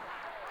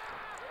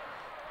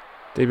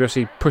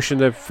 DiBiase pushing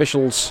the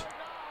officials.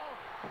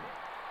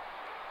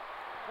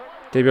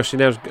 DiBiase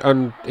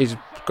now he's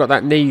got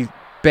that knee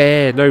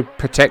bare, no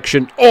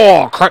protection.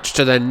 Oh, crutch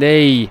to the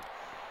knee.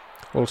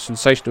 Well,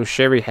 Sensational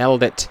Sherry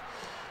held it.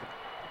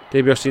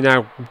 DiBiase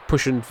now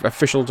pushing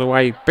officials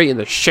away, beating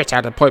the shit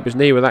out of Piper's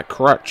knee with that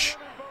crutch.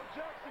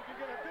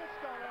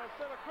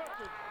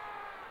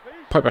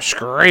 Piper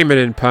screaming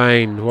in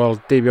pain while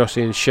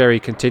DiBiase and Sherry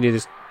continue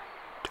this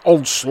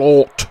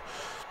onslaught.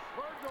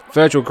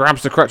 Virgil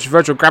grabs the crutch.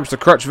 Virgil grabs the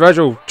crutch.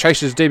 Virgil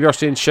chases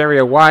DiBiase and Sherry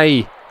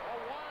away.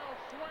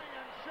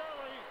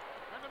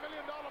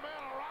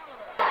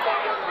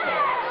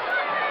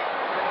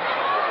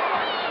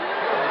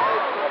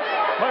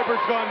 Piper's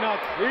gone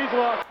nuts. He's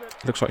lost it.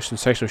 Looks like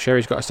Sensational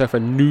Sherry's got herself a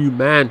new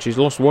man. She's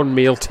lost one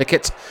meal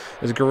ticket,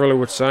 as Gorilla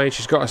would say.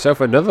 She's got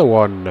herself another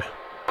one.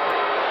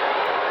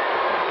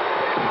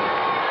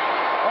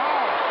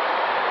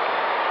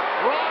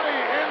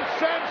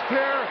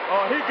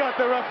 He got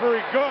the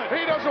referee good.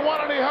 He doesn't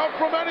want any help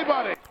from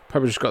anybody.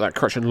 Probably just got that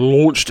crutch and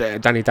launched it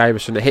at Danny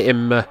Davison to hit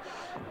him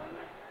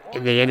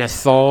in the inner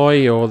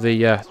thigh or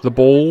the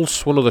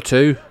balls, one of the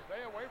two.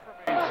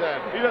 He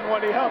said he doesn't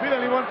want any help. He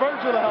doesn't even want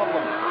Virgil to help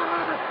him.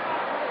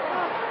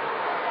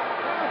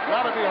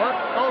 Got to be hurt.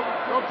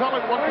 Don't tell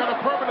him what kind of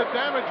permanent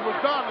damage was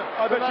done.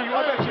 I bet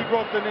you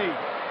broke the knee.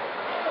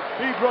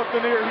 He broke the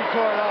knee or he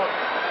tore it out.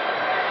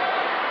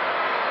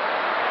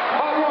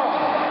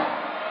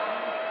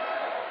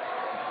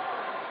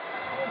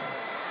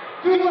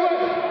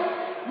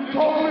 You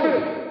talking to me?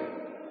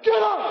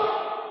 Get up!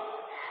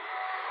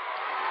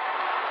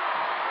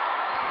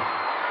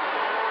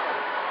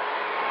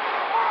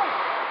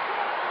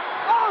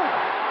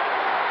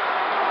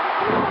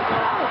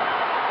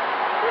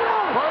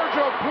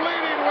 Virgil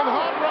pleading with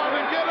Hot Rod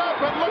to get up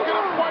and look at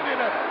him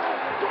fighting it.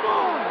 Come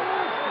on!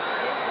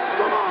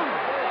 Come on!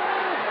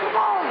 Come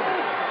on!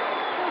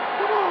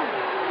 Come on!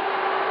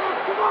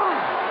 Come on!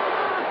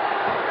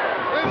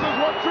 This is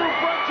what true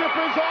friendship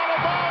is all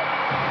about.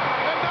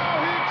 And now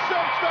he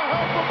accepts the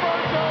help of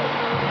Virgil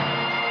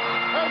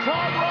as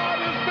Hot Rod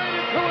has made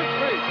it to his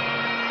feet.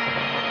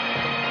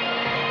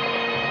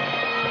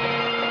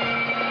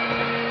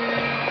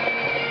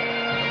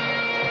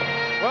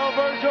 Well,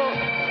 Virgil,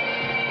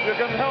 you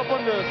can help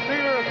him to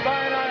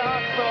Cedars-Sinai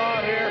Hospital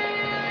out here,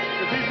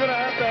 because he's going to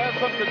have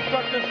some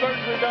constructive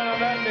surgery done on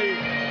that knee.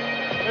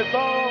 It's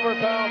all over,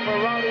 pal, for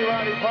Roddy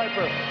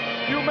Piper.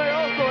 You may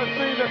also have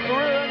seen the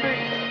career ending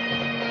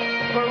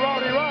for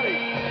Roddy.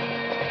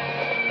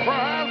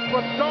 Perhaps,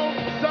 but don't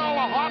sell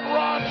a Hot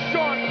Rod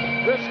short.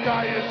 This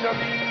guy is just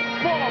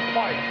full of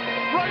fight.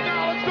 Right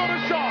now, let's go to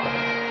Shawn.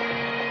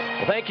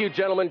 Well, thank you,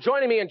 gentlemen.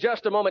 Joining me in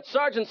just a moment,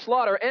 Sergeant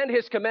Slaughter and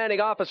his commanding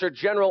officer,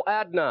 General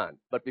Adnan.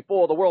 But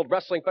before the World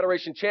Wrestling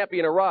Federation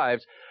champion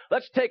arrives,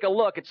 let's take a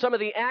look at some of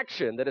the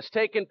action that has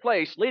taken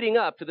place leading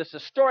up to this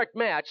historic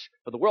match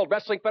for the World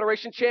Wrestling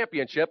Federation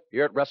Championship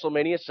here at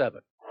WrestleMania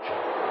 7.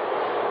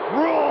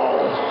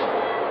 Rules!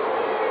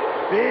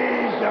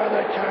 These are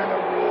the kind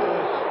of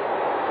rules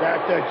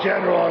that the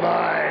General and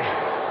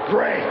I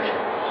break.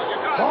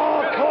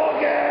 Hulk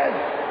Hogan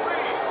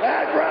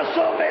at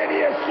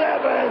WrestleMania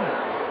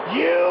 7.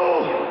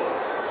 You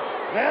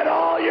and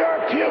all your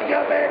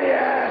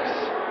Pukamaniacs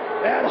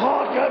and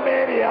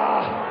Hulkamania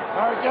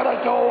are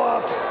gonna go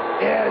up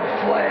in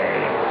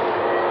flames.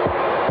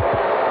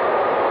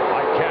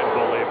 I can't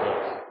believe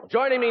this.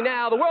 Joining me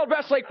now, the World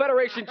Wrestling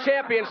Federation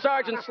champion,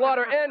 Sergeant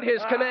Slaughter, and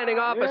his commanding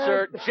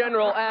officer,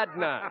 General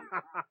Adnan.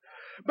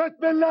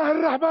 بسم الله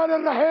الرحمن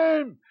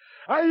الرحيم.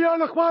 أيها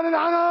الإخوان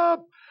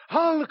العرب،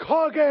 هالك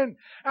هوجن،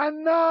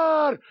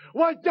 النار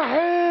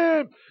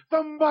والجحيم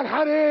ثم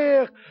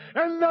الحريق.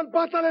 إن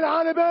البطل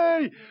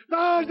العالمي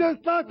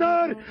ساجد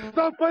ساتر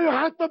سوف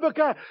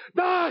يحطمك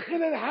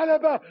داخل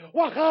الحلبة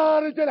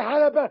وخارج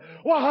الحلبة،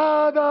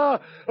 وهذا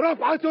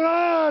رفعة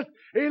راس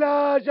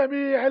إلى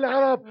جميع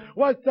العرب.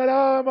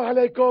 والسلام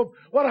عليكم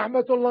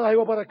ورحمة الله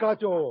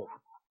وبركاته.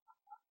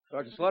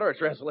 Sergeant Slaughter, a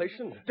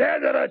translation.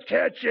 Stand at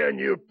attention,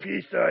 you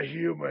piece of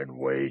human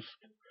waste,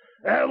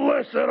 and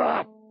listen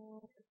up.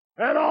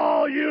 And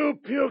all you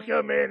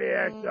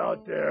Pukamaniacs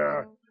out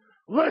there,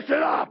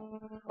 listen up,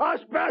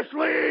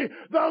 especially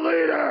the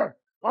leader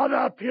of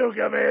the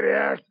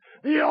Pukamaniacs,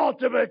 the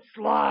ultimate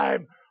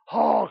slime,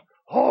 Hulk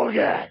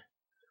Hogan.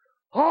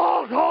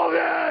 Hulk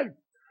Hogan!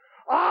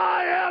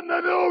 I am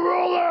the new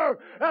ruler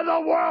of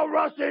the World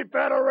Wrestling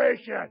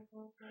Federation.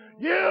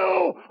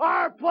 You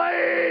are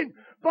playing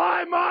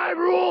by my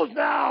rules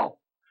now.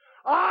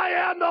 I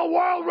am the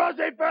World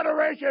Wrestling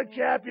Federation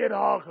champion,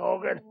 Hulk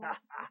Hogan.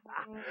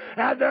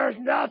 And there's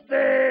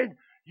nothing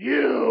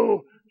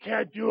you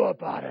can do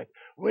about it.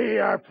 We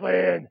are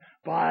playing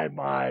by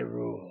my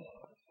rules.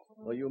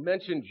 Well, you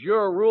mentioned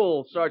your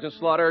rules, Sergeant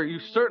Slaughter. You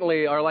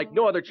certainly are like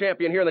no other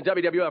champion here in the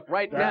WWF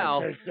right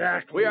now.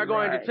 Exactly we are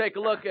going right. to take a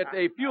look at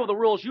a few of the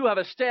rules you have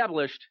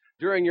established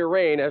during your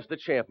reign as the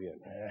champion.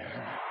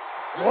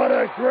 What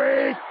a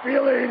great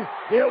feeling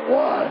it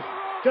was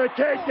to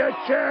take the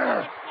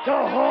chair to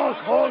Hulk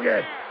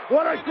Hogan.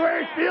 What a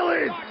great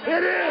feeling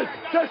it is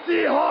to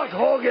see Hulk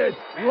Hogan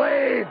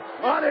laying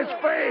on his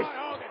face.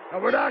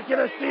 And we're not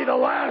going to see the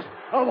last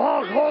of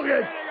Hulk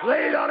Hogan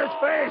laying on his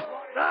face.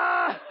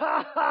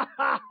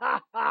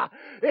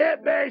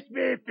 It makes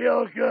me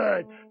feel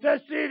good to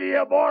see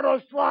the immortal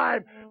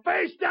slime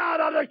face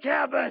down on the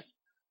canvas.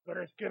 But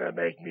it's going to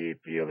make me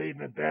feel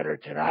even better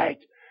tonight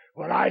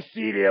when I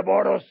see the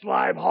immortal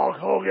slime Hulk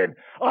Hogan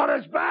on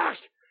his back,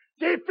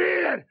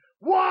 defeated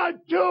 1,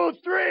 2,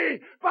 3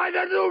 by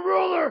the new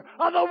ruler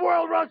of the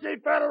World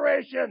Wrestling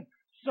Federation,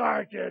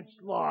 Sergeant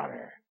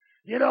Slaughter.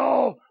 You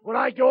know, when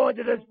I go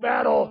into this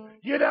battle,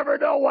 you never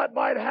know what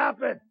might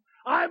happen.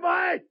 I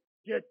might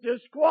get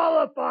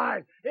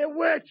disqualified, in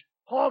which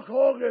Hulk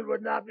Hogan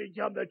would not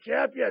become the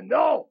champion.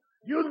 No,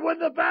 you'd win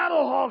the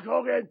battle, Hulk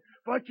Hogan,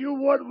 but you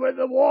would win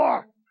the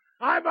war.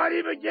 I might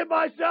even give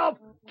myself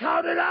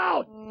counted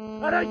out.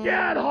 And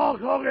again,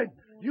 Hulk Hogan,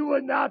 you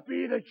would not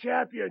be the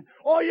champion.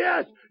 Oh,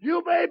 yes,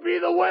 you may be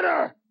the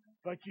winner,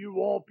 but you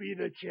won't be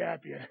the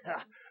champion.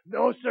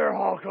 No, sir,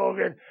 Hulk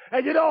Hogan.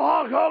 And you know,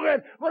 Hulk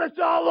Hogan, when it's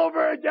all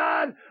over and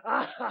done,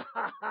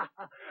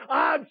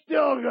 I'm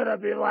still going to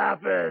be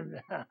laughing.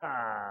 Got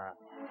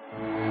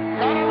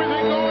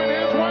everything going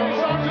his way.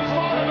 Sergeant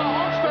Slaughter, the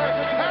Hulkster,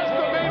 has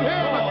to beat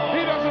him.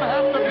 He doesn't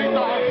have to beat the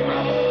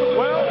Hulkster.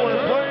 Well,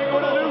 we're playing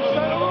with a new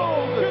set of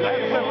rules. It's that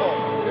simple.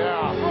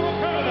 Yeah. From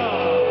Canada,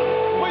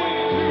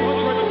 weighing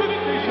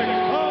 256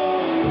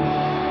 pounds,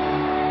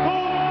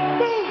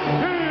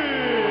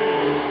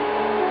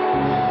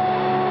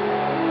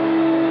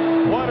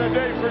 What a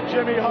day for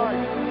Jimmy Hart.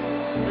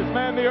 His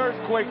man, the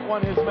Earthquake,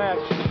 won his match.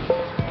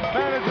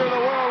 Manager of the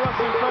World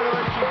Wrestling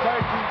Federation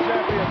Tag Team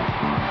Champion.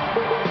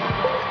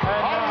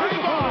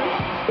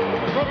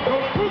 And from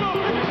Cotuba,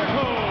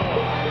 Mexico,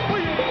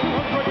 weighing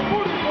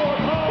 244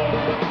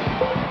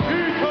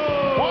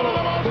 pounds, one of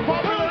the most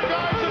popular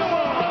guys in the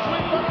World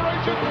Wrestling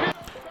Federation.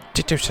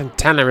 Tito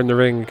Santana in the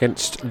ring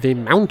against the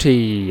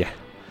Mountie.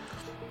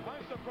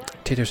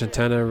 Tito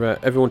Santana,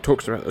 everyone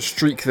talks about the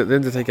streak that The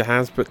Undertaker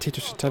has, but Tito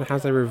Santana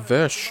has a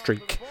reverse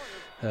streak.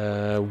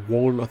 I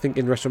think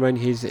in WrestleMania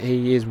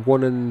he is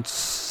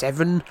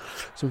 1-7,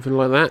 something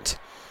like that.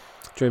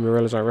 Joey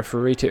Morella's our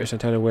referee. Tito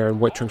Santana wearing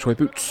white trunks, white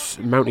boots.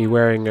 Mountie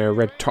wearing a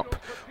red top,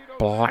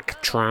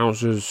 black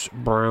trousers,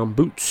 brown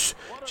boots.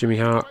 Jimmy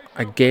Hart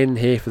again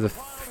here for the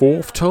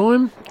 4th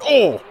time.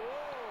 Oh!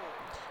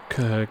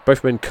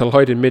 Both men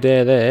collide in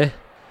midair there.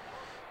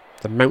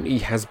 The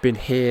Mountie has been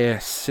here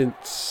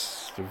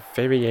since the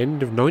very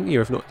end of 90,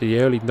 or if not the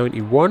early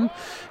 91.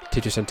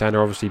 Tito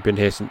Santana obviously been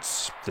here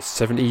since the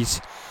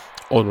 70s,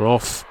 on and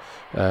off.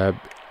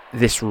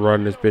 This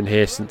run has been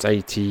here since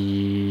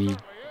 82.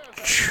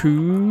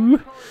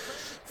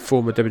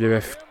 Former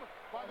WWF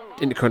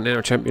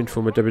Intercontinental Champion,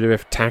 former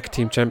WWF Tag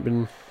Team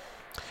Champion.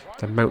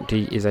 The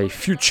Mountie is a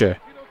future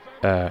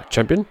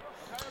champion.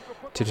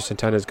 Tito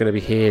Santana is going to be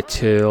here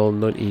till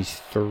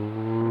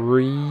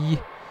 93.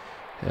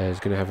 He's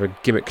going to have a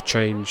gimmick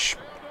change,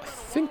 I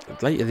think,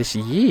 later this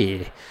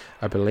year,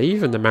 I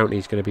believe, and the Mountie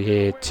is going to be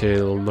here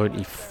till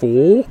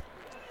 94.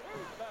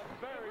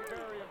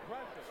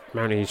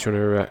 Mountie is trying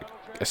to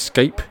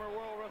escape,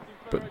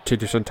 but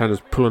Tito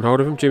Santana's pulling hold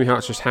of him. Jimmy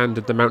Hart's just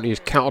handed the Mountie his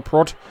cattle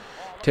prod.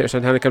 Tito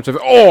Santana comes over.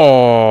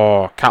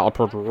 Oh! Cattle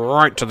prod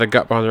right to the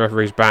gut behind the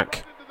referee's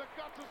back.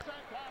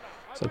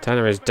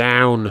 Santana is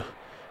down.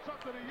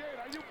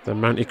 The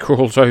Mountie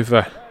crawls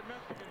over.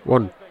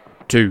 1,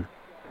 2,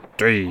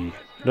 3.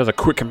 Another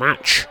quick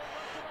match.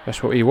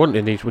 That's what you want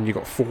in these. When you've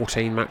got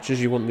 14 matches,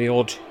 you want the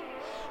odd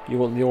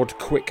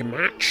quick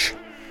match.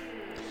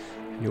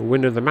 Your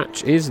winner of the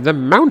match is the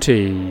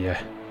Mountie.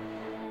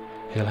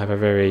 He'll have a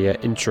very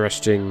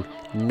interesting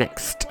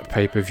next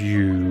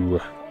pay-per-view.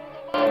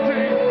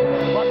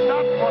 But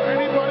not for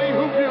anybody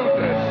who viewed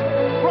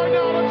this. Right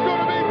now, let's go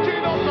to meet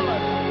Gino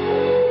Gillette.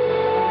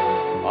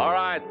 All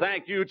right,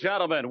 thank you,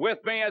 gentlemen.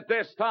 With me at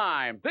this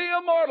time, the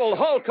immortal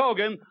Hulk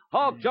Hogan.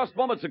 Hulk, just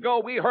moments ago,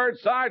 we heard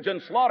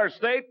Sergeant Slaughter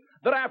state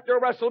that after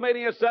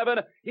WrestleMania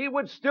 7, he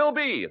would still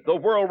be the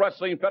World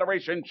Wrestling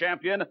Federation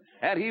champion,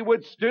 and he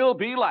would still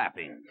be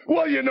laughing.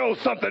 Well, you know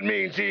something,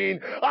 Mean Gene.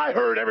 I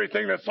heard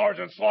everything that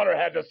Sergeant Slaughter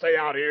had to say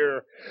out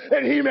here.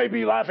 And he may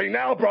be laughing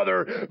now,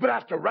 brother, but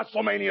after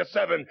WrestleMania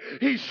 7,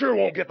 he sure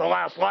won't get the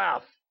last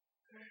laugh.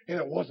 And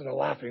it wasn't a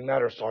laughing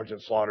matter,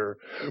 Sergeant Slaughter,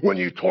 when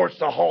you torched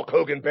the Hulk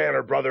Hogan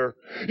banner, brother.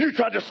 You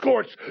tried to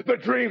scorch the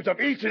dreams of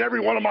each and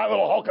every one of my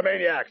little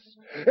Hulkamaniacs.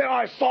 And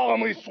I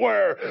solemnly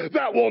swear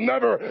that will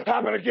never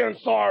happen again,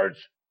 Sarge.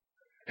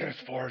 And as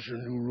far as your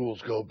new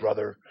rules go,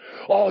 brother,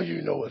 all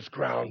you know is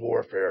ground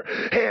warfare,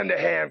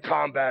 hand-to-hand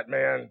combat,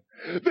 man.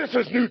 This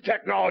is new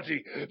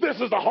technology.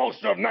 This is the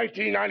Hulkster of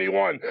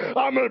 1991.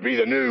 I'm going to be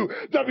the new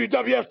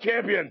WWF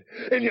champion.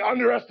 And you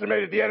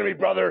underestimated the enemy,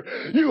 brother.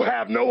 You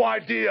have no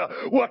idea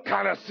what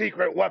kind of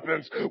secret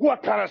weapons,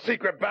 what kind of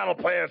secret battle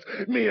plans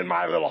me and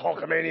my little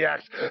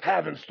Hulkamaniacs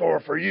have in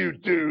store for you,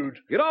 dude.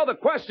 You know, the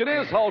question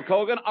is, Hulk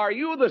Hogan, are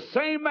you the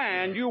same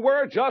man you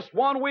were just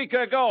 1 week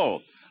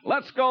ago?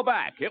 Let's go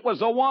back. It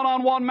was a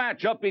one-on-one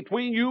matchup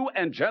between you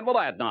and General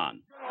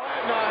Adnan.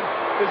 Adnan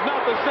is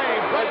not the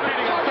same.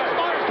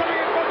 Slaughter's coming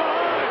in from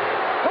behind.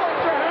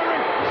 Hulkster Henry.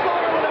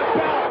 Slaughter with a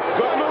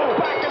belt. Good move.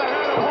 Back in the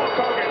head of Hulk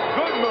Hogan.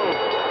 Good move.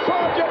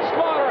 Sergeant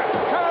Slaughter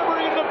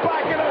hammering in the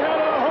back of the head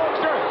of the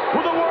Hulkster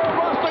with the World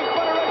Wrestling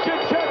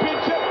Federation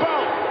Championship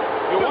belt.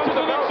 This is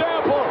an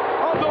example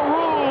of the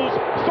rules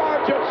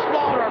Sergeant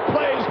Slaughter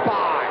plays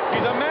by.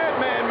 He's a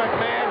madman,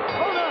 McMahon.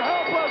 Oh, the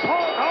helpless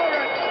Hulk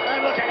Hogan.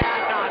 And look at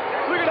Adnan.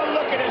 Look at the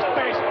look in his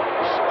face.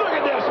 Look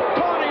at this.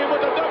 Taunting him with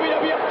the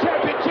WWF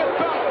Championship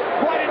belt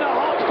right in the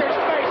Hulkster's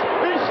face.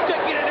 He's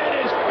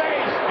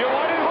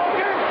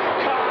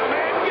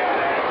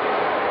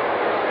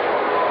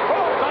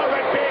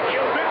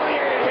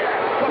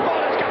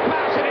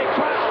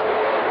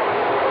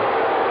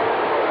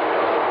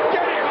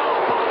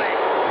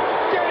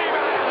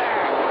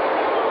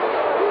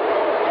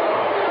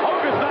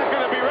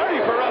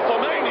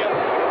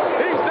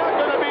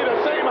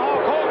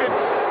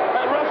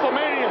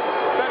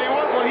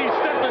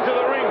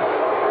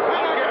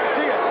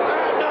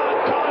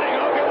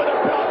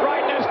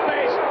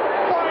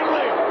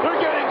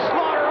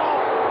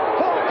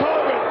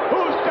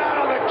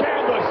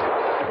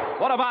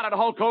that,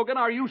 Hulk Hogan?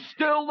 Are you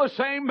still the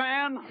same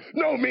man?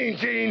 No, Mean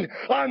Gene.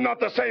 I'm not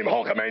the same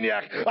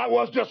Hulkamaniac I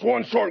was just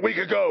one short week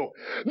ago.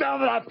 Now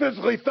that I've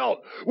physically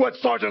felt what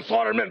Sergeant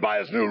Slaughter meant by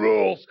his new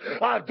rules,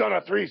 I've done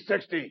a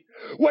 360.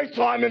 Wait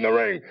till I'm in the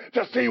ring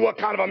to see what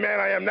kind of a man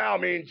I am now,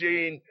 Mean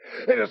Gene.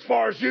 And as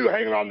far as you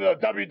hanging on to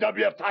the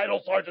WWF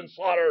title, Sergeant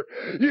Slaughter,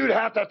 you'd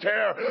have to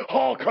tear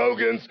Hulk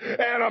Hogan's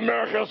and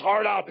America's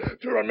heart out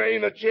to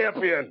remain the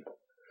champion.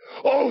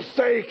 Oh,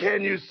 say,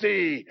 can you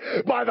see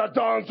by the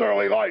dawn's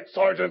early light,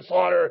 Sergeant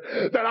Slaughter,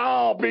 that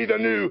I'll be the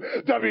new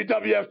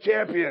WWF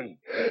champion,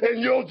 and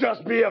you'll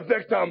just be a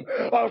victim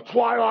of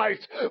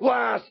Twilight's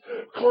last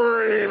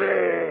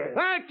screaming.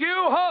 Thank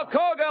you, Hulk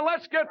Hogan.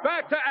 Let's get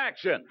back to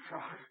action.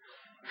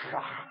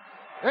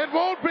 It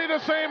won't be the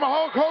same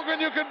Hulk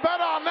Hogan. You can bet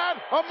on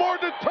that. A more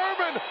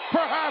determined,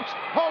 perhaps,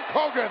 Hulk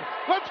Hogan.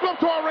 Let's go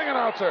to our ring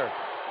announcer.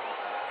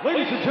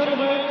 Ladies and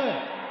gentlemen,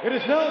 it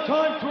is now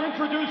time to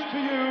introduce to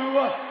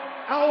you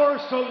our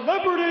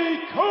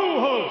celebrity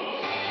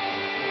co-hosts.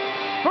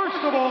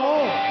 First of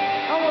all,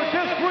 our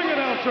guest ring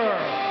announcer,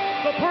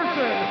 the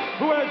person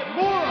who has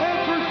more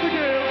answers to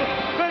give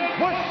than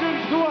questions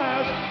to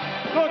ask,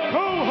 the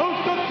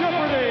co-host of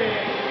Jeopardy,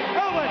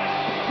 Alex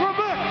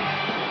Trebek.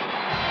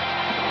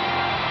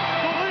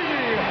 The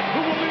lady who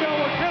will be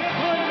our guest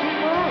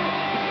timekeeper,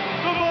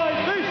 the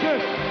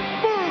vivacious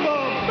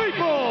Marla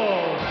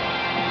Maple.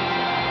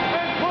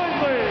 And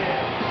finally,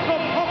 the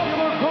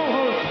popular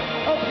co-host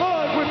of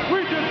Live with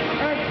Regis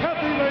and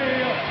Kathy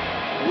Lee,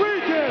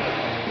 Regis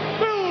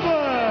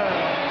Philbin.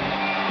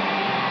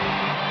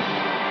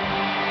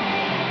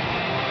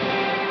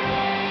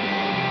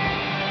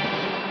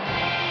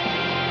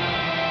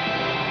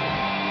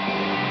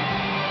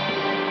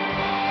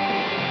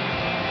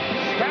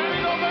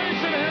 Standing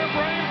ovation here,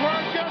 Brain, for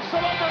our guest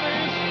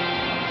celebrities.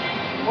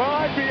 Well,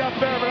 I'd be up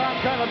there, but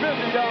I'm kind of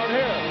busy down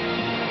here.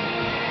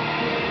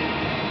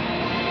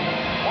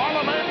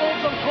 Marla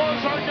Maples, of course,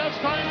 our guest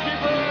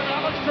timekeeper, and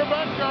Alex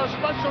Trebek, our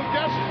special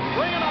guest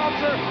ring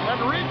announcer, and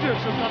Regis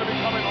is going to be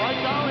coming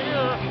right down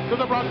here to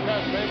the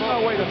broadcast table.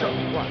 Oh, wait a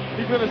minute. What?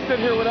 He's going to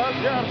sit here with us?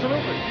 Yeah,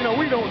 absolutely. You know,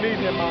 we don't need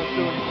him,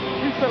 Monsoon.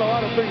 He said a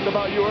lot of things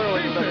about you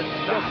earlier. He did.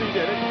 Yes, he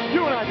did.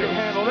 You and I can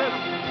handle this.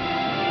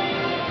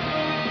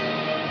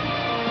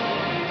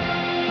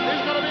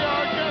 He's going to be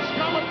our guest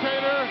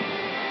commentator.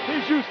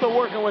 He's used to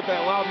working with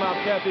that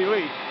loudmouth Kathy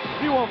Lee.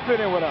 He won't fit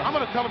in with us. I'm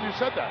going to tell him you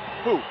said that.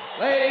 Who?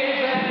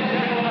 Ladies and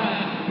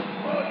gentlemen,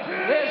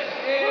 this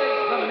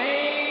is the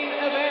main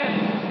event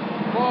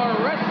for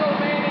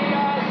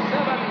WrestleMania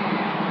 7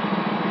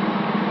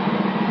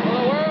 for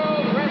the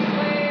World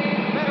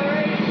Wrestling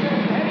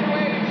Federation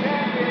Heavyweight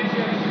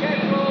Championship,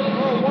 scheduled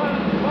for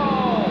one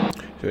fall.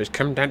 So it's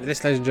come down to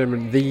this, ladies and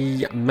gentlemen,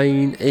 the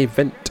main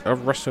event of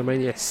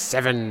WrestleMania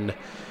 7.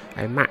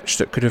 A match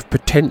that could have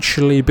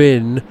potentially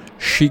been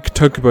Sheik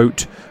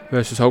Tugboat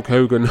versus Hulk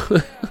Hogan.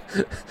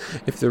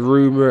 If the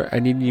rumour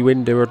and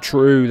innuendo are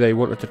true, they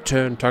wanted to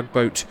turn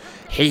Tugboat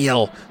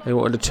heel. They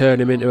wanted to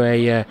turn him into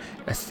a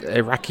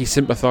Iraqi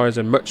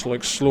sympathiser, much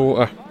like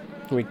Slaughter.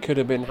 We could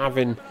have been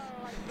having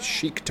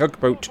Sheik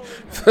Tugboat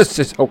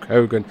versus Hulk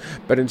Hogan,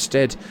 but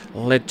instead,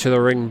 led to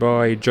the ring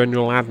by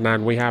General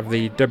Adnan, we have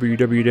the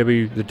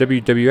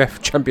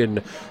WWF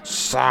champion,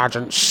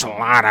 Sergeant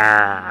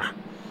Slaughter.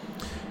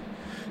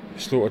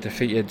 Slaughter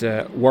defeated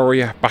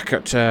Warrior back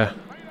at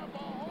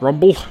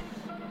Rumble.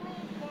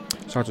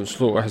 Sergeant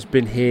Slaughter has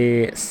been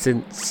here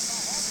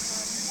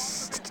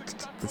since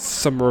the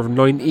summer of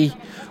 90.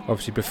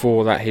 Obviously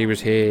before that he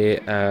was here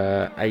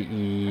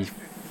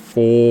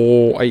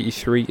 84,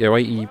 83,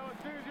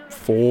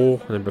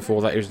 84. And then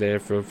before that he was there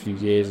for a few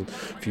years. And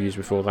a few years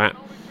before that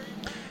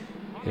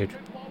he'd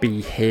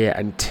be here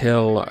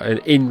until,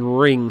 in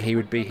ring he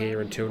would be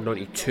here until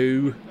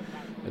 92.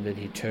 And then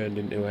he turned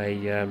into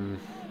a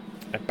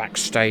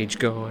backstage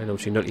guy, and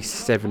obviously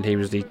 97 he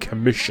was the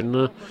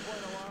commissioner.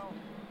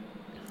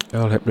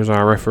 Earl Hebner was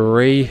our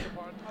referee.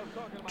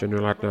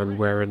 General Adnan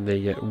wearing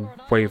the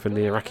waving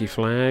the Iraqi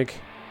flag.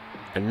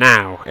 And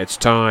now it's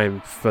time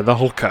for the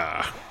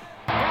Hulker.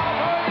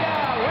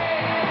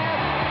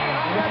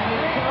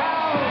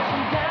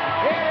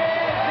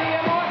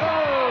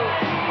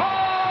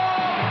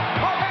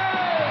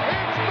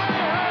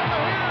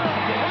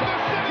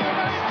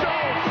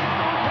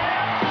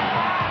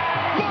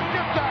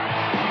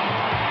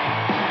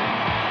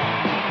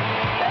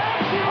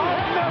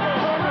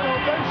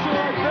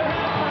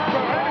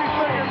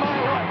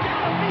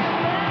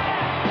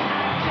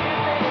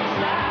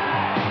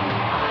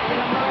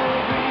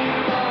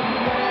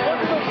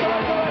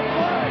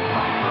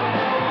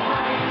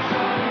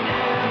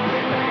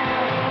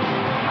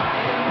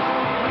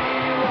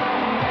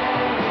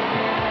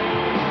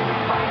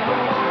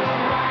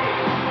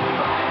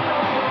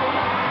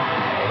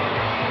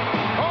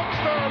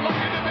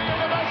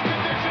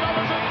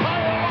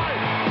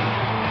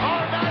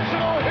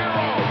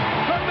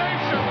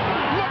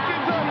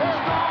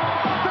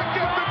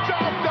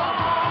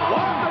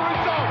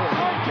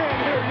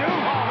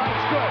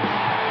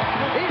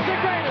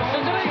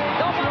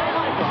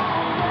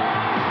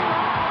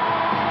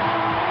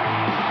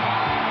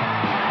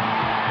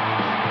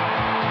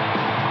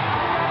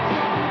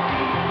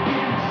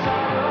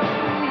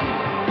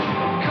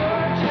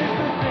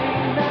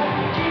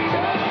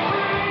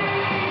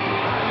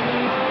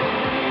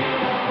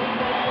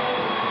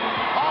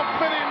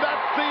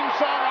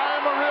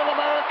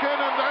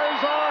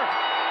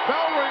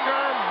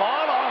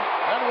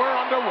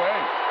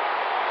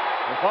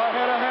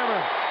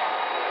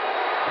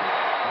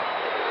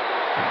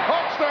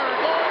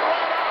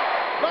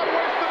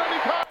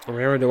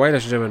 We're underway,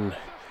 ladies and gentlemen.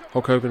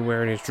 Hulk Hogan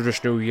wearing his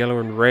traditional yellow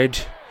and red.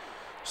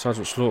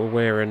 Sergeant Slaughter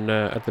wearing,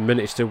 at the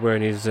minute, he's still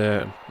wearing his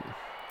I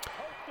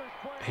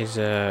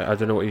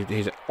don't know what,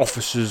 his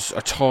officer's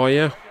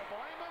attire.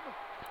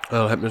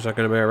 Earl Hebner's going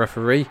to be a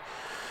referee.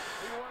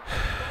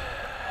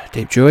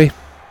 Deep Joy.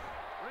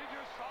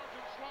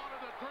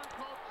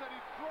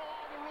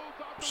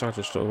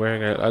 Sergeant Slaughter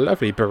wearing a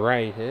lovely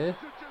beret here.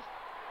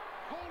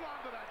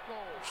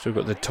 Still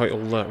got the title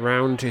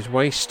round his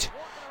waist.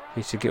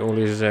 Needs to get all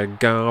his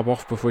garb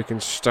off before we can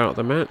start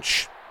the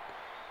match.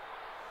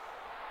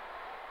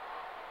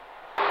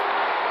 For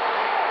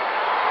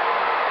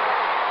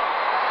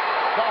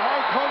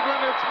Hulk Hogan,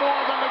 it's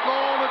more than the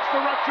goal, it's the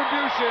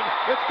retribution,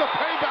 it's the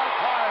payback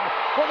time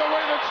for the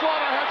way that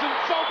Slaughter has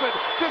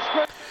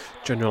insulted,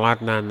 General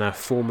Adnan,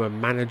 former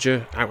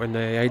manager out in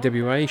the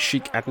AWA,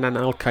 Sheikh Adnan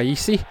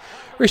Al-Qaisi,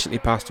 recently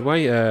passed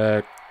away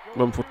a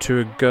month or two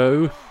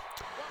ago.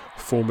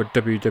 Former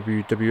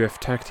WWF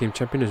Tag Team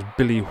Champion is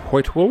Billy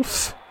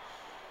Whitewolf.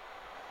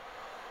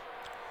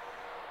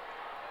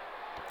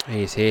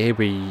 He's here.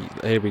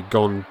 He'll be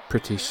gone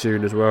pretty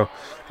soon as well.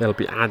 They'll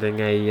be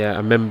adding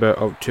a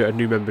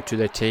new member to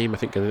their team, I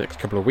think, in the next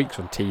couple of weeks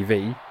on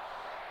TV,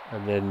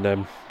 and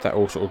then that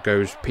all sort of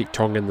goes Pete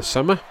Tong in the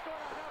summer.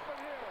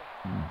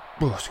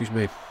 Oh, excuse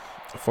me.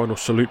 A final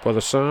salute by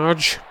the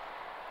Sarge.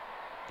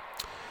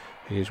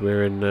 He's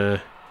wearing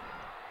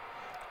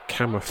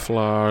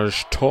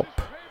camouflage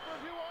top,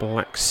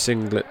 black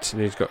singlet,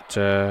 and he's got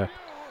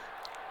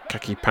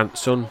khaki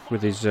pants on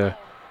with his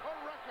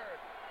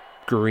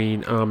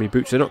green army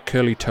boots. They're not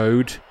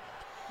curly-toed.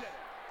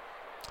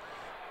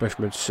 Both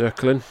men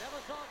circling.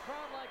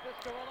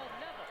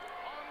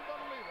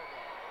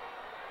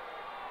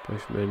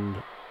 Both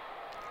men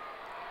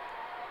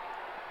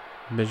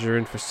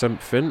measuring for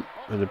something,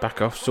 and the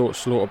back off.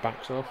 Slaughter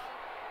backs off.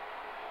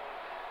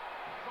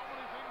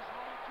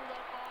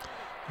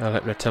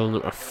 They're telling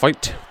them to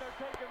fight.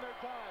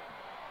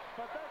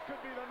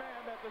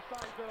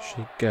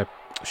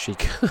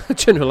 Sheik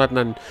General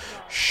Adnan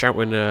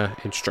shouting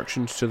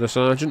instructions to the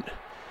sergeant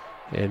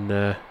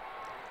in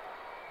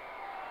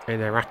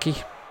Iraqi.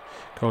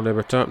 Calling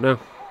over top now.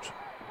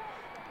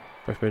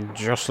 Both men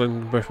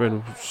jostling, both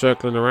men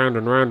circling around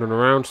and round and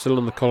around, still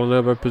in the collar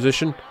elbow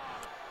position.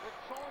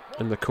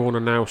 In the corner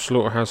now,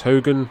 Slaughter has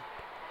Hogan.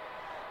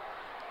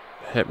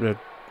 Hebner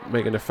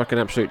making a fucking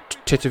absolute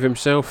tit of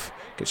himself.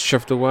 Gets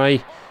shoved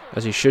away,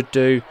 as he should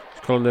do.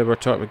 Collar elbow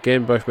top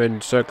again, both men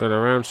circling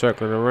around,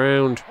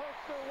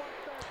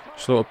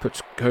 Slaughter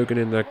puts Hogan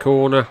in the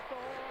corner.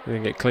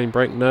 Going to get clean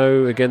break.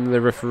 No. Again,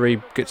 the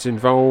referee gets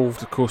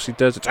involved. Of course he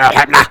does. It's Earl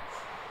Hebner.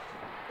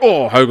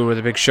 Oh, Hogan with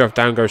a big shove.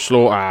 Down goes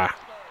Slaughter.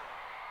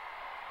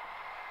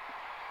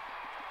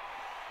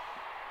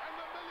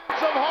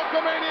 Some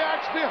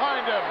Hulkamaniacs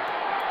behind him.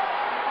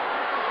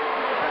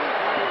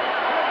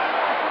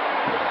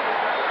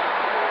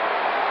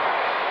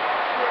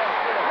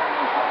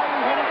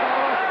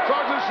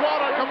 Sergeant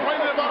Slaughter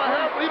complaining about a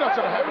hair, but he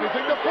doesn't have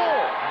anything to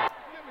pull.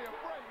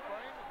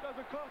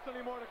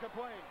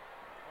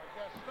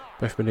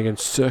 Both men again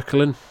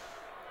circling.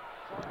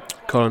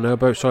 Collar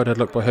elbow, side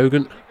headlock by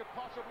Hogan.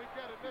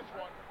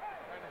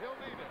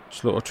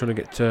 Slaughter trying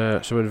to get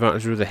some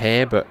advantage with the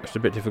hair, but it's a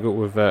bit difficult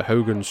with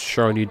Hogan's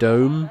shiny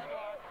dome.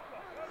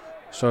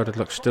 Side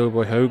headlock still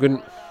by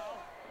Hogan.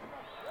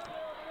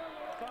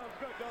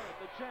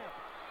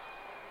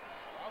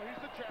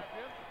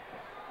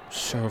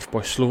 Served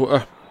by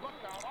Slaughter.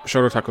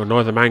 Shoulder tackle,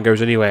 neither man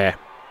goes anywhere.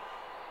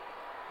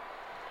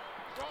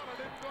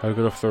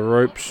 Hogan off the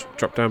ropes,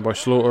 dropped down by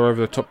Slaughter, over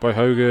the top by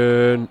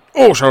Hogan.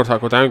 Oh, shoulder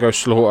tackle, down goes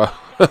Slaughter.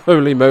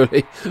 Holy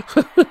moly.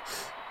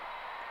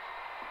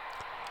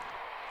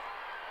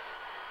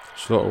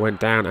 Slaughter went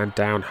down and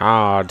down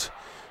hard.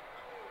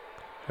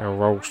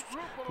 Now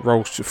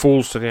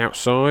falls to the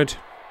outside.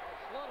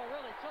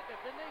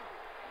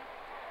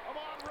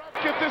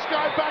 Get this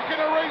guy back in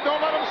the ring,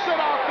 don't let him sit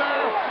out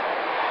there.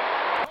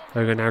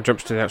 Hogan now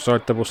jumps to the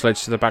outside, double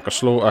sledge to the back of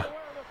Slaughter.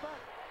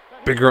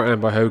 Big right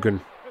hand by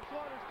Hogan.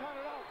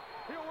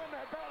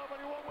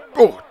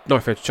 Oh,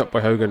 knife edge chop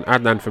by Hogan.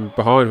 Adnan from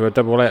behind with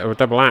a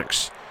double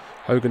axe.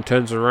 Hogan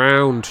turns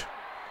around.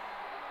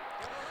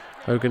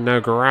 Hogan now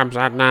grabs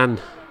Adnan.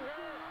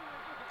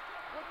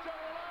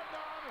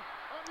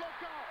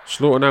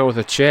 Slaughter now with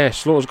a chair.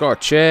 Slaughter's got a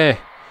chair.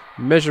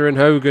 Measuring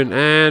Hogan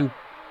and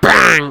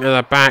bang to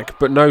the back.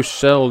 But no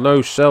sell,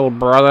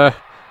 brother.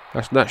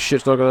 That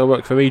shit's not going to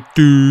work for me,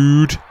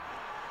 dude.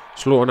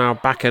 Slaughter now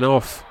backing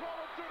off.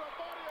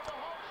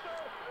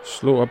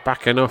 Slaughter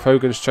backing off.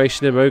 Hogan's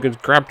chasing him. Hogan's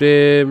grabbed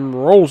him.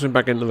 Rolls him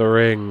back into the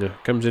ring.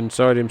 Comes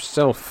inside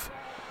himself.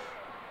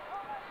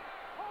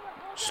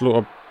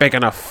 Slaughter big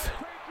enough.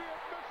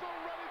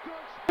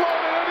 And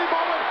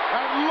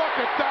look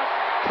at that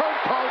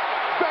turncoat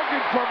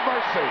begging for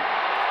mercy.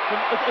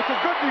 It's a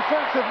good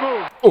defensive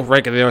move. Oh,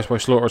 right in the ice by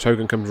Slaughter as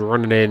Hogan comes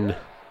running in.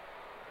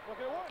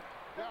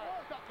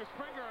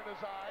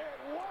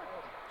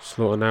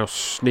 Slaughter now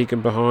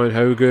sneaking behind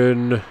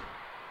Hogan.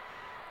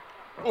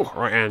 Oh,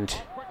 right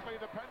hand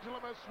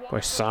by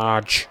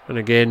Sarge. And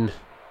again,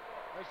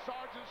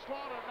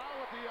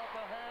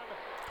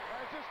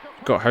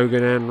 Got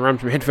Hogan and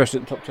rams him headfirst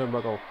at the top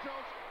turnbuckle.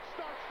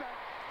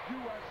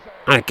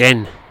 And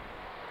again.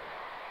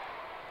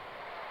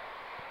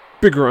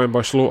 Big right hand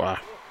by Slaughter.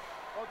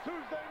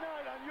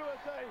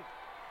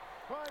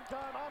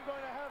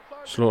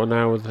 Slaughter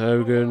now with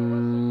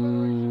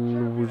Hogan.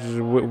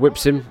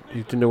 Whips him.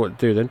 He didn't know what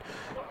to do then.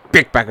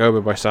 Big back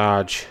over by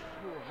Sarge.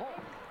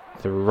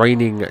 The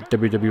reigning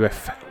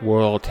WWF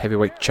World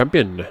Heavyweight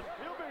Champion.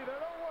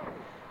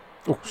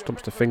 Oh,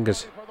 stomps the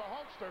fingers.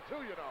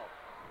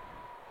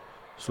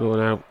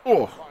 Slaughter now.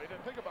 Oh!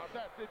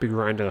 Big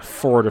right hand to the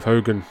forehead of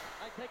Hogan.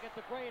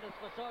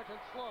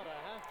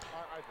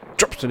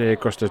 Drops the knee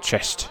across the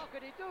chest.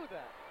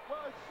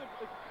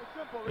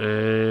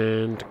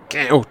 And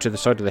again, oh, to the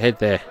side of the head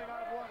there.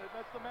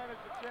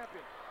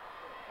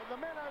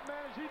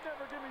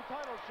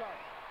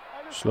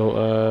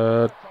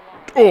 Slaughter.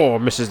 Oh,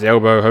 misses the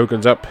elbow.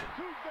 Hogan's up.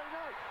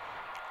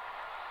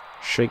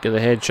 Shake of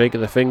the head, shake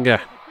of the finger.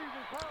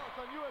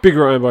 Big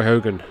right hand by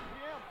Hogan.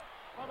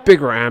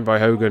 Big right hand by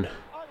Hogan.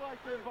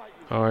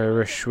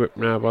 Irish whip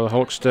now by the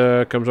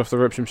Hulkster. Comes off the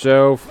ropes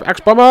himself.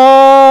 Axe bomber!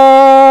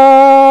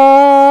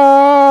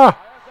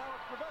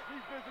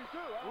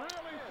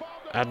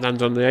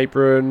 Adnan's on the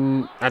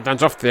apron.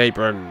 Adnan's off the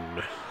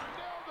apron.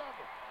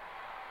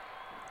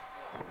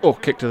 Oh,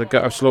 kick to the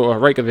gut of Slaughter.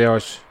 Rake of the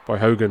eyes by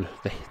Hogan.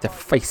 The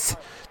face.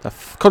 The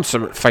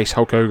consummate face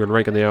Hulk Hogan.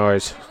 Rake in the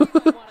eyes.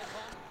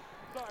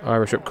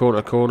 Irish whip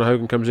corner to corner.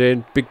 Hogan comes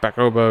in. Big back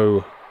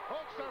elbow.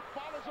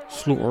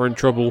 Slaughter in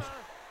trouble.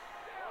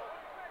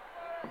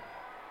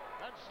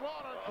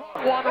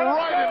 One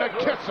right in the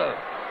kisser.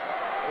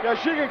 Yeah,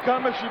 she can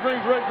come if she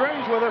brings Red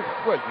Grange with her.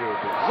 What you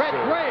do? Red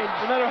Grange?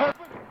 No matter her.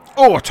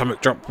 Oh,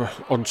 atomic drop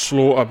on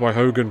Slaughter by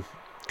Hogan.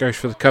 Goes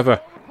for the cover.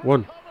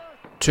 1,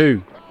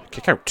 2.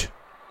 Kick out.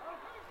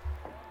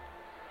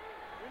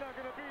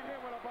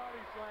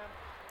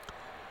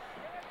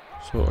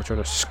 Slaughter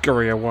trying to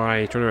scurry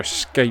away, trying to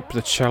escape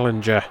the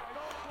challenger.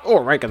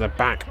 Oh, right at the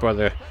back by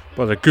the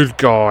good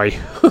guy.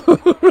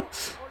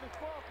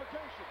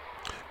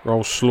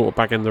 Rolls Slaughter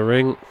back in the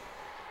ring.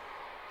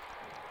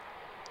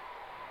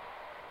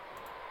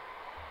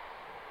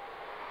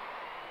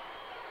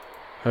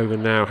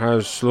 Hogan now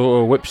has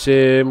Slaughter, whips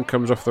him,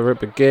 comes off the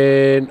rope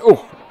again.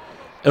 Oh,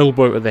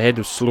 elbow to the head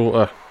of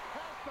Slaughter.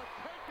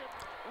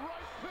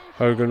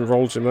 Hogan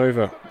rolls him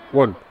over.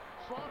 1,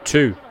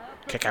 2,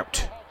 kick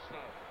out.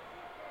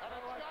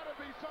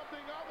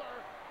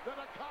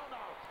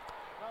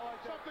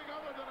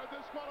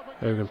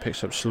 Hogan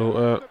picks up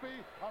Slaughter.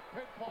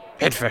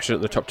 Head fashion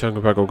at the top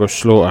turnbuckle goes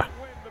Slaughter.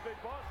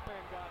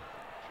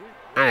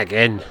 And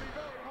again.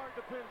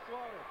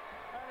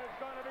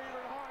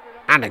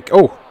 And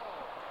oh!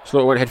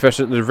 Slaughter went head first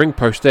into the ring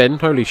post then.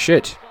 Holy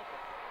shit.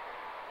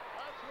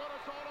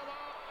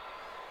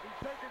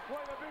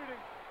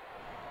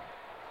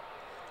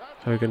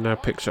 Hogan now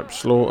picks up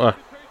Slaughter.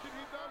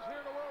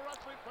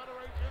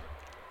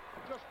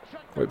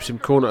 Whips him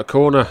corner to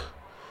corner.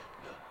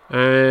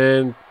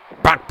 And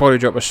back body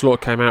drop as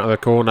Slaughter came out of the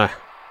corner.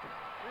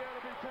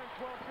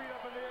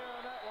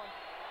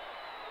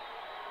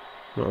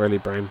 Not really,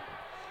 Brown.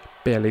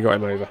 Barely got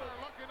him over.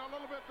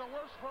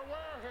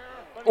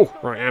 Oh,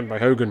 right hand by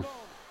Hogan.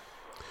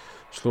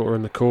 Slaughter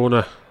in the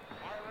corner.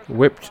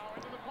 Whipped.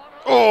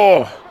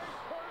 Oh!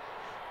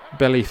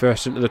 Belly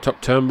first into the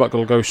top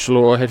turnbuckle goes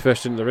Slaughter. Head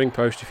first into the ring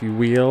post if you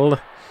will.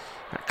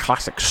 That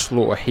classic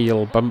Slaughter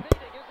heel bump.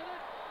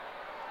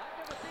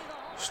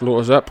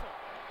 Slaughter's up.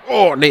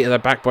 Oh, knee to the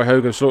back by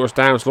Hogan. Slaughter's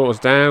down. Slaughter's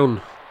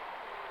down.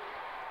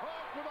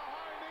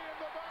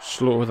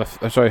 Slaughter with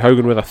a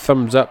Hogan with a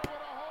thumbs up.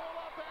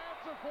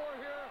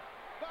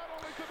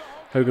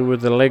 Hogan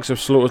with the legs of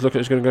Slaughter's looking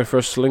like he's going to go for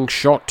a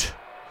slingshot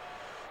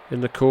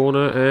in the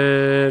corner,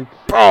 and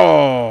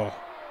oh!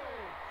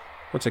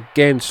 Once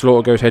again,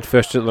 Slaughter goes head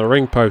first into the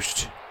ring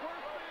post.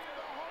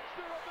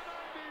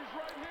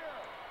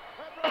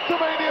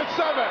 WrestleMania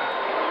 7.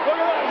 Look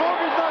at that.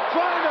 Hogan's not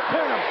trying to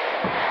pin him.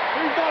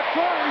 He's not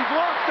trying. He's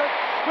lost it.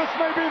 This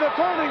may be the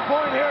turning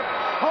point here.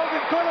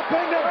 Hogan could have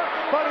pinned him,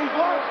 but he's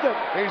lost it.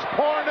 He's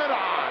pouring it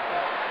on.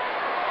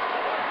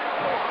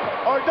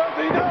 Or does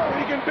he know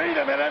he can beat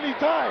him at any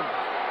time?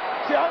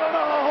 See, I don't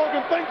know how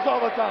Hogan thinks all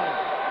the time.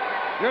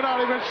 You're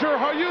not even sure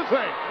how you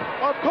think.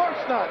 Of course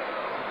not.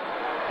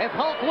 If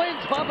Hulk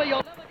wins, Bubba,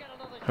 you'll never get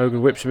another.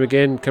 Hogan whips him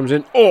again, comes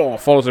in. Oh,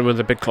 follows him with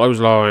a big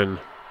clothesline.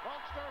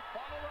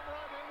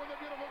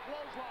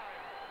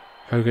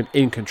 Hogan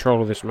in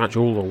control of this match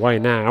all the way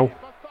now.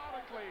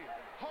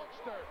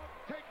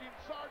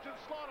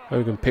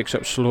 Hogan picks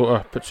up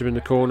Slaughter, puts him in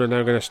the corner.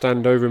 Now going to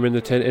stand over him in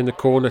the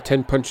corner.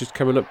 10 punches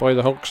coming up by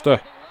the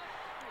Hulkster.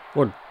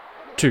 1,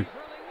 2,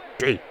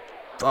 3,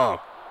 4,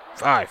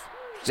 5,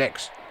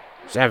 6,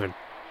 7,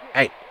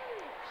 8.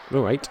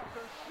 No, 8.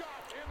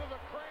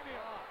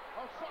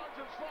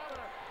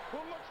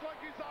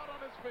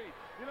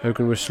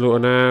 Hogan with Slaughter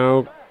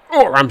now.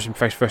 Oh, rams him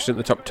face first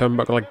into the top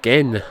turnbuckle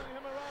again.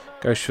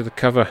 Goes for the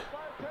cover.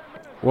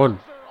 1,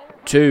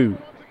 2.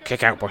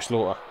 Kick out by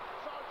Slaughter.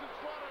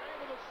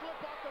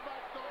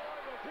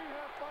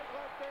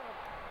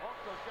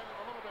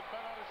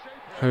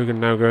 Hogan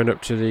now going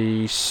up to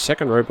the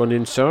second rope on the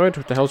inside.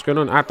 What the hell's going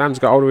on? Adnan's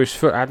got hold of his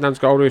foot. Adnan's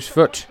got hold of his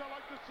foot.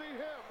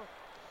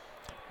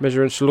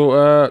 Measuring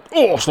Slaughter.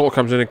 Oh, Slaughter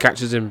comes in and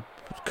catches him.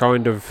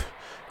 Kind of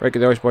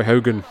breaking the ice by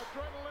Hogan.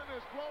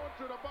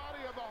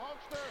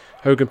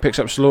 Hogan picks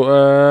up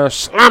Slaughter.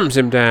 Slams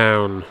him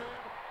down.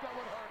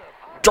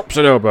 Drops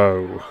an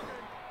elbow.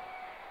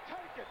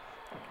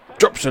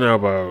 Drops an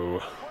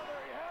elbow.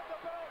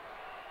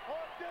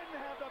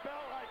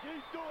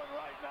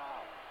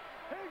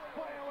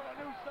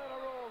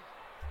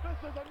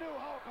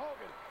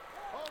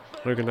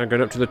 Hogan now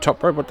going up to the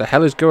top rope. What the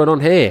hell is going on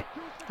here?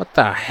 What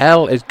the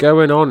hell is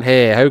going on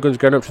here? Hogan's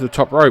going up to the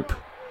top rope.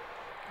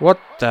 What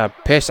the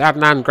piss?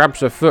 Adnan grabs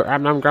the foot.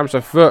 Adnan grabs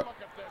the foot.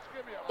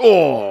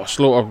 Oh,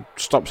 Slaughter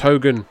stops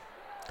Hogan.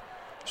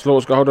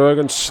 Slaughter's got hold of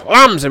Hogan.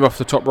 Slams him off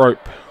the top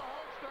rope.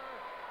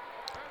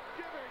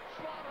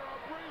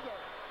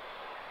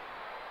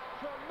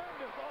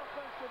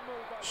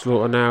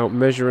 Slaughter now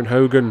measuring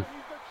Hogan.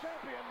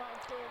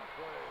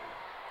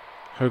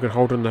 Hogan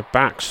holding the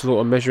back.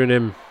 Slaughter measuring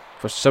him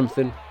for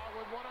something.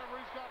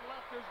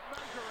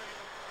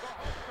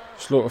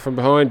 Slaughter from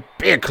behind.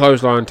 Big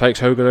clothesline takes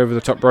Hogan over the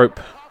top rope.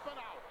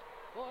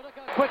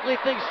 Quickly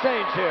things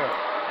change here.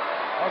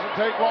 Doesn't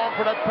take long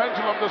for that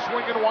pendulum to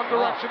swing in one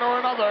direction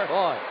or another.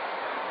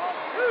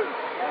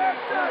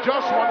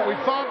 Just when we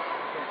thought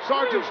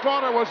Sergeant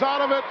Slaughter was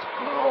out of it,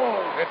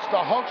 it's the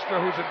Hulkster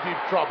who's in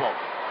deep trouble.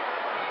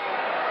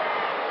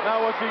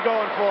 Now what's he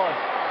going for?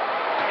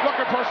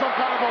 Looking for some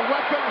kind of a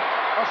weapon,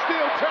 a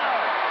steel chair.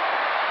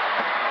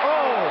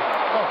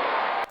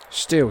 Oh!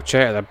 Steel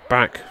chair at the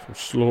back from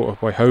Slaughter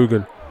by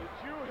Hogan.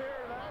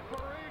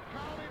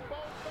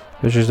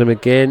 Measures him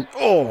again.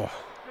 Oh!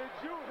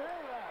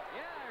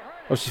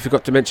 Obviously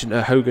forgot to mention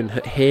Hogan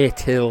here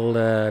till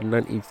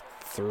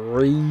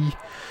 93.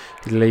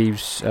 He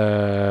leaves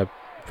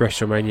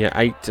WrestleMania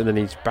 8 and then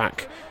he's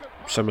back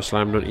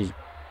SummerSlam 90.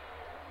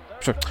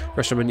 Sorry,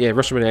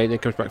 WrestleMania 8, then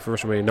comes back for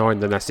WrestleMania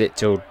 9, then that's it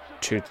till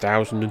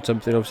 2000 and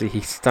something. Obviously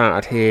he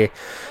started here,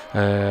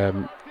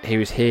 he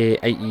was here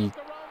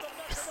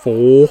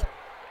 84,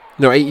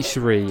 no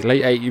 83,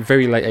 late 80,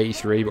 very late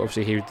 83, but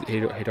obviously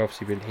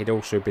he'd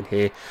also been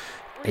here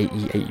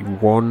 80,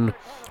 81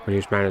 when he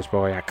was managed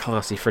by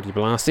classy Freddie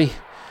Blassie.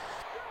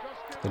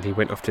 Then he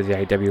went off to the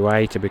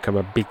AWA to become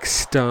a big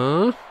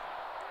star.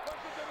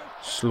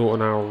 Slaughter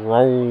now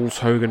rolls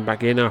Hogan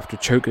back in after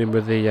choking him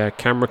with the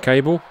camera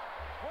cable.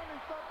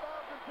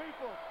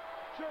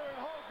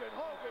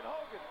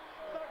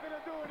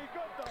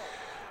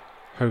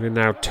 Hogan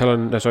now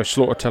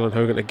Slaughter telling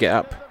Hogan to get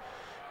up.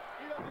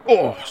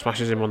 Oh,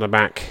 smashes him on the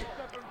back.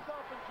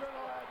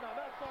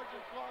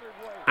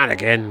 And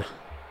again.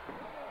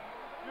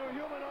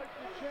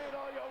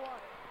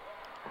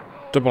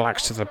 Double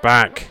axe to the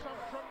back.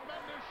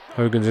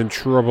 Hogan's in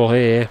trouble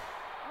here.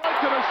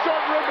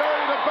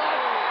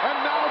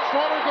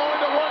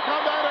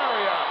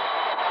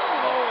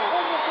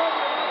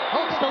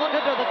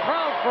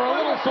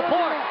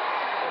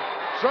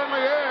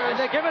 Certainly is. And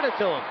they're giving it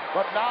to him.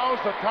 But now's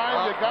the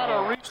time you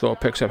gotta reach. Slaughter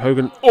picks up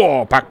Hogan.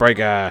 Oh,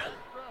 backbreaker.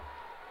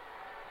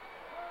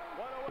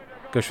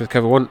 Goes for the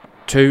cover. 1,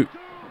 2,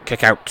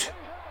 kick out.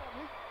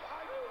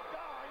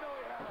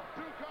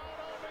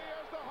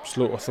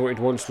 Slaughter thought he'd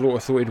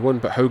won,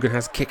 but Hogan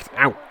has kicked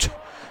out.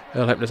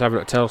 Earl Hebner's having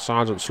to tell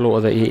Sergeant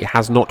Slaughter that he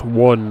has not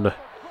won.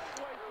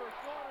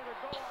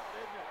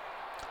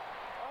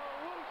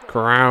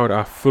 Crowd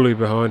are fully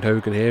behind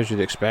Hogan here, as you'd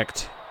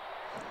expect.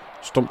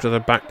 Stomped to the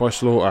back by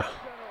Slaughter.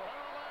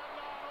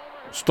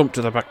 Stomped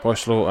to the back by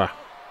Slaughter.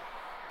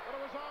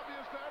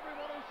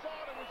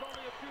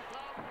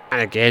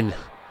 And again,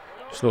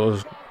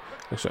 Slaughter's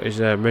looks like he's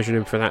measuring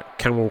him for that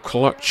camel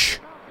clutch.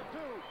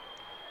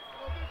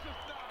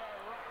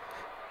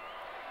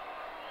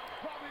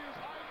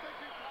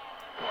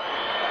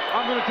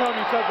 I'm going to tell him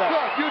you said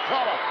that. Good, you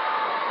tell him.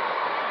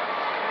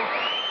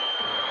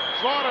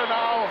 Slaughter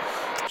now.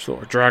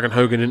 Slaughter dragging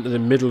Hogan into the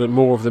middle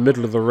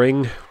of the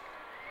ring.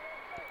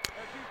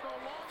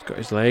 He's got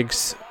his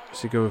legs.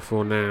 What's he going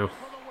for now?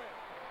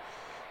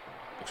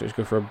 Looks like he's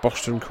going for a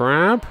Boston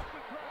Crab.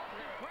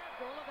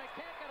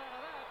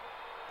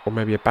 Or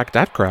maybe a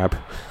Baghdad Crab.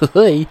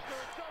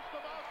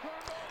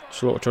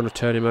 Slaughter trying to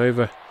turn him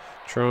over.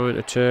 Trying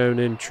to turn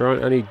him,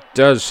 and he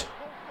does.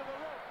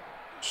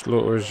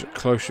 Slaughter is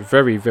close,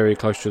 very, very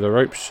close to the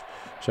ropes.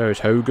 So is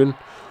Hogan.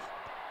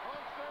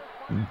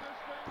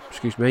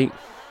 Excuse me.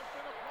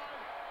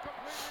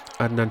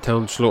 Adnan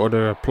telling Slaughter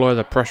to apply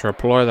the pressure,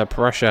 apply the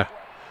pressure.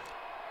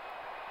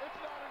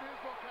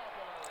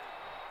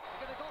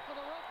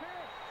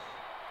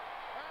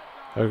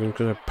 Hogan's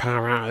going to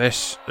power out of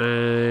this,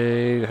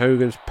 and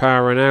Hogan's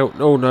powering out.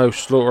 Oh no,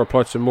 Slaughter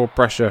applied some more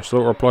pressure.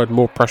 Slaughter applied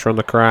more pressure on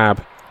the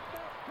crab.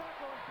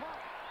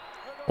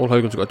 All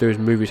Hogan's got to do is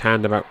move his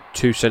hand about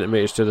 2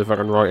 centimetres to the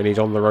fucking right, and he's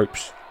on the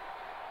ropes.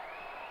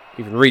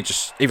 Even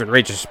Regis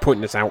is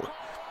pointing this out.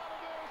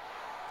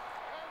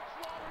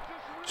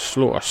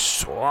 Slaughter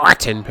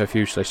sweating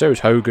profusely. So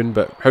is Hogan,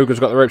 but Hogan's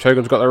got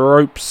the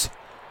ropes.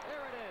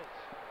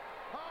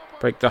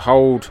 Break the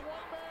hold.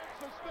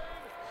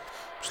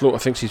 Slaughter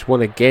thinks he's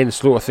won again.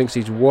 Slaughter thinks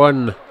he's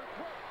won.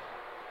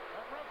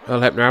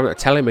 Earl Hebner having to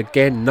tell him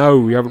again,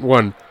 no, you haven't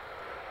won.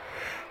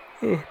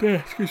 Oh, dear,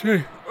 excuse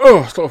me.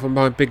 Oh, Slaughter from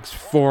behind, big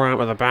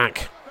forearm at the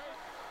back.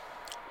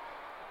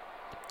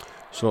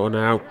 Slaughter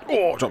now.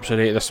 Oh, drops a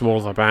knee to the small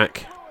of the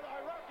back.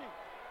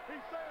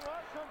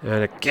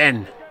 And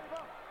again.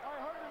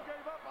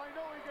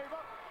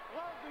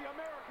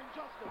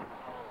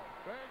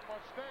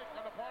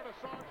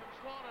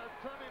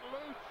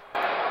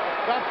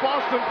 That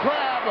Boston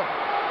Crab,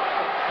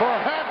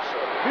 perhaps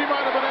he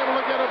might have been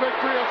able to get a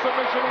victory or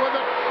submission with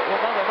it.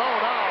 We'll never know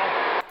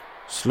now.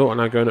 Slaughter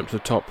now going up to the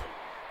top.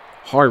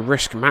 High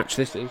risk match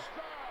this is.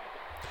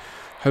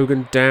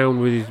 Hogan down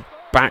with his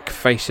back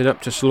facing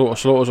up to Slaughter.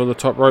 Slaughter's on the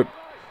top rope.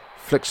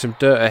 Flicks some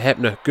dirt at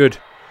Hebner. Good.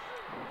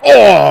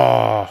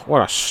 Oh!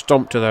 What a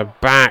stomp to the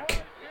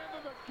back.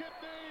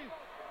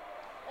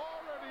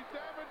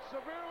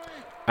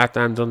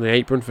 Adnan's on the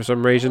apron for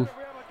some reason.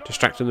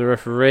 Distracting the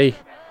referee.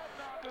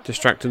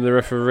 Distracting the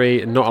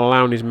referee and not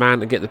allowing his man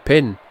to get the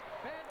pin.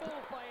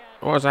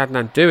 What is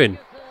Adnan doing?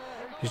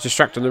 He's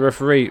distracting the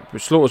referee.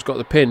 But Slaughter's got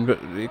the pin, but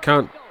he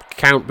can't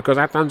count because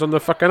Adnan's on the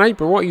fucking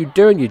apron. What are you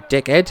doing, you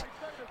dickhead?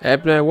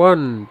 Hebner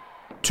 1,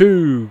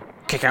 2.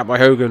 Kick out by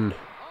Hogan.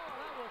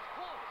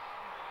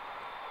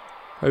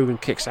 Hogan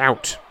kicks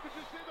out.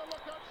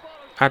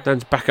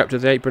 Adnan's back up to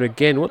the apron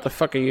again. What the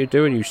fuck are you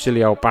doing, you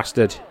silly old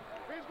bastard?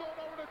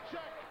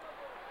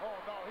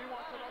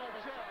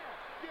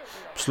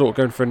 Slaughter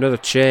going for another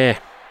chair.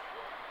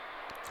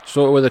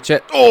 Slaughter with a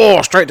chair.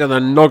 Oh, straight to the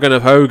noggin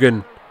of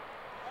Hogan.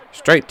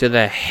 Straight to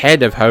the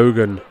head of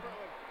Hogan.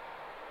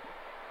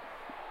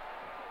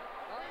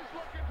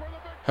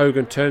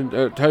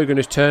 Hogan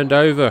is turned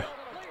over.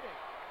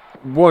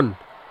 1,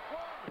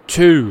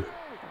 2.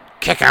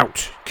 Kick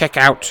out. Kick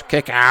out.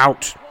 Kick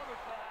out.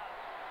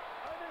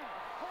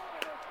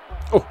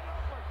 Oh.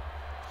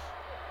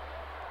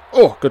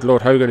 Oh, good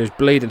Lord, Hogan is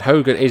bleeding.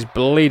 Hogan is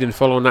bleeding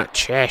following that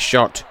chair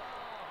shot.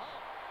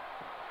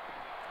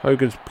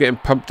 Hogan's getting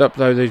pumped up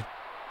though. There's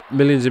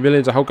millions and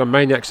millions of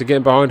Hulkamaniacs are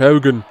getting behind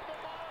Hogan.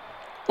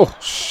 Oh,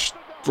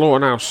 Slaughter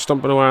now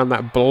stomping away on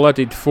that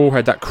bloodied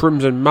forehead, that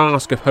crimson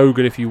mask of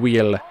Hogan, if you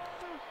will.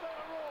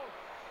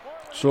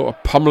 Slaughter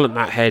pummeling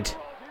that head.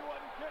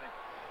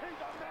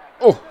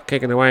 Oh,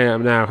 kicking away at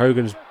him now.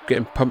 Hogan's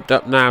getting pumped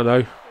up now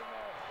though.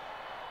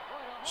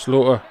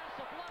 Slaughter.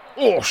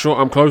 Oh, short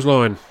arm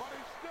clothesline.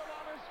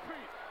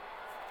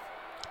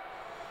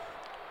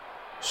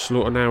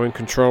 Slaughter now in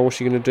control. What's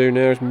he going to do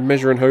now? He's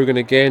measuring Hogan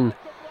again.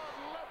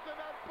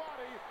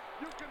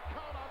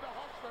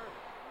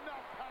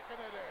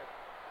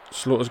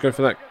 Slaughter's going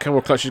for that camel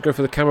clutch. He's going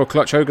for the camel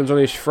clutch. Hogan's on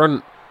his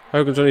front.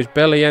 Hogan's on his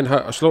belly and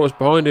Slaughter's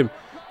behind him.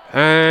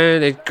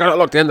 And he's got it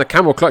locked in. The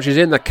camel clutch is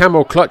in. The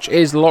camel clutch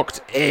is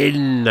locked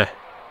in.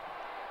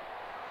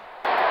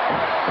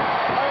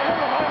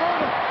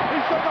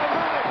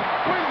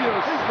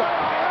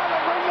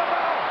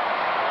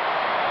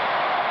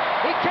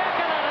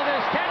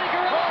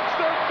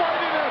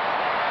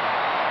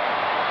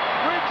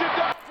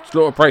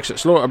 Slaughter breaks it.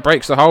 Slaughter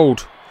breaks the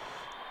hold.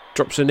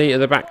 Drops a knee to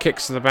the back.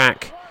 Kicks to the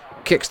back.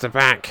 Kicks the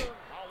back.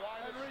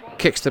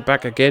 Kicks the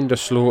back again to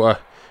Slaughter.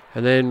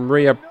 And then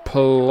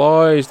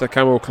reapplies the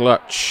camel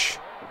clutch.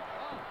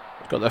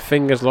 Got the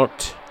fingers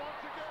locked.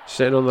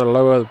 Sitting on the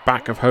lower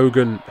back of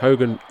Hogan.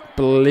 Hogan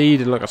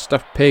bleeding like a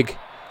stuffed pig.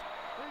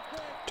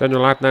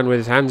 General Adnan with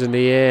his hands in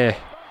the air.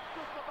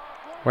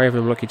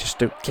 Waving him like he just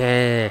don't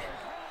care.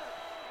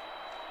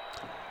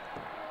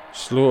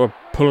 Slaughter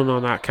pulling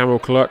on that camel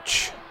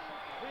clutch.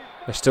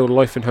 There's still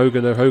life in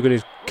Hogan though. Hogan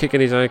is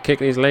kicking his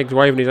legs,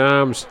 waving his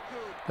arms.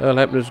 Earl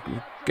Hebner's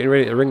getting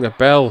ready to ring the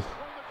bell.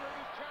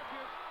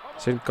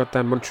 It's in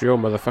goddamn Montreal,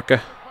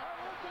 motherfucker.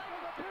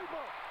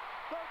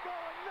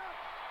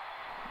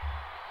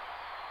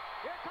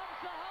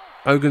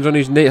 Hogan's on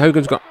his knee.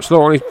 Hogan's got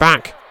Slaughter on his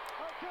back.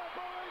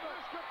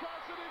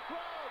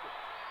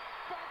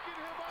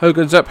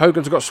 Hogan's up.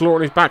 Hogan's got Slaughter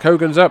on his back.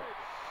 Hogan's up.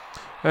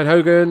 And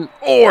Hogan,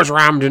 is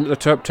rammed into the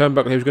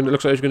turnbuckle.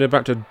 Looks like he was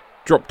about to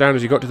drop down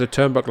as he got to the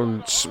turnbuckle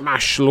and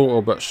smash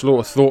Slaughter, but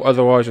Slaughter thought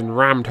otherwise and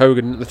rammed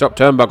Hogan into the top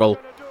turnbuckle.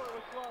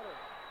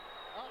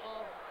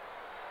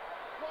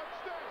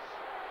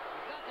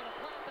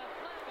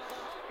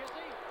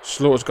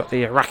 Slaughter's got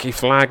the Iraqi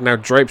flag now,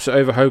 drapes it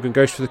over Hogan,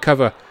 goes for the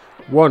cover.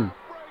 1,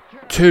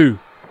 2,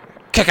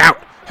 kick out!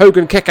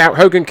 Hogan kick out!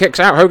 Hogan kicks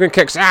out! Hogan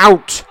kicks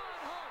out!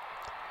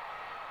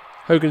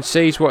 Hogan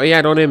sees what he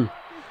had on him.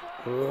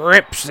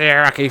 Rips the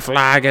Iraqi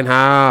flag in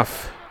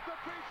half.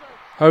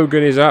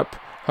 Hogan is up.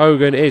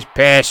 Hogan is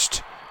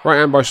pissed. Right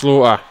hand by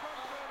Slaughter.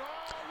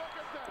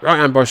 Right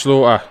hand by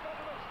Slaughter.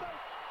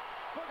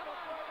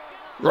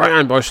 Right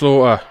hand by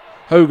Slaughter.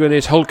 Hogan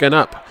is hulking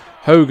up.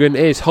 Hogan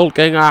is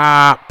hulking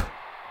up.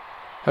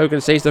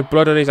 Hogan sees the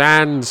blood on his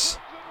hands.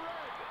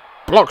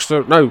 Blocks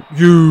the... No.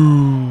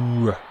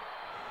 You.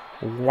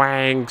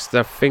 Wags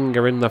the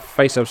finger in the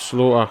face of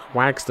Slaughter.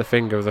 Wags the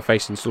finger of the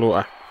face in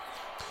Slaughter.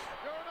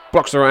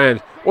 Blocks the right hand.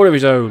 One of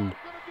his own.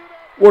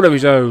 One of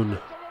his own.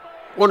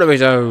 One of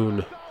his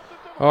own.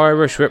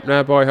 Irish whip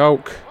now by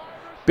Hulk.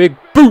 Big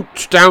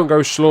boots. Down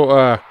goes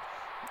Slaughter.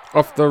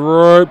 Off the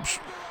ropes.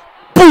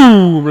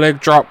 Boom. Leg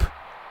drop.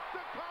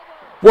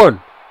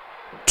 1,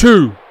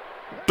 2,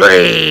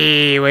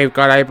 3. We've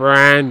got a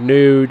brand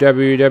new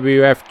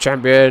WWF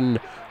champion.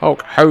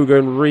 Hulk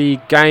Hogan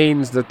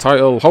regains the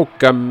title.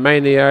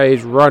 Hulkamania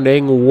is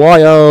running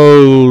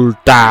wild.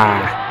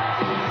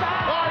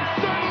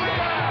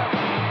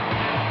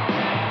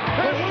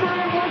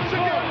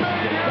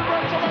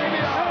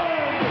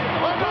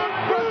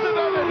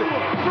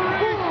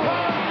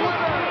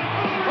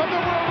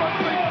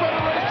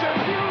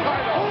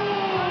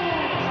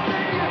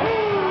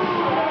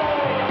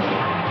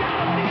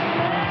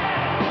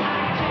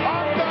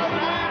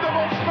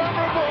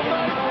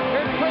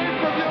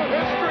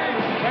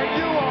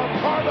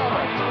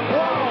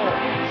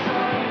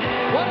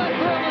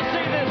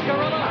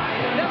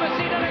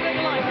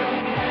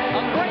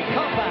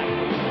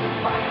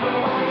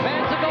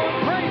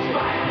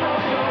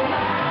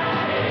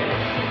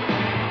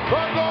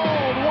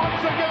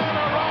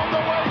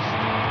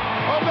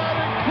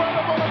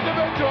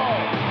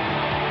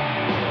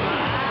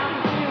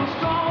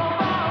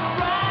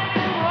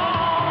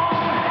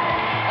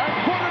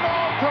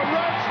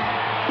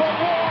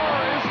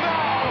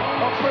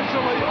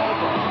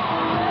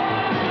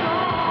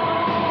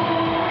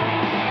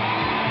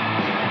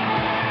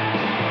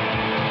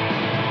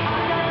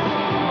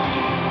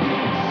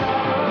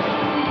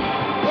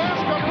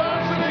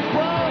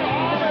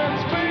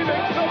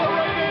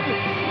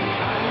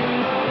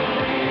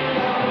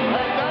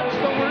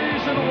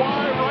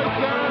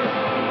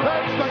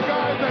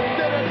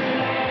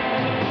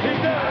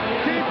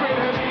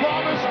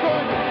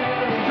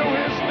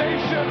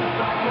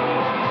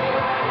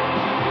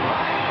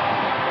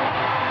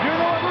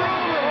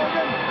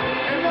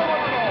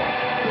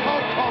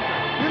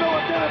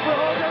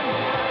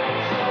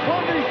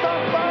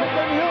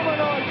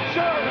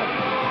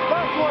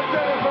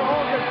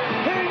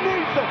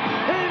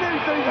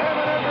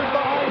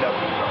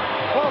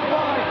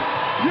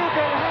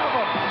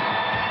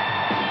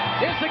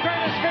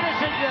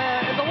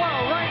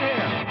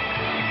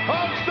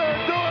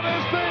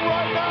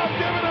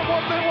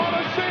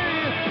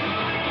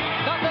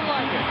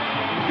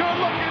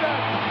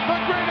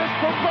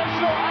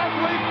 Professional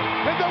athlete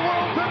in the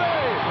world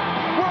today,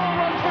 World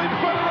Wrestling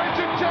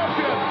Federation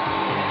champion,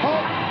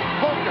 Hulk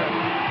Hogan.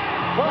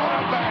 What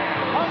a man.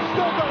 I'm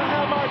still going to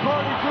have my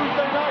party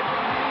Tuesday night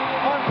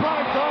on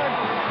prime time.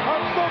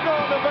 I'm still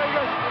going to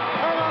Vegas,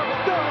 and I'll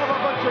still have a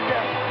bunch of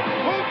guests.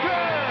 Who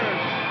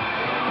cares?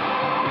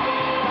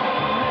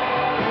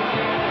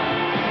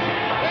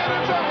 It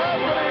is a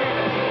happening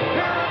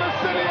here in the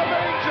City of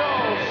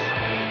Angels.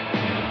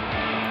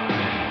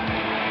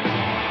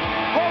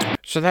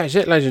 So that is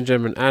it, ladies and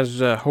gentlemen,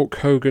 as Hulk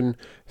Hogan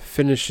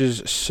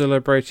finishes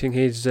celebrating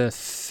his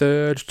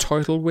third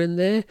title win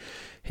there.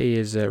 He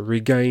has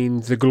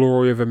regained the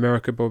glory of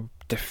America by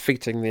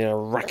defeating the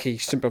Iraqi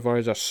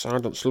sympathizer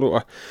Sergeant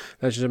Slaughter.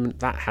 Ladies and gentlemen,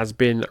 that has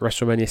been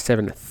WrestleMania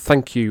 7.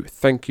 Thank you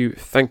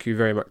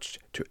very much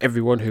to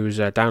everyone who's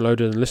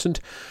downloaded and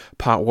listened.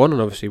 Part 1,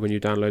 and obviously when you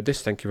download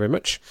this, thank you very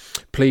much.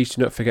 Please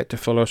do not forget to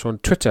follow us on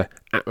Twitter,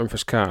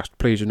 @MemphisCast.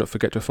 Please do not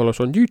forget to follow us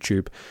on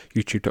YouTube,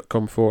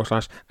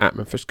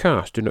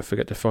 youtube.com/@MemphisCast. Do not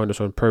forget to find us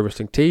on Pro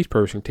Wrestling Tees,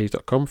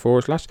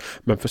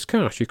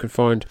 prowrestlingtees.com/MemphisCast. You can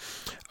find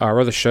our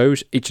other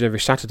shows each and every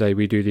Saturday.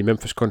 We do the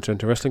Memphis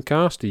Continental Wrestling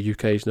Cast, the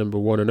UK's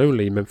 #1 and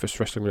only Memphis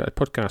Wrestling Related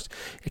podcast.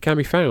 It can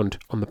be found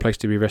on the Place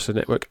to Be Wrestling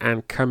Network,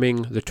 and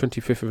coming the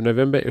 25th of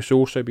November, it will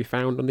also be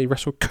found on the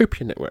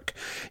WrestleCopia Network.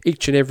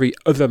 Each and every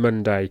other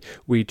Monday,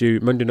 we do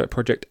Monday Night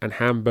Project and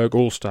Hamburg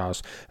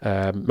All-Stars.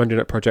 Monday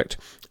Night Project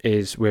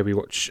is where we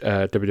watch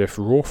WWF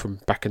Raw from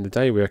back in the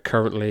day. We are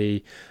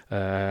currently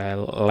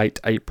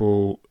late in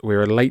April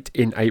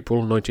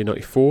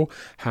 1994.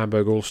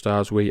 Hamburg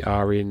All-Stars, we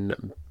are in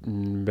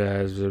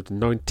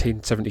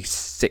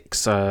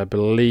 1976, I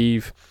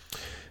believe.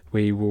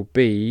 We will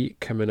be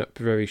coming up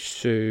very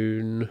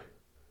soon.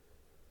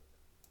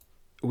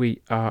 We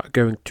are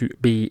going to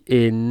be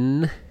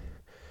in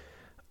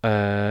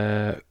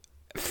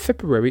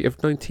February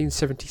of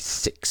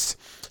 1976.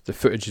 The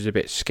footage is a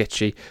bit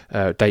sketchy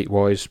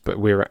date-wise, but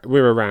we're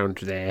around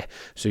there,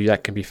 so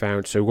that can be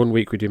found. So one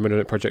week we do Monday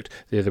Night Project,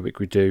 the other week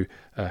we do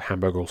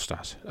Hamburg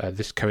All-Stars.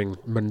 This coming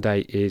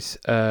Monday is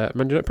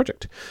Monday Night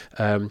Project.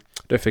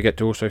 Don't forget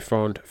to also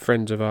find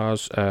friends of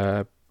ours,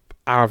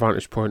 Our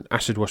Vantage Point,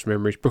 Acid Wash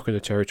Memories, Booking the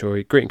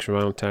Territory, Greetings from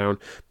Allentown,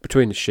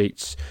 Between the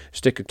Sheets,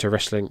 Stick to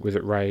Wrestling with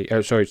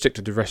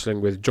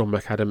John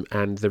McAdam,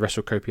 and the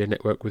WrestleCopia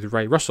Network with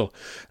Ray Russell.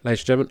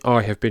 Ladies and gentlemen,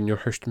 I have been your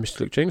host, Mr.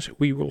 Luke James.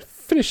 We will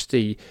finish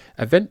the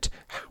event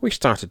how we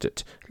started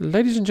it.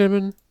 Ladies and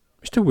gentlemen,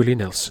 Mr. Willie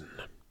Nelson.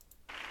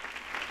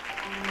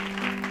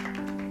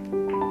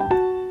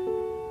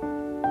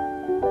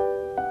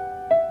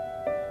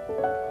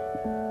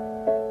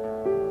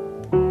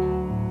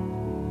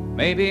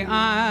 Maybe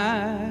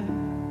I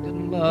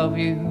didn't love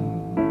you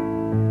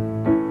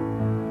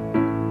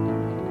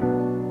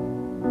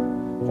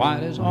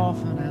quite as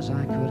often as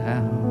I could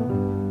have.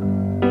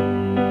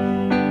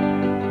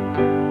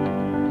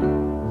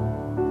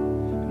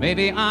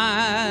 Maybe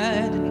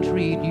I didn't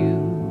treat you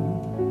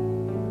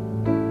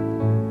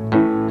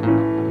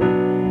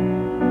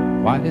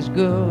quite as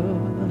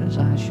good as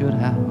I should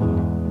have.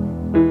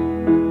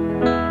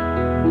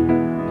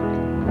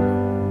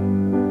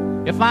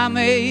 If I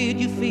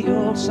made you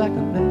feel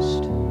second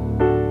best,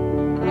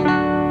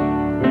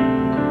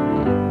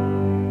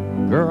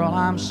 girl,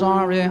 I'm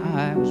sorry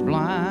I was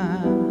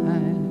blind.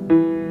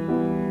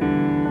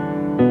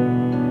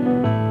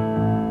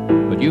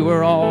 But you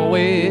were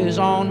always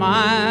on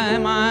my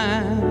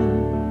mind.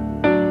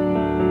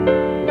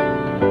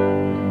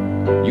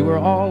 You were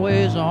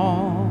always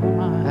on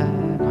my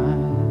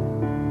mind.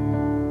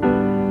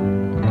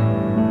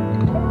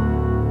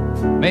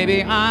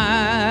 Maybe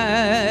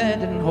I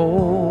didn't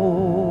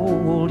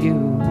hold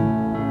you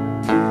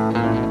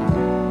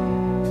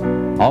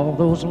all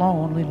those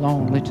lonely,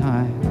 lonely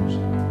times.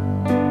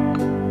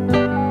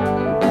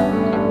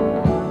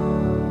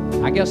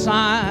 I guess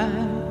I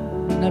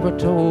never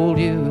told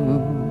you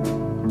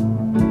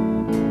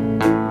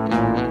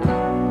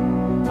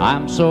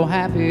I'm so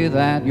happy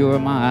that you're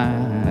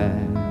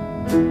mine.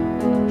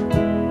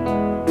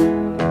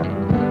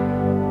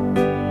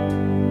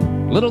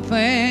 Little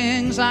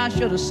things I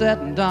should have said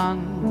and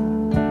done,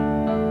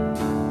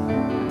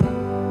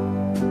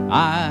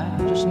 I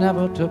just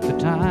never took the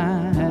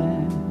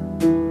time.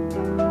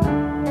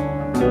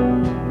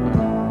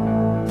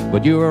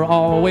 But you were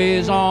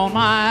always on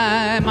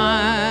my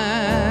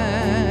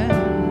mind.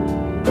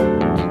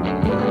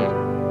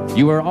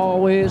 You were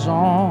always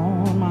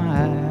on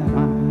my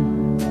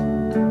mind.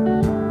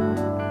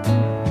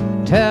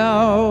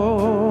 Tell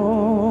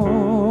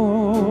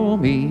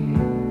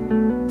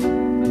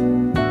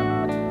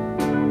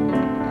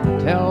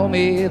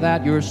me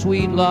that your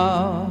sweet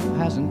love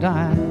hasn't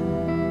died.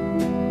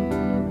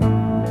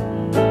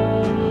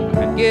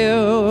 And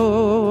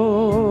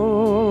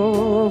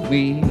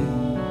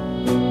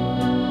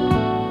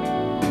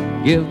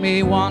give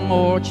me one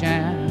more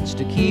chance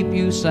to keep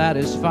you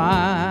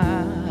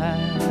satisfied.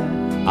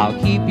 I'll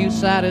keep you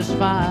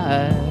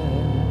satisfied.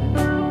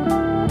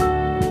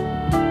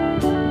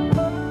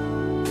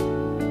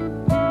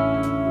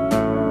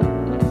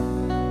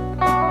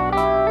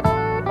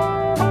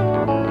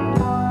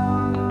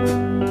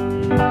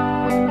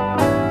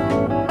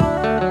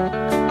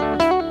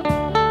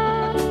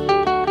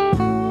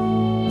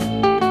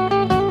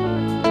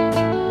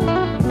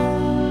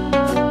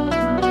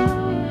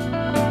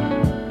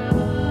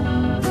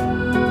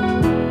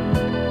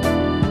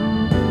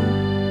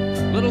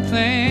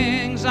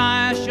 Things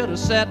I should have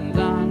said and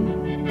done,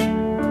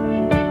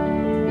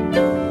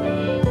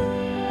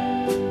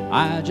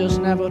 I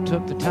just never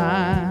took the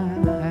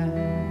time.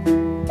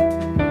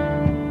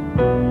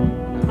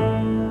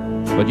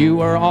 But you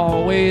were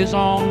always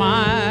on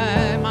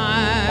my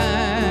mind.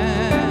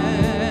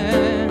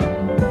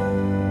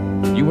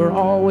 You were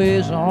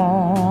always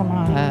on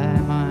my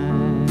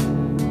mind.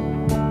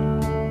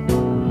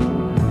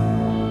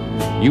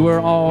 You were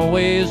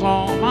always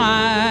on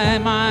my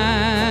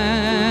mind.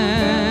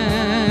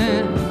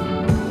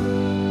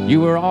 You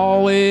were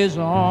always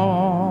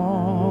on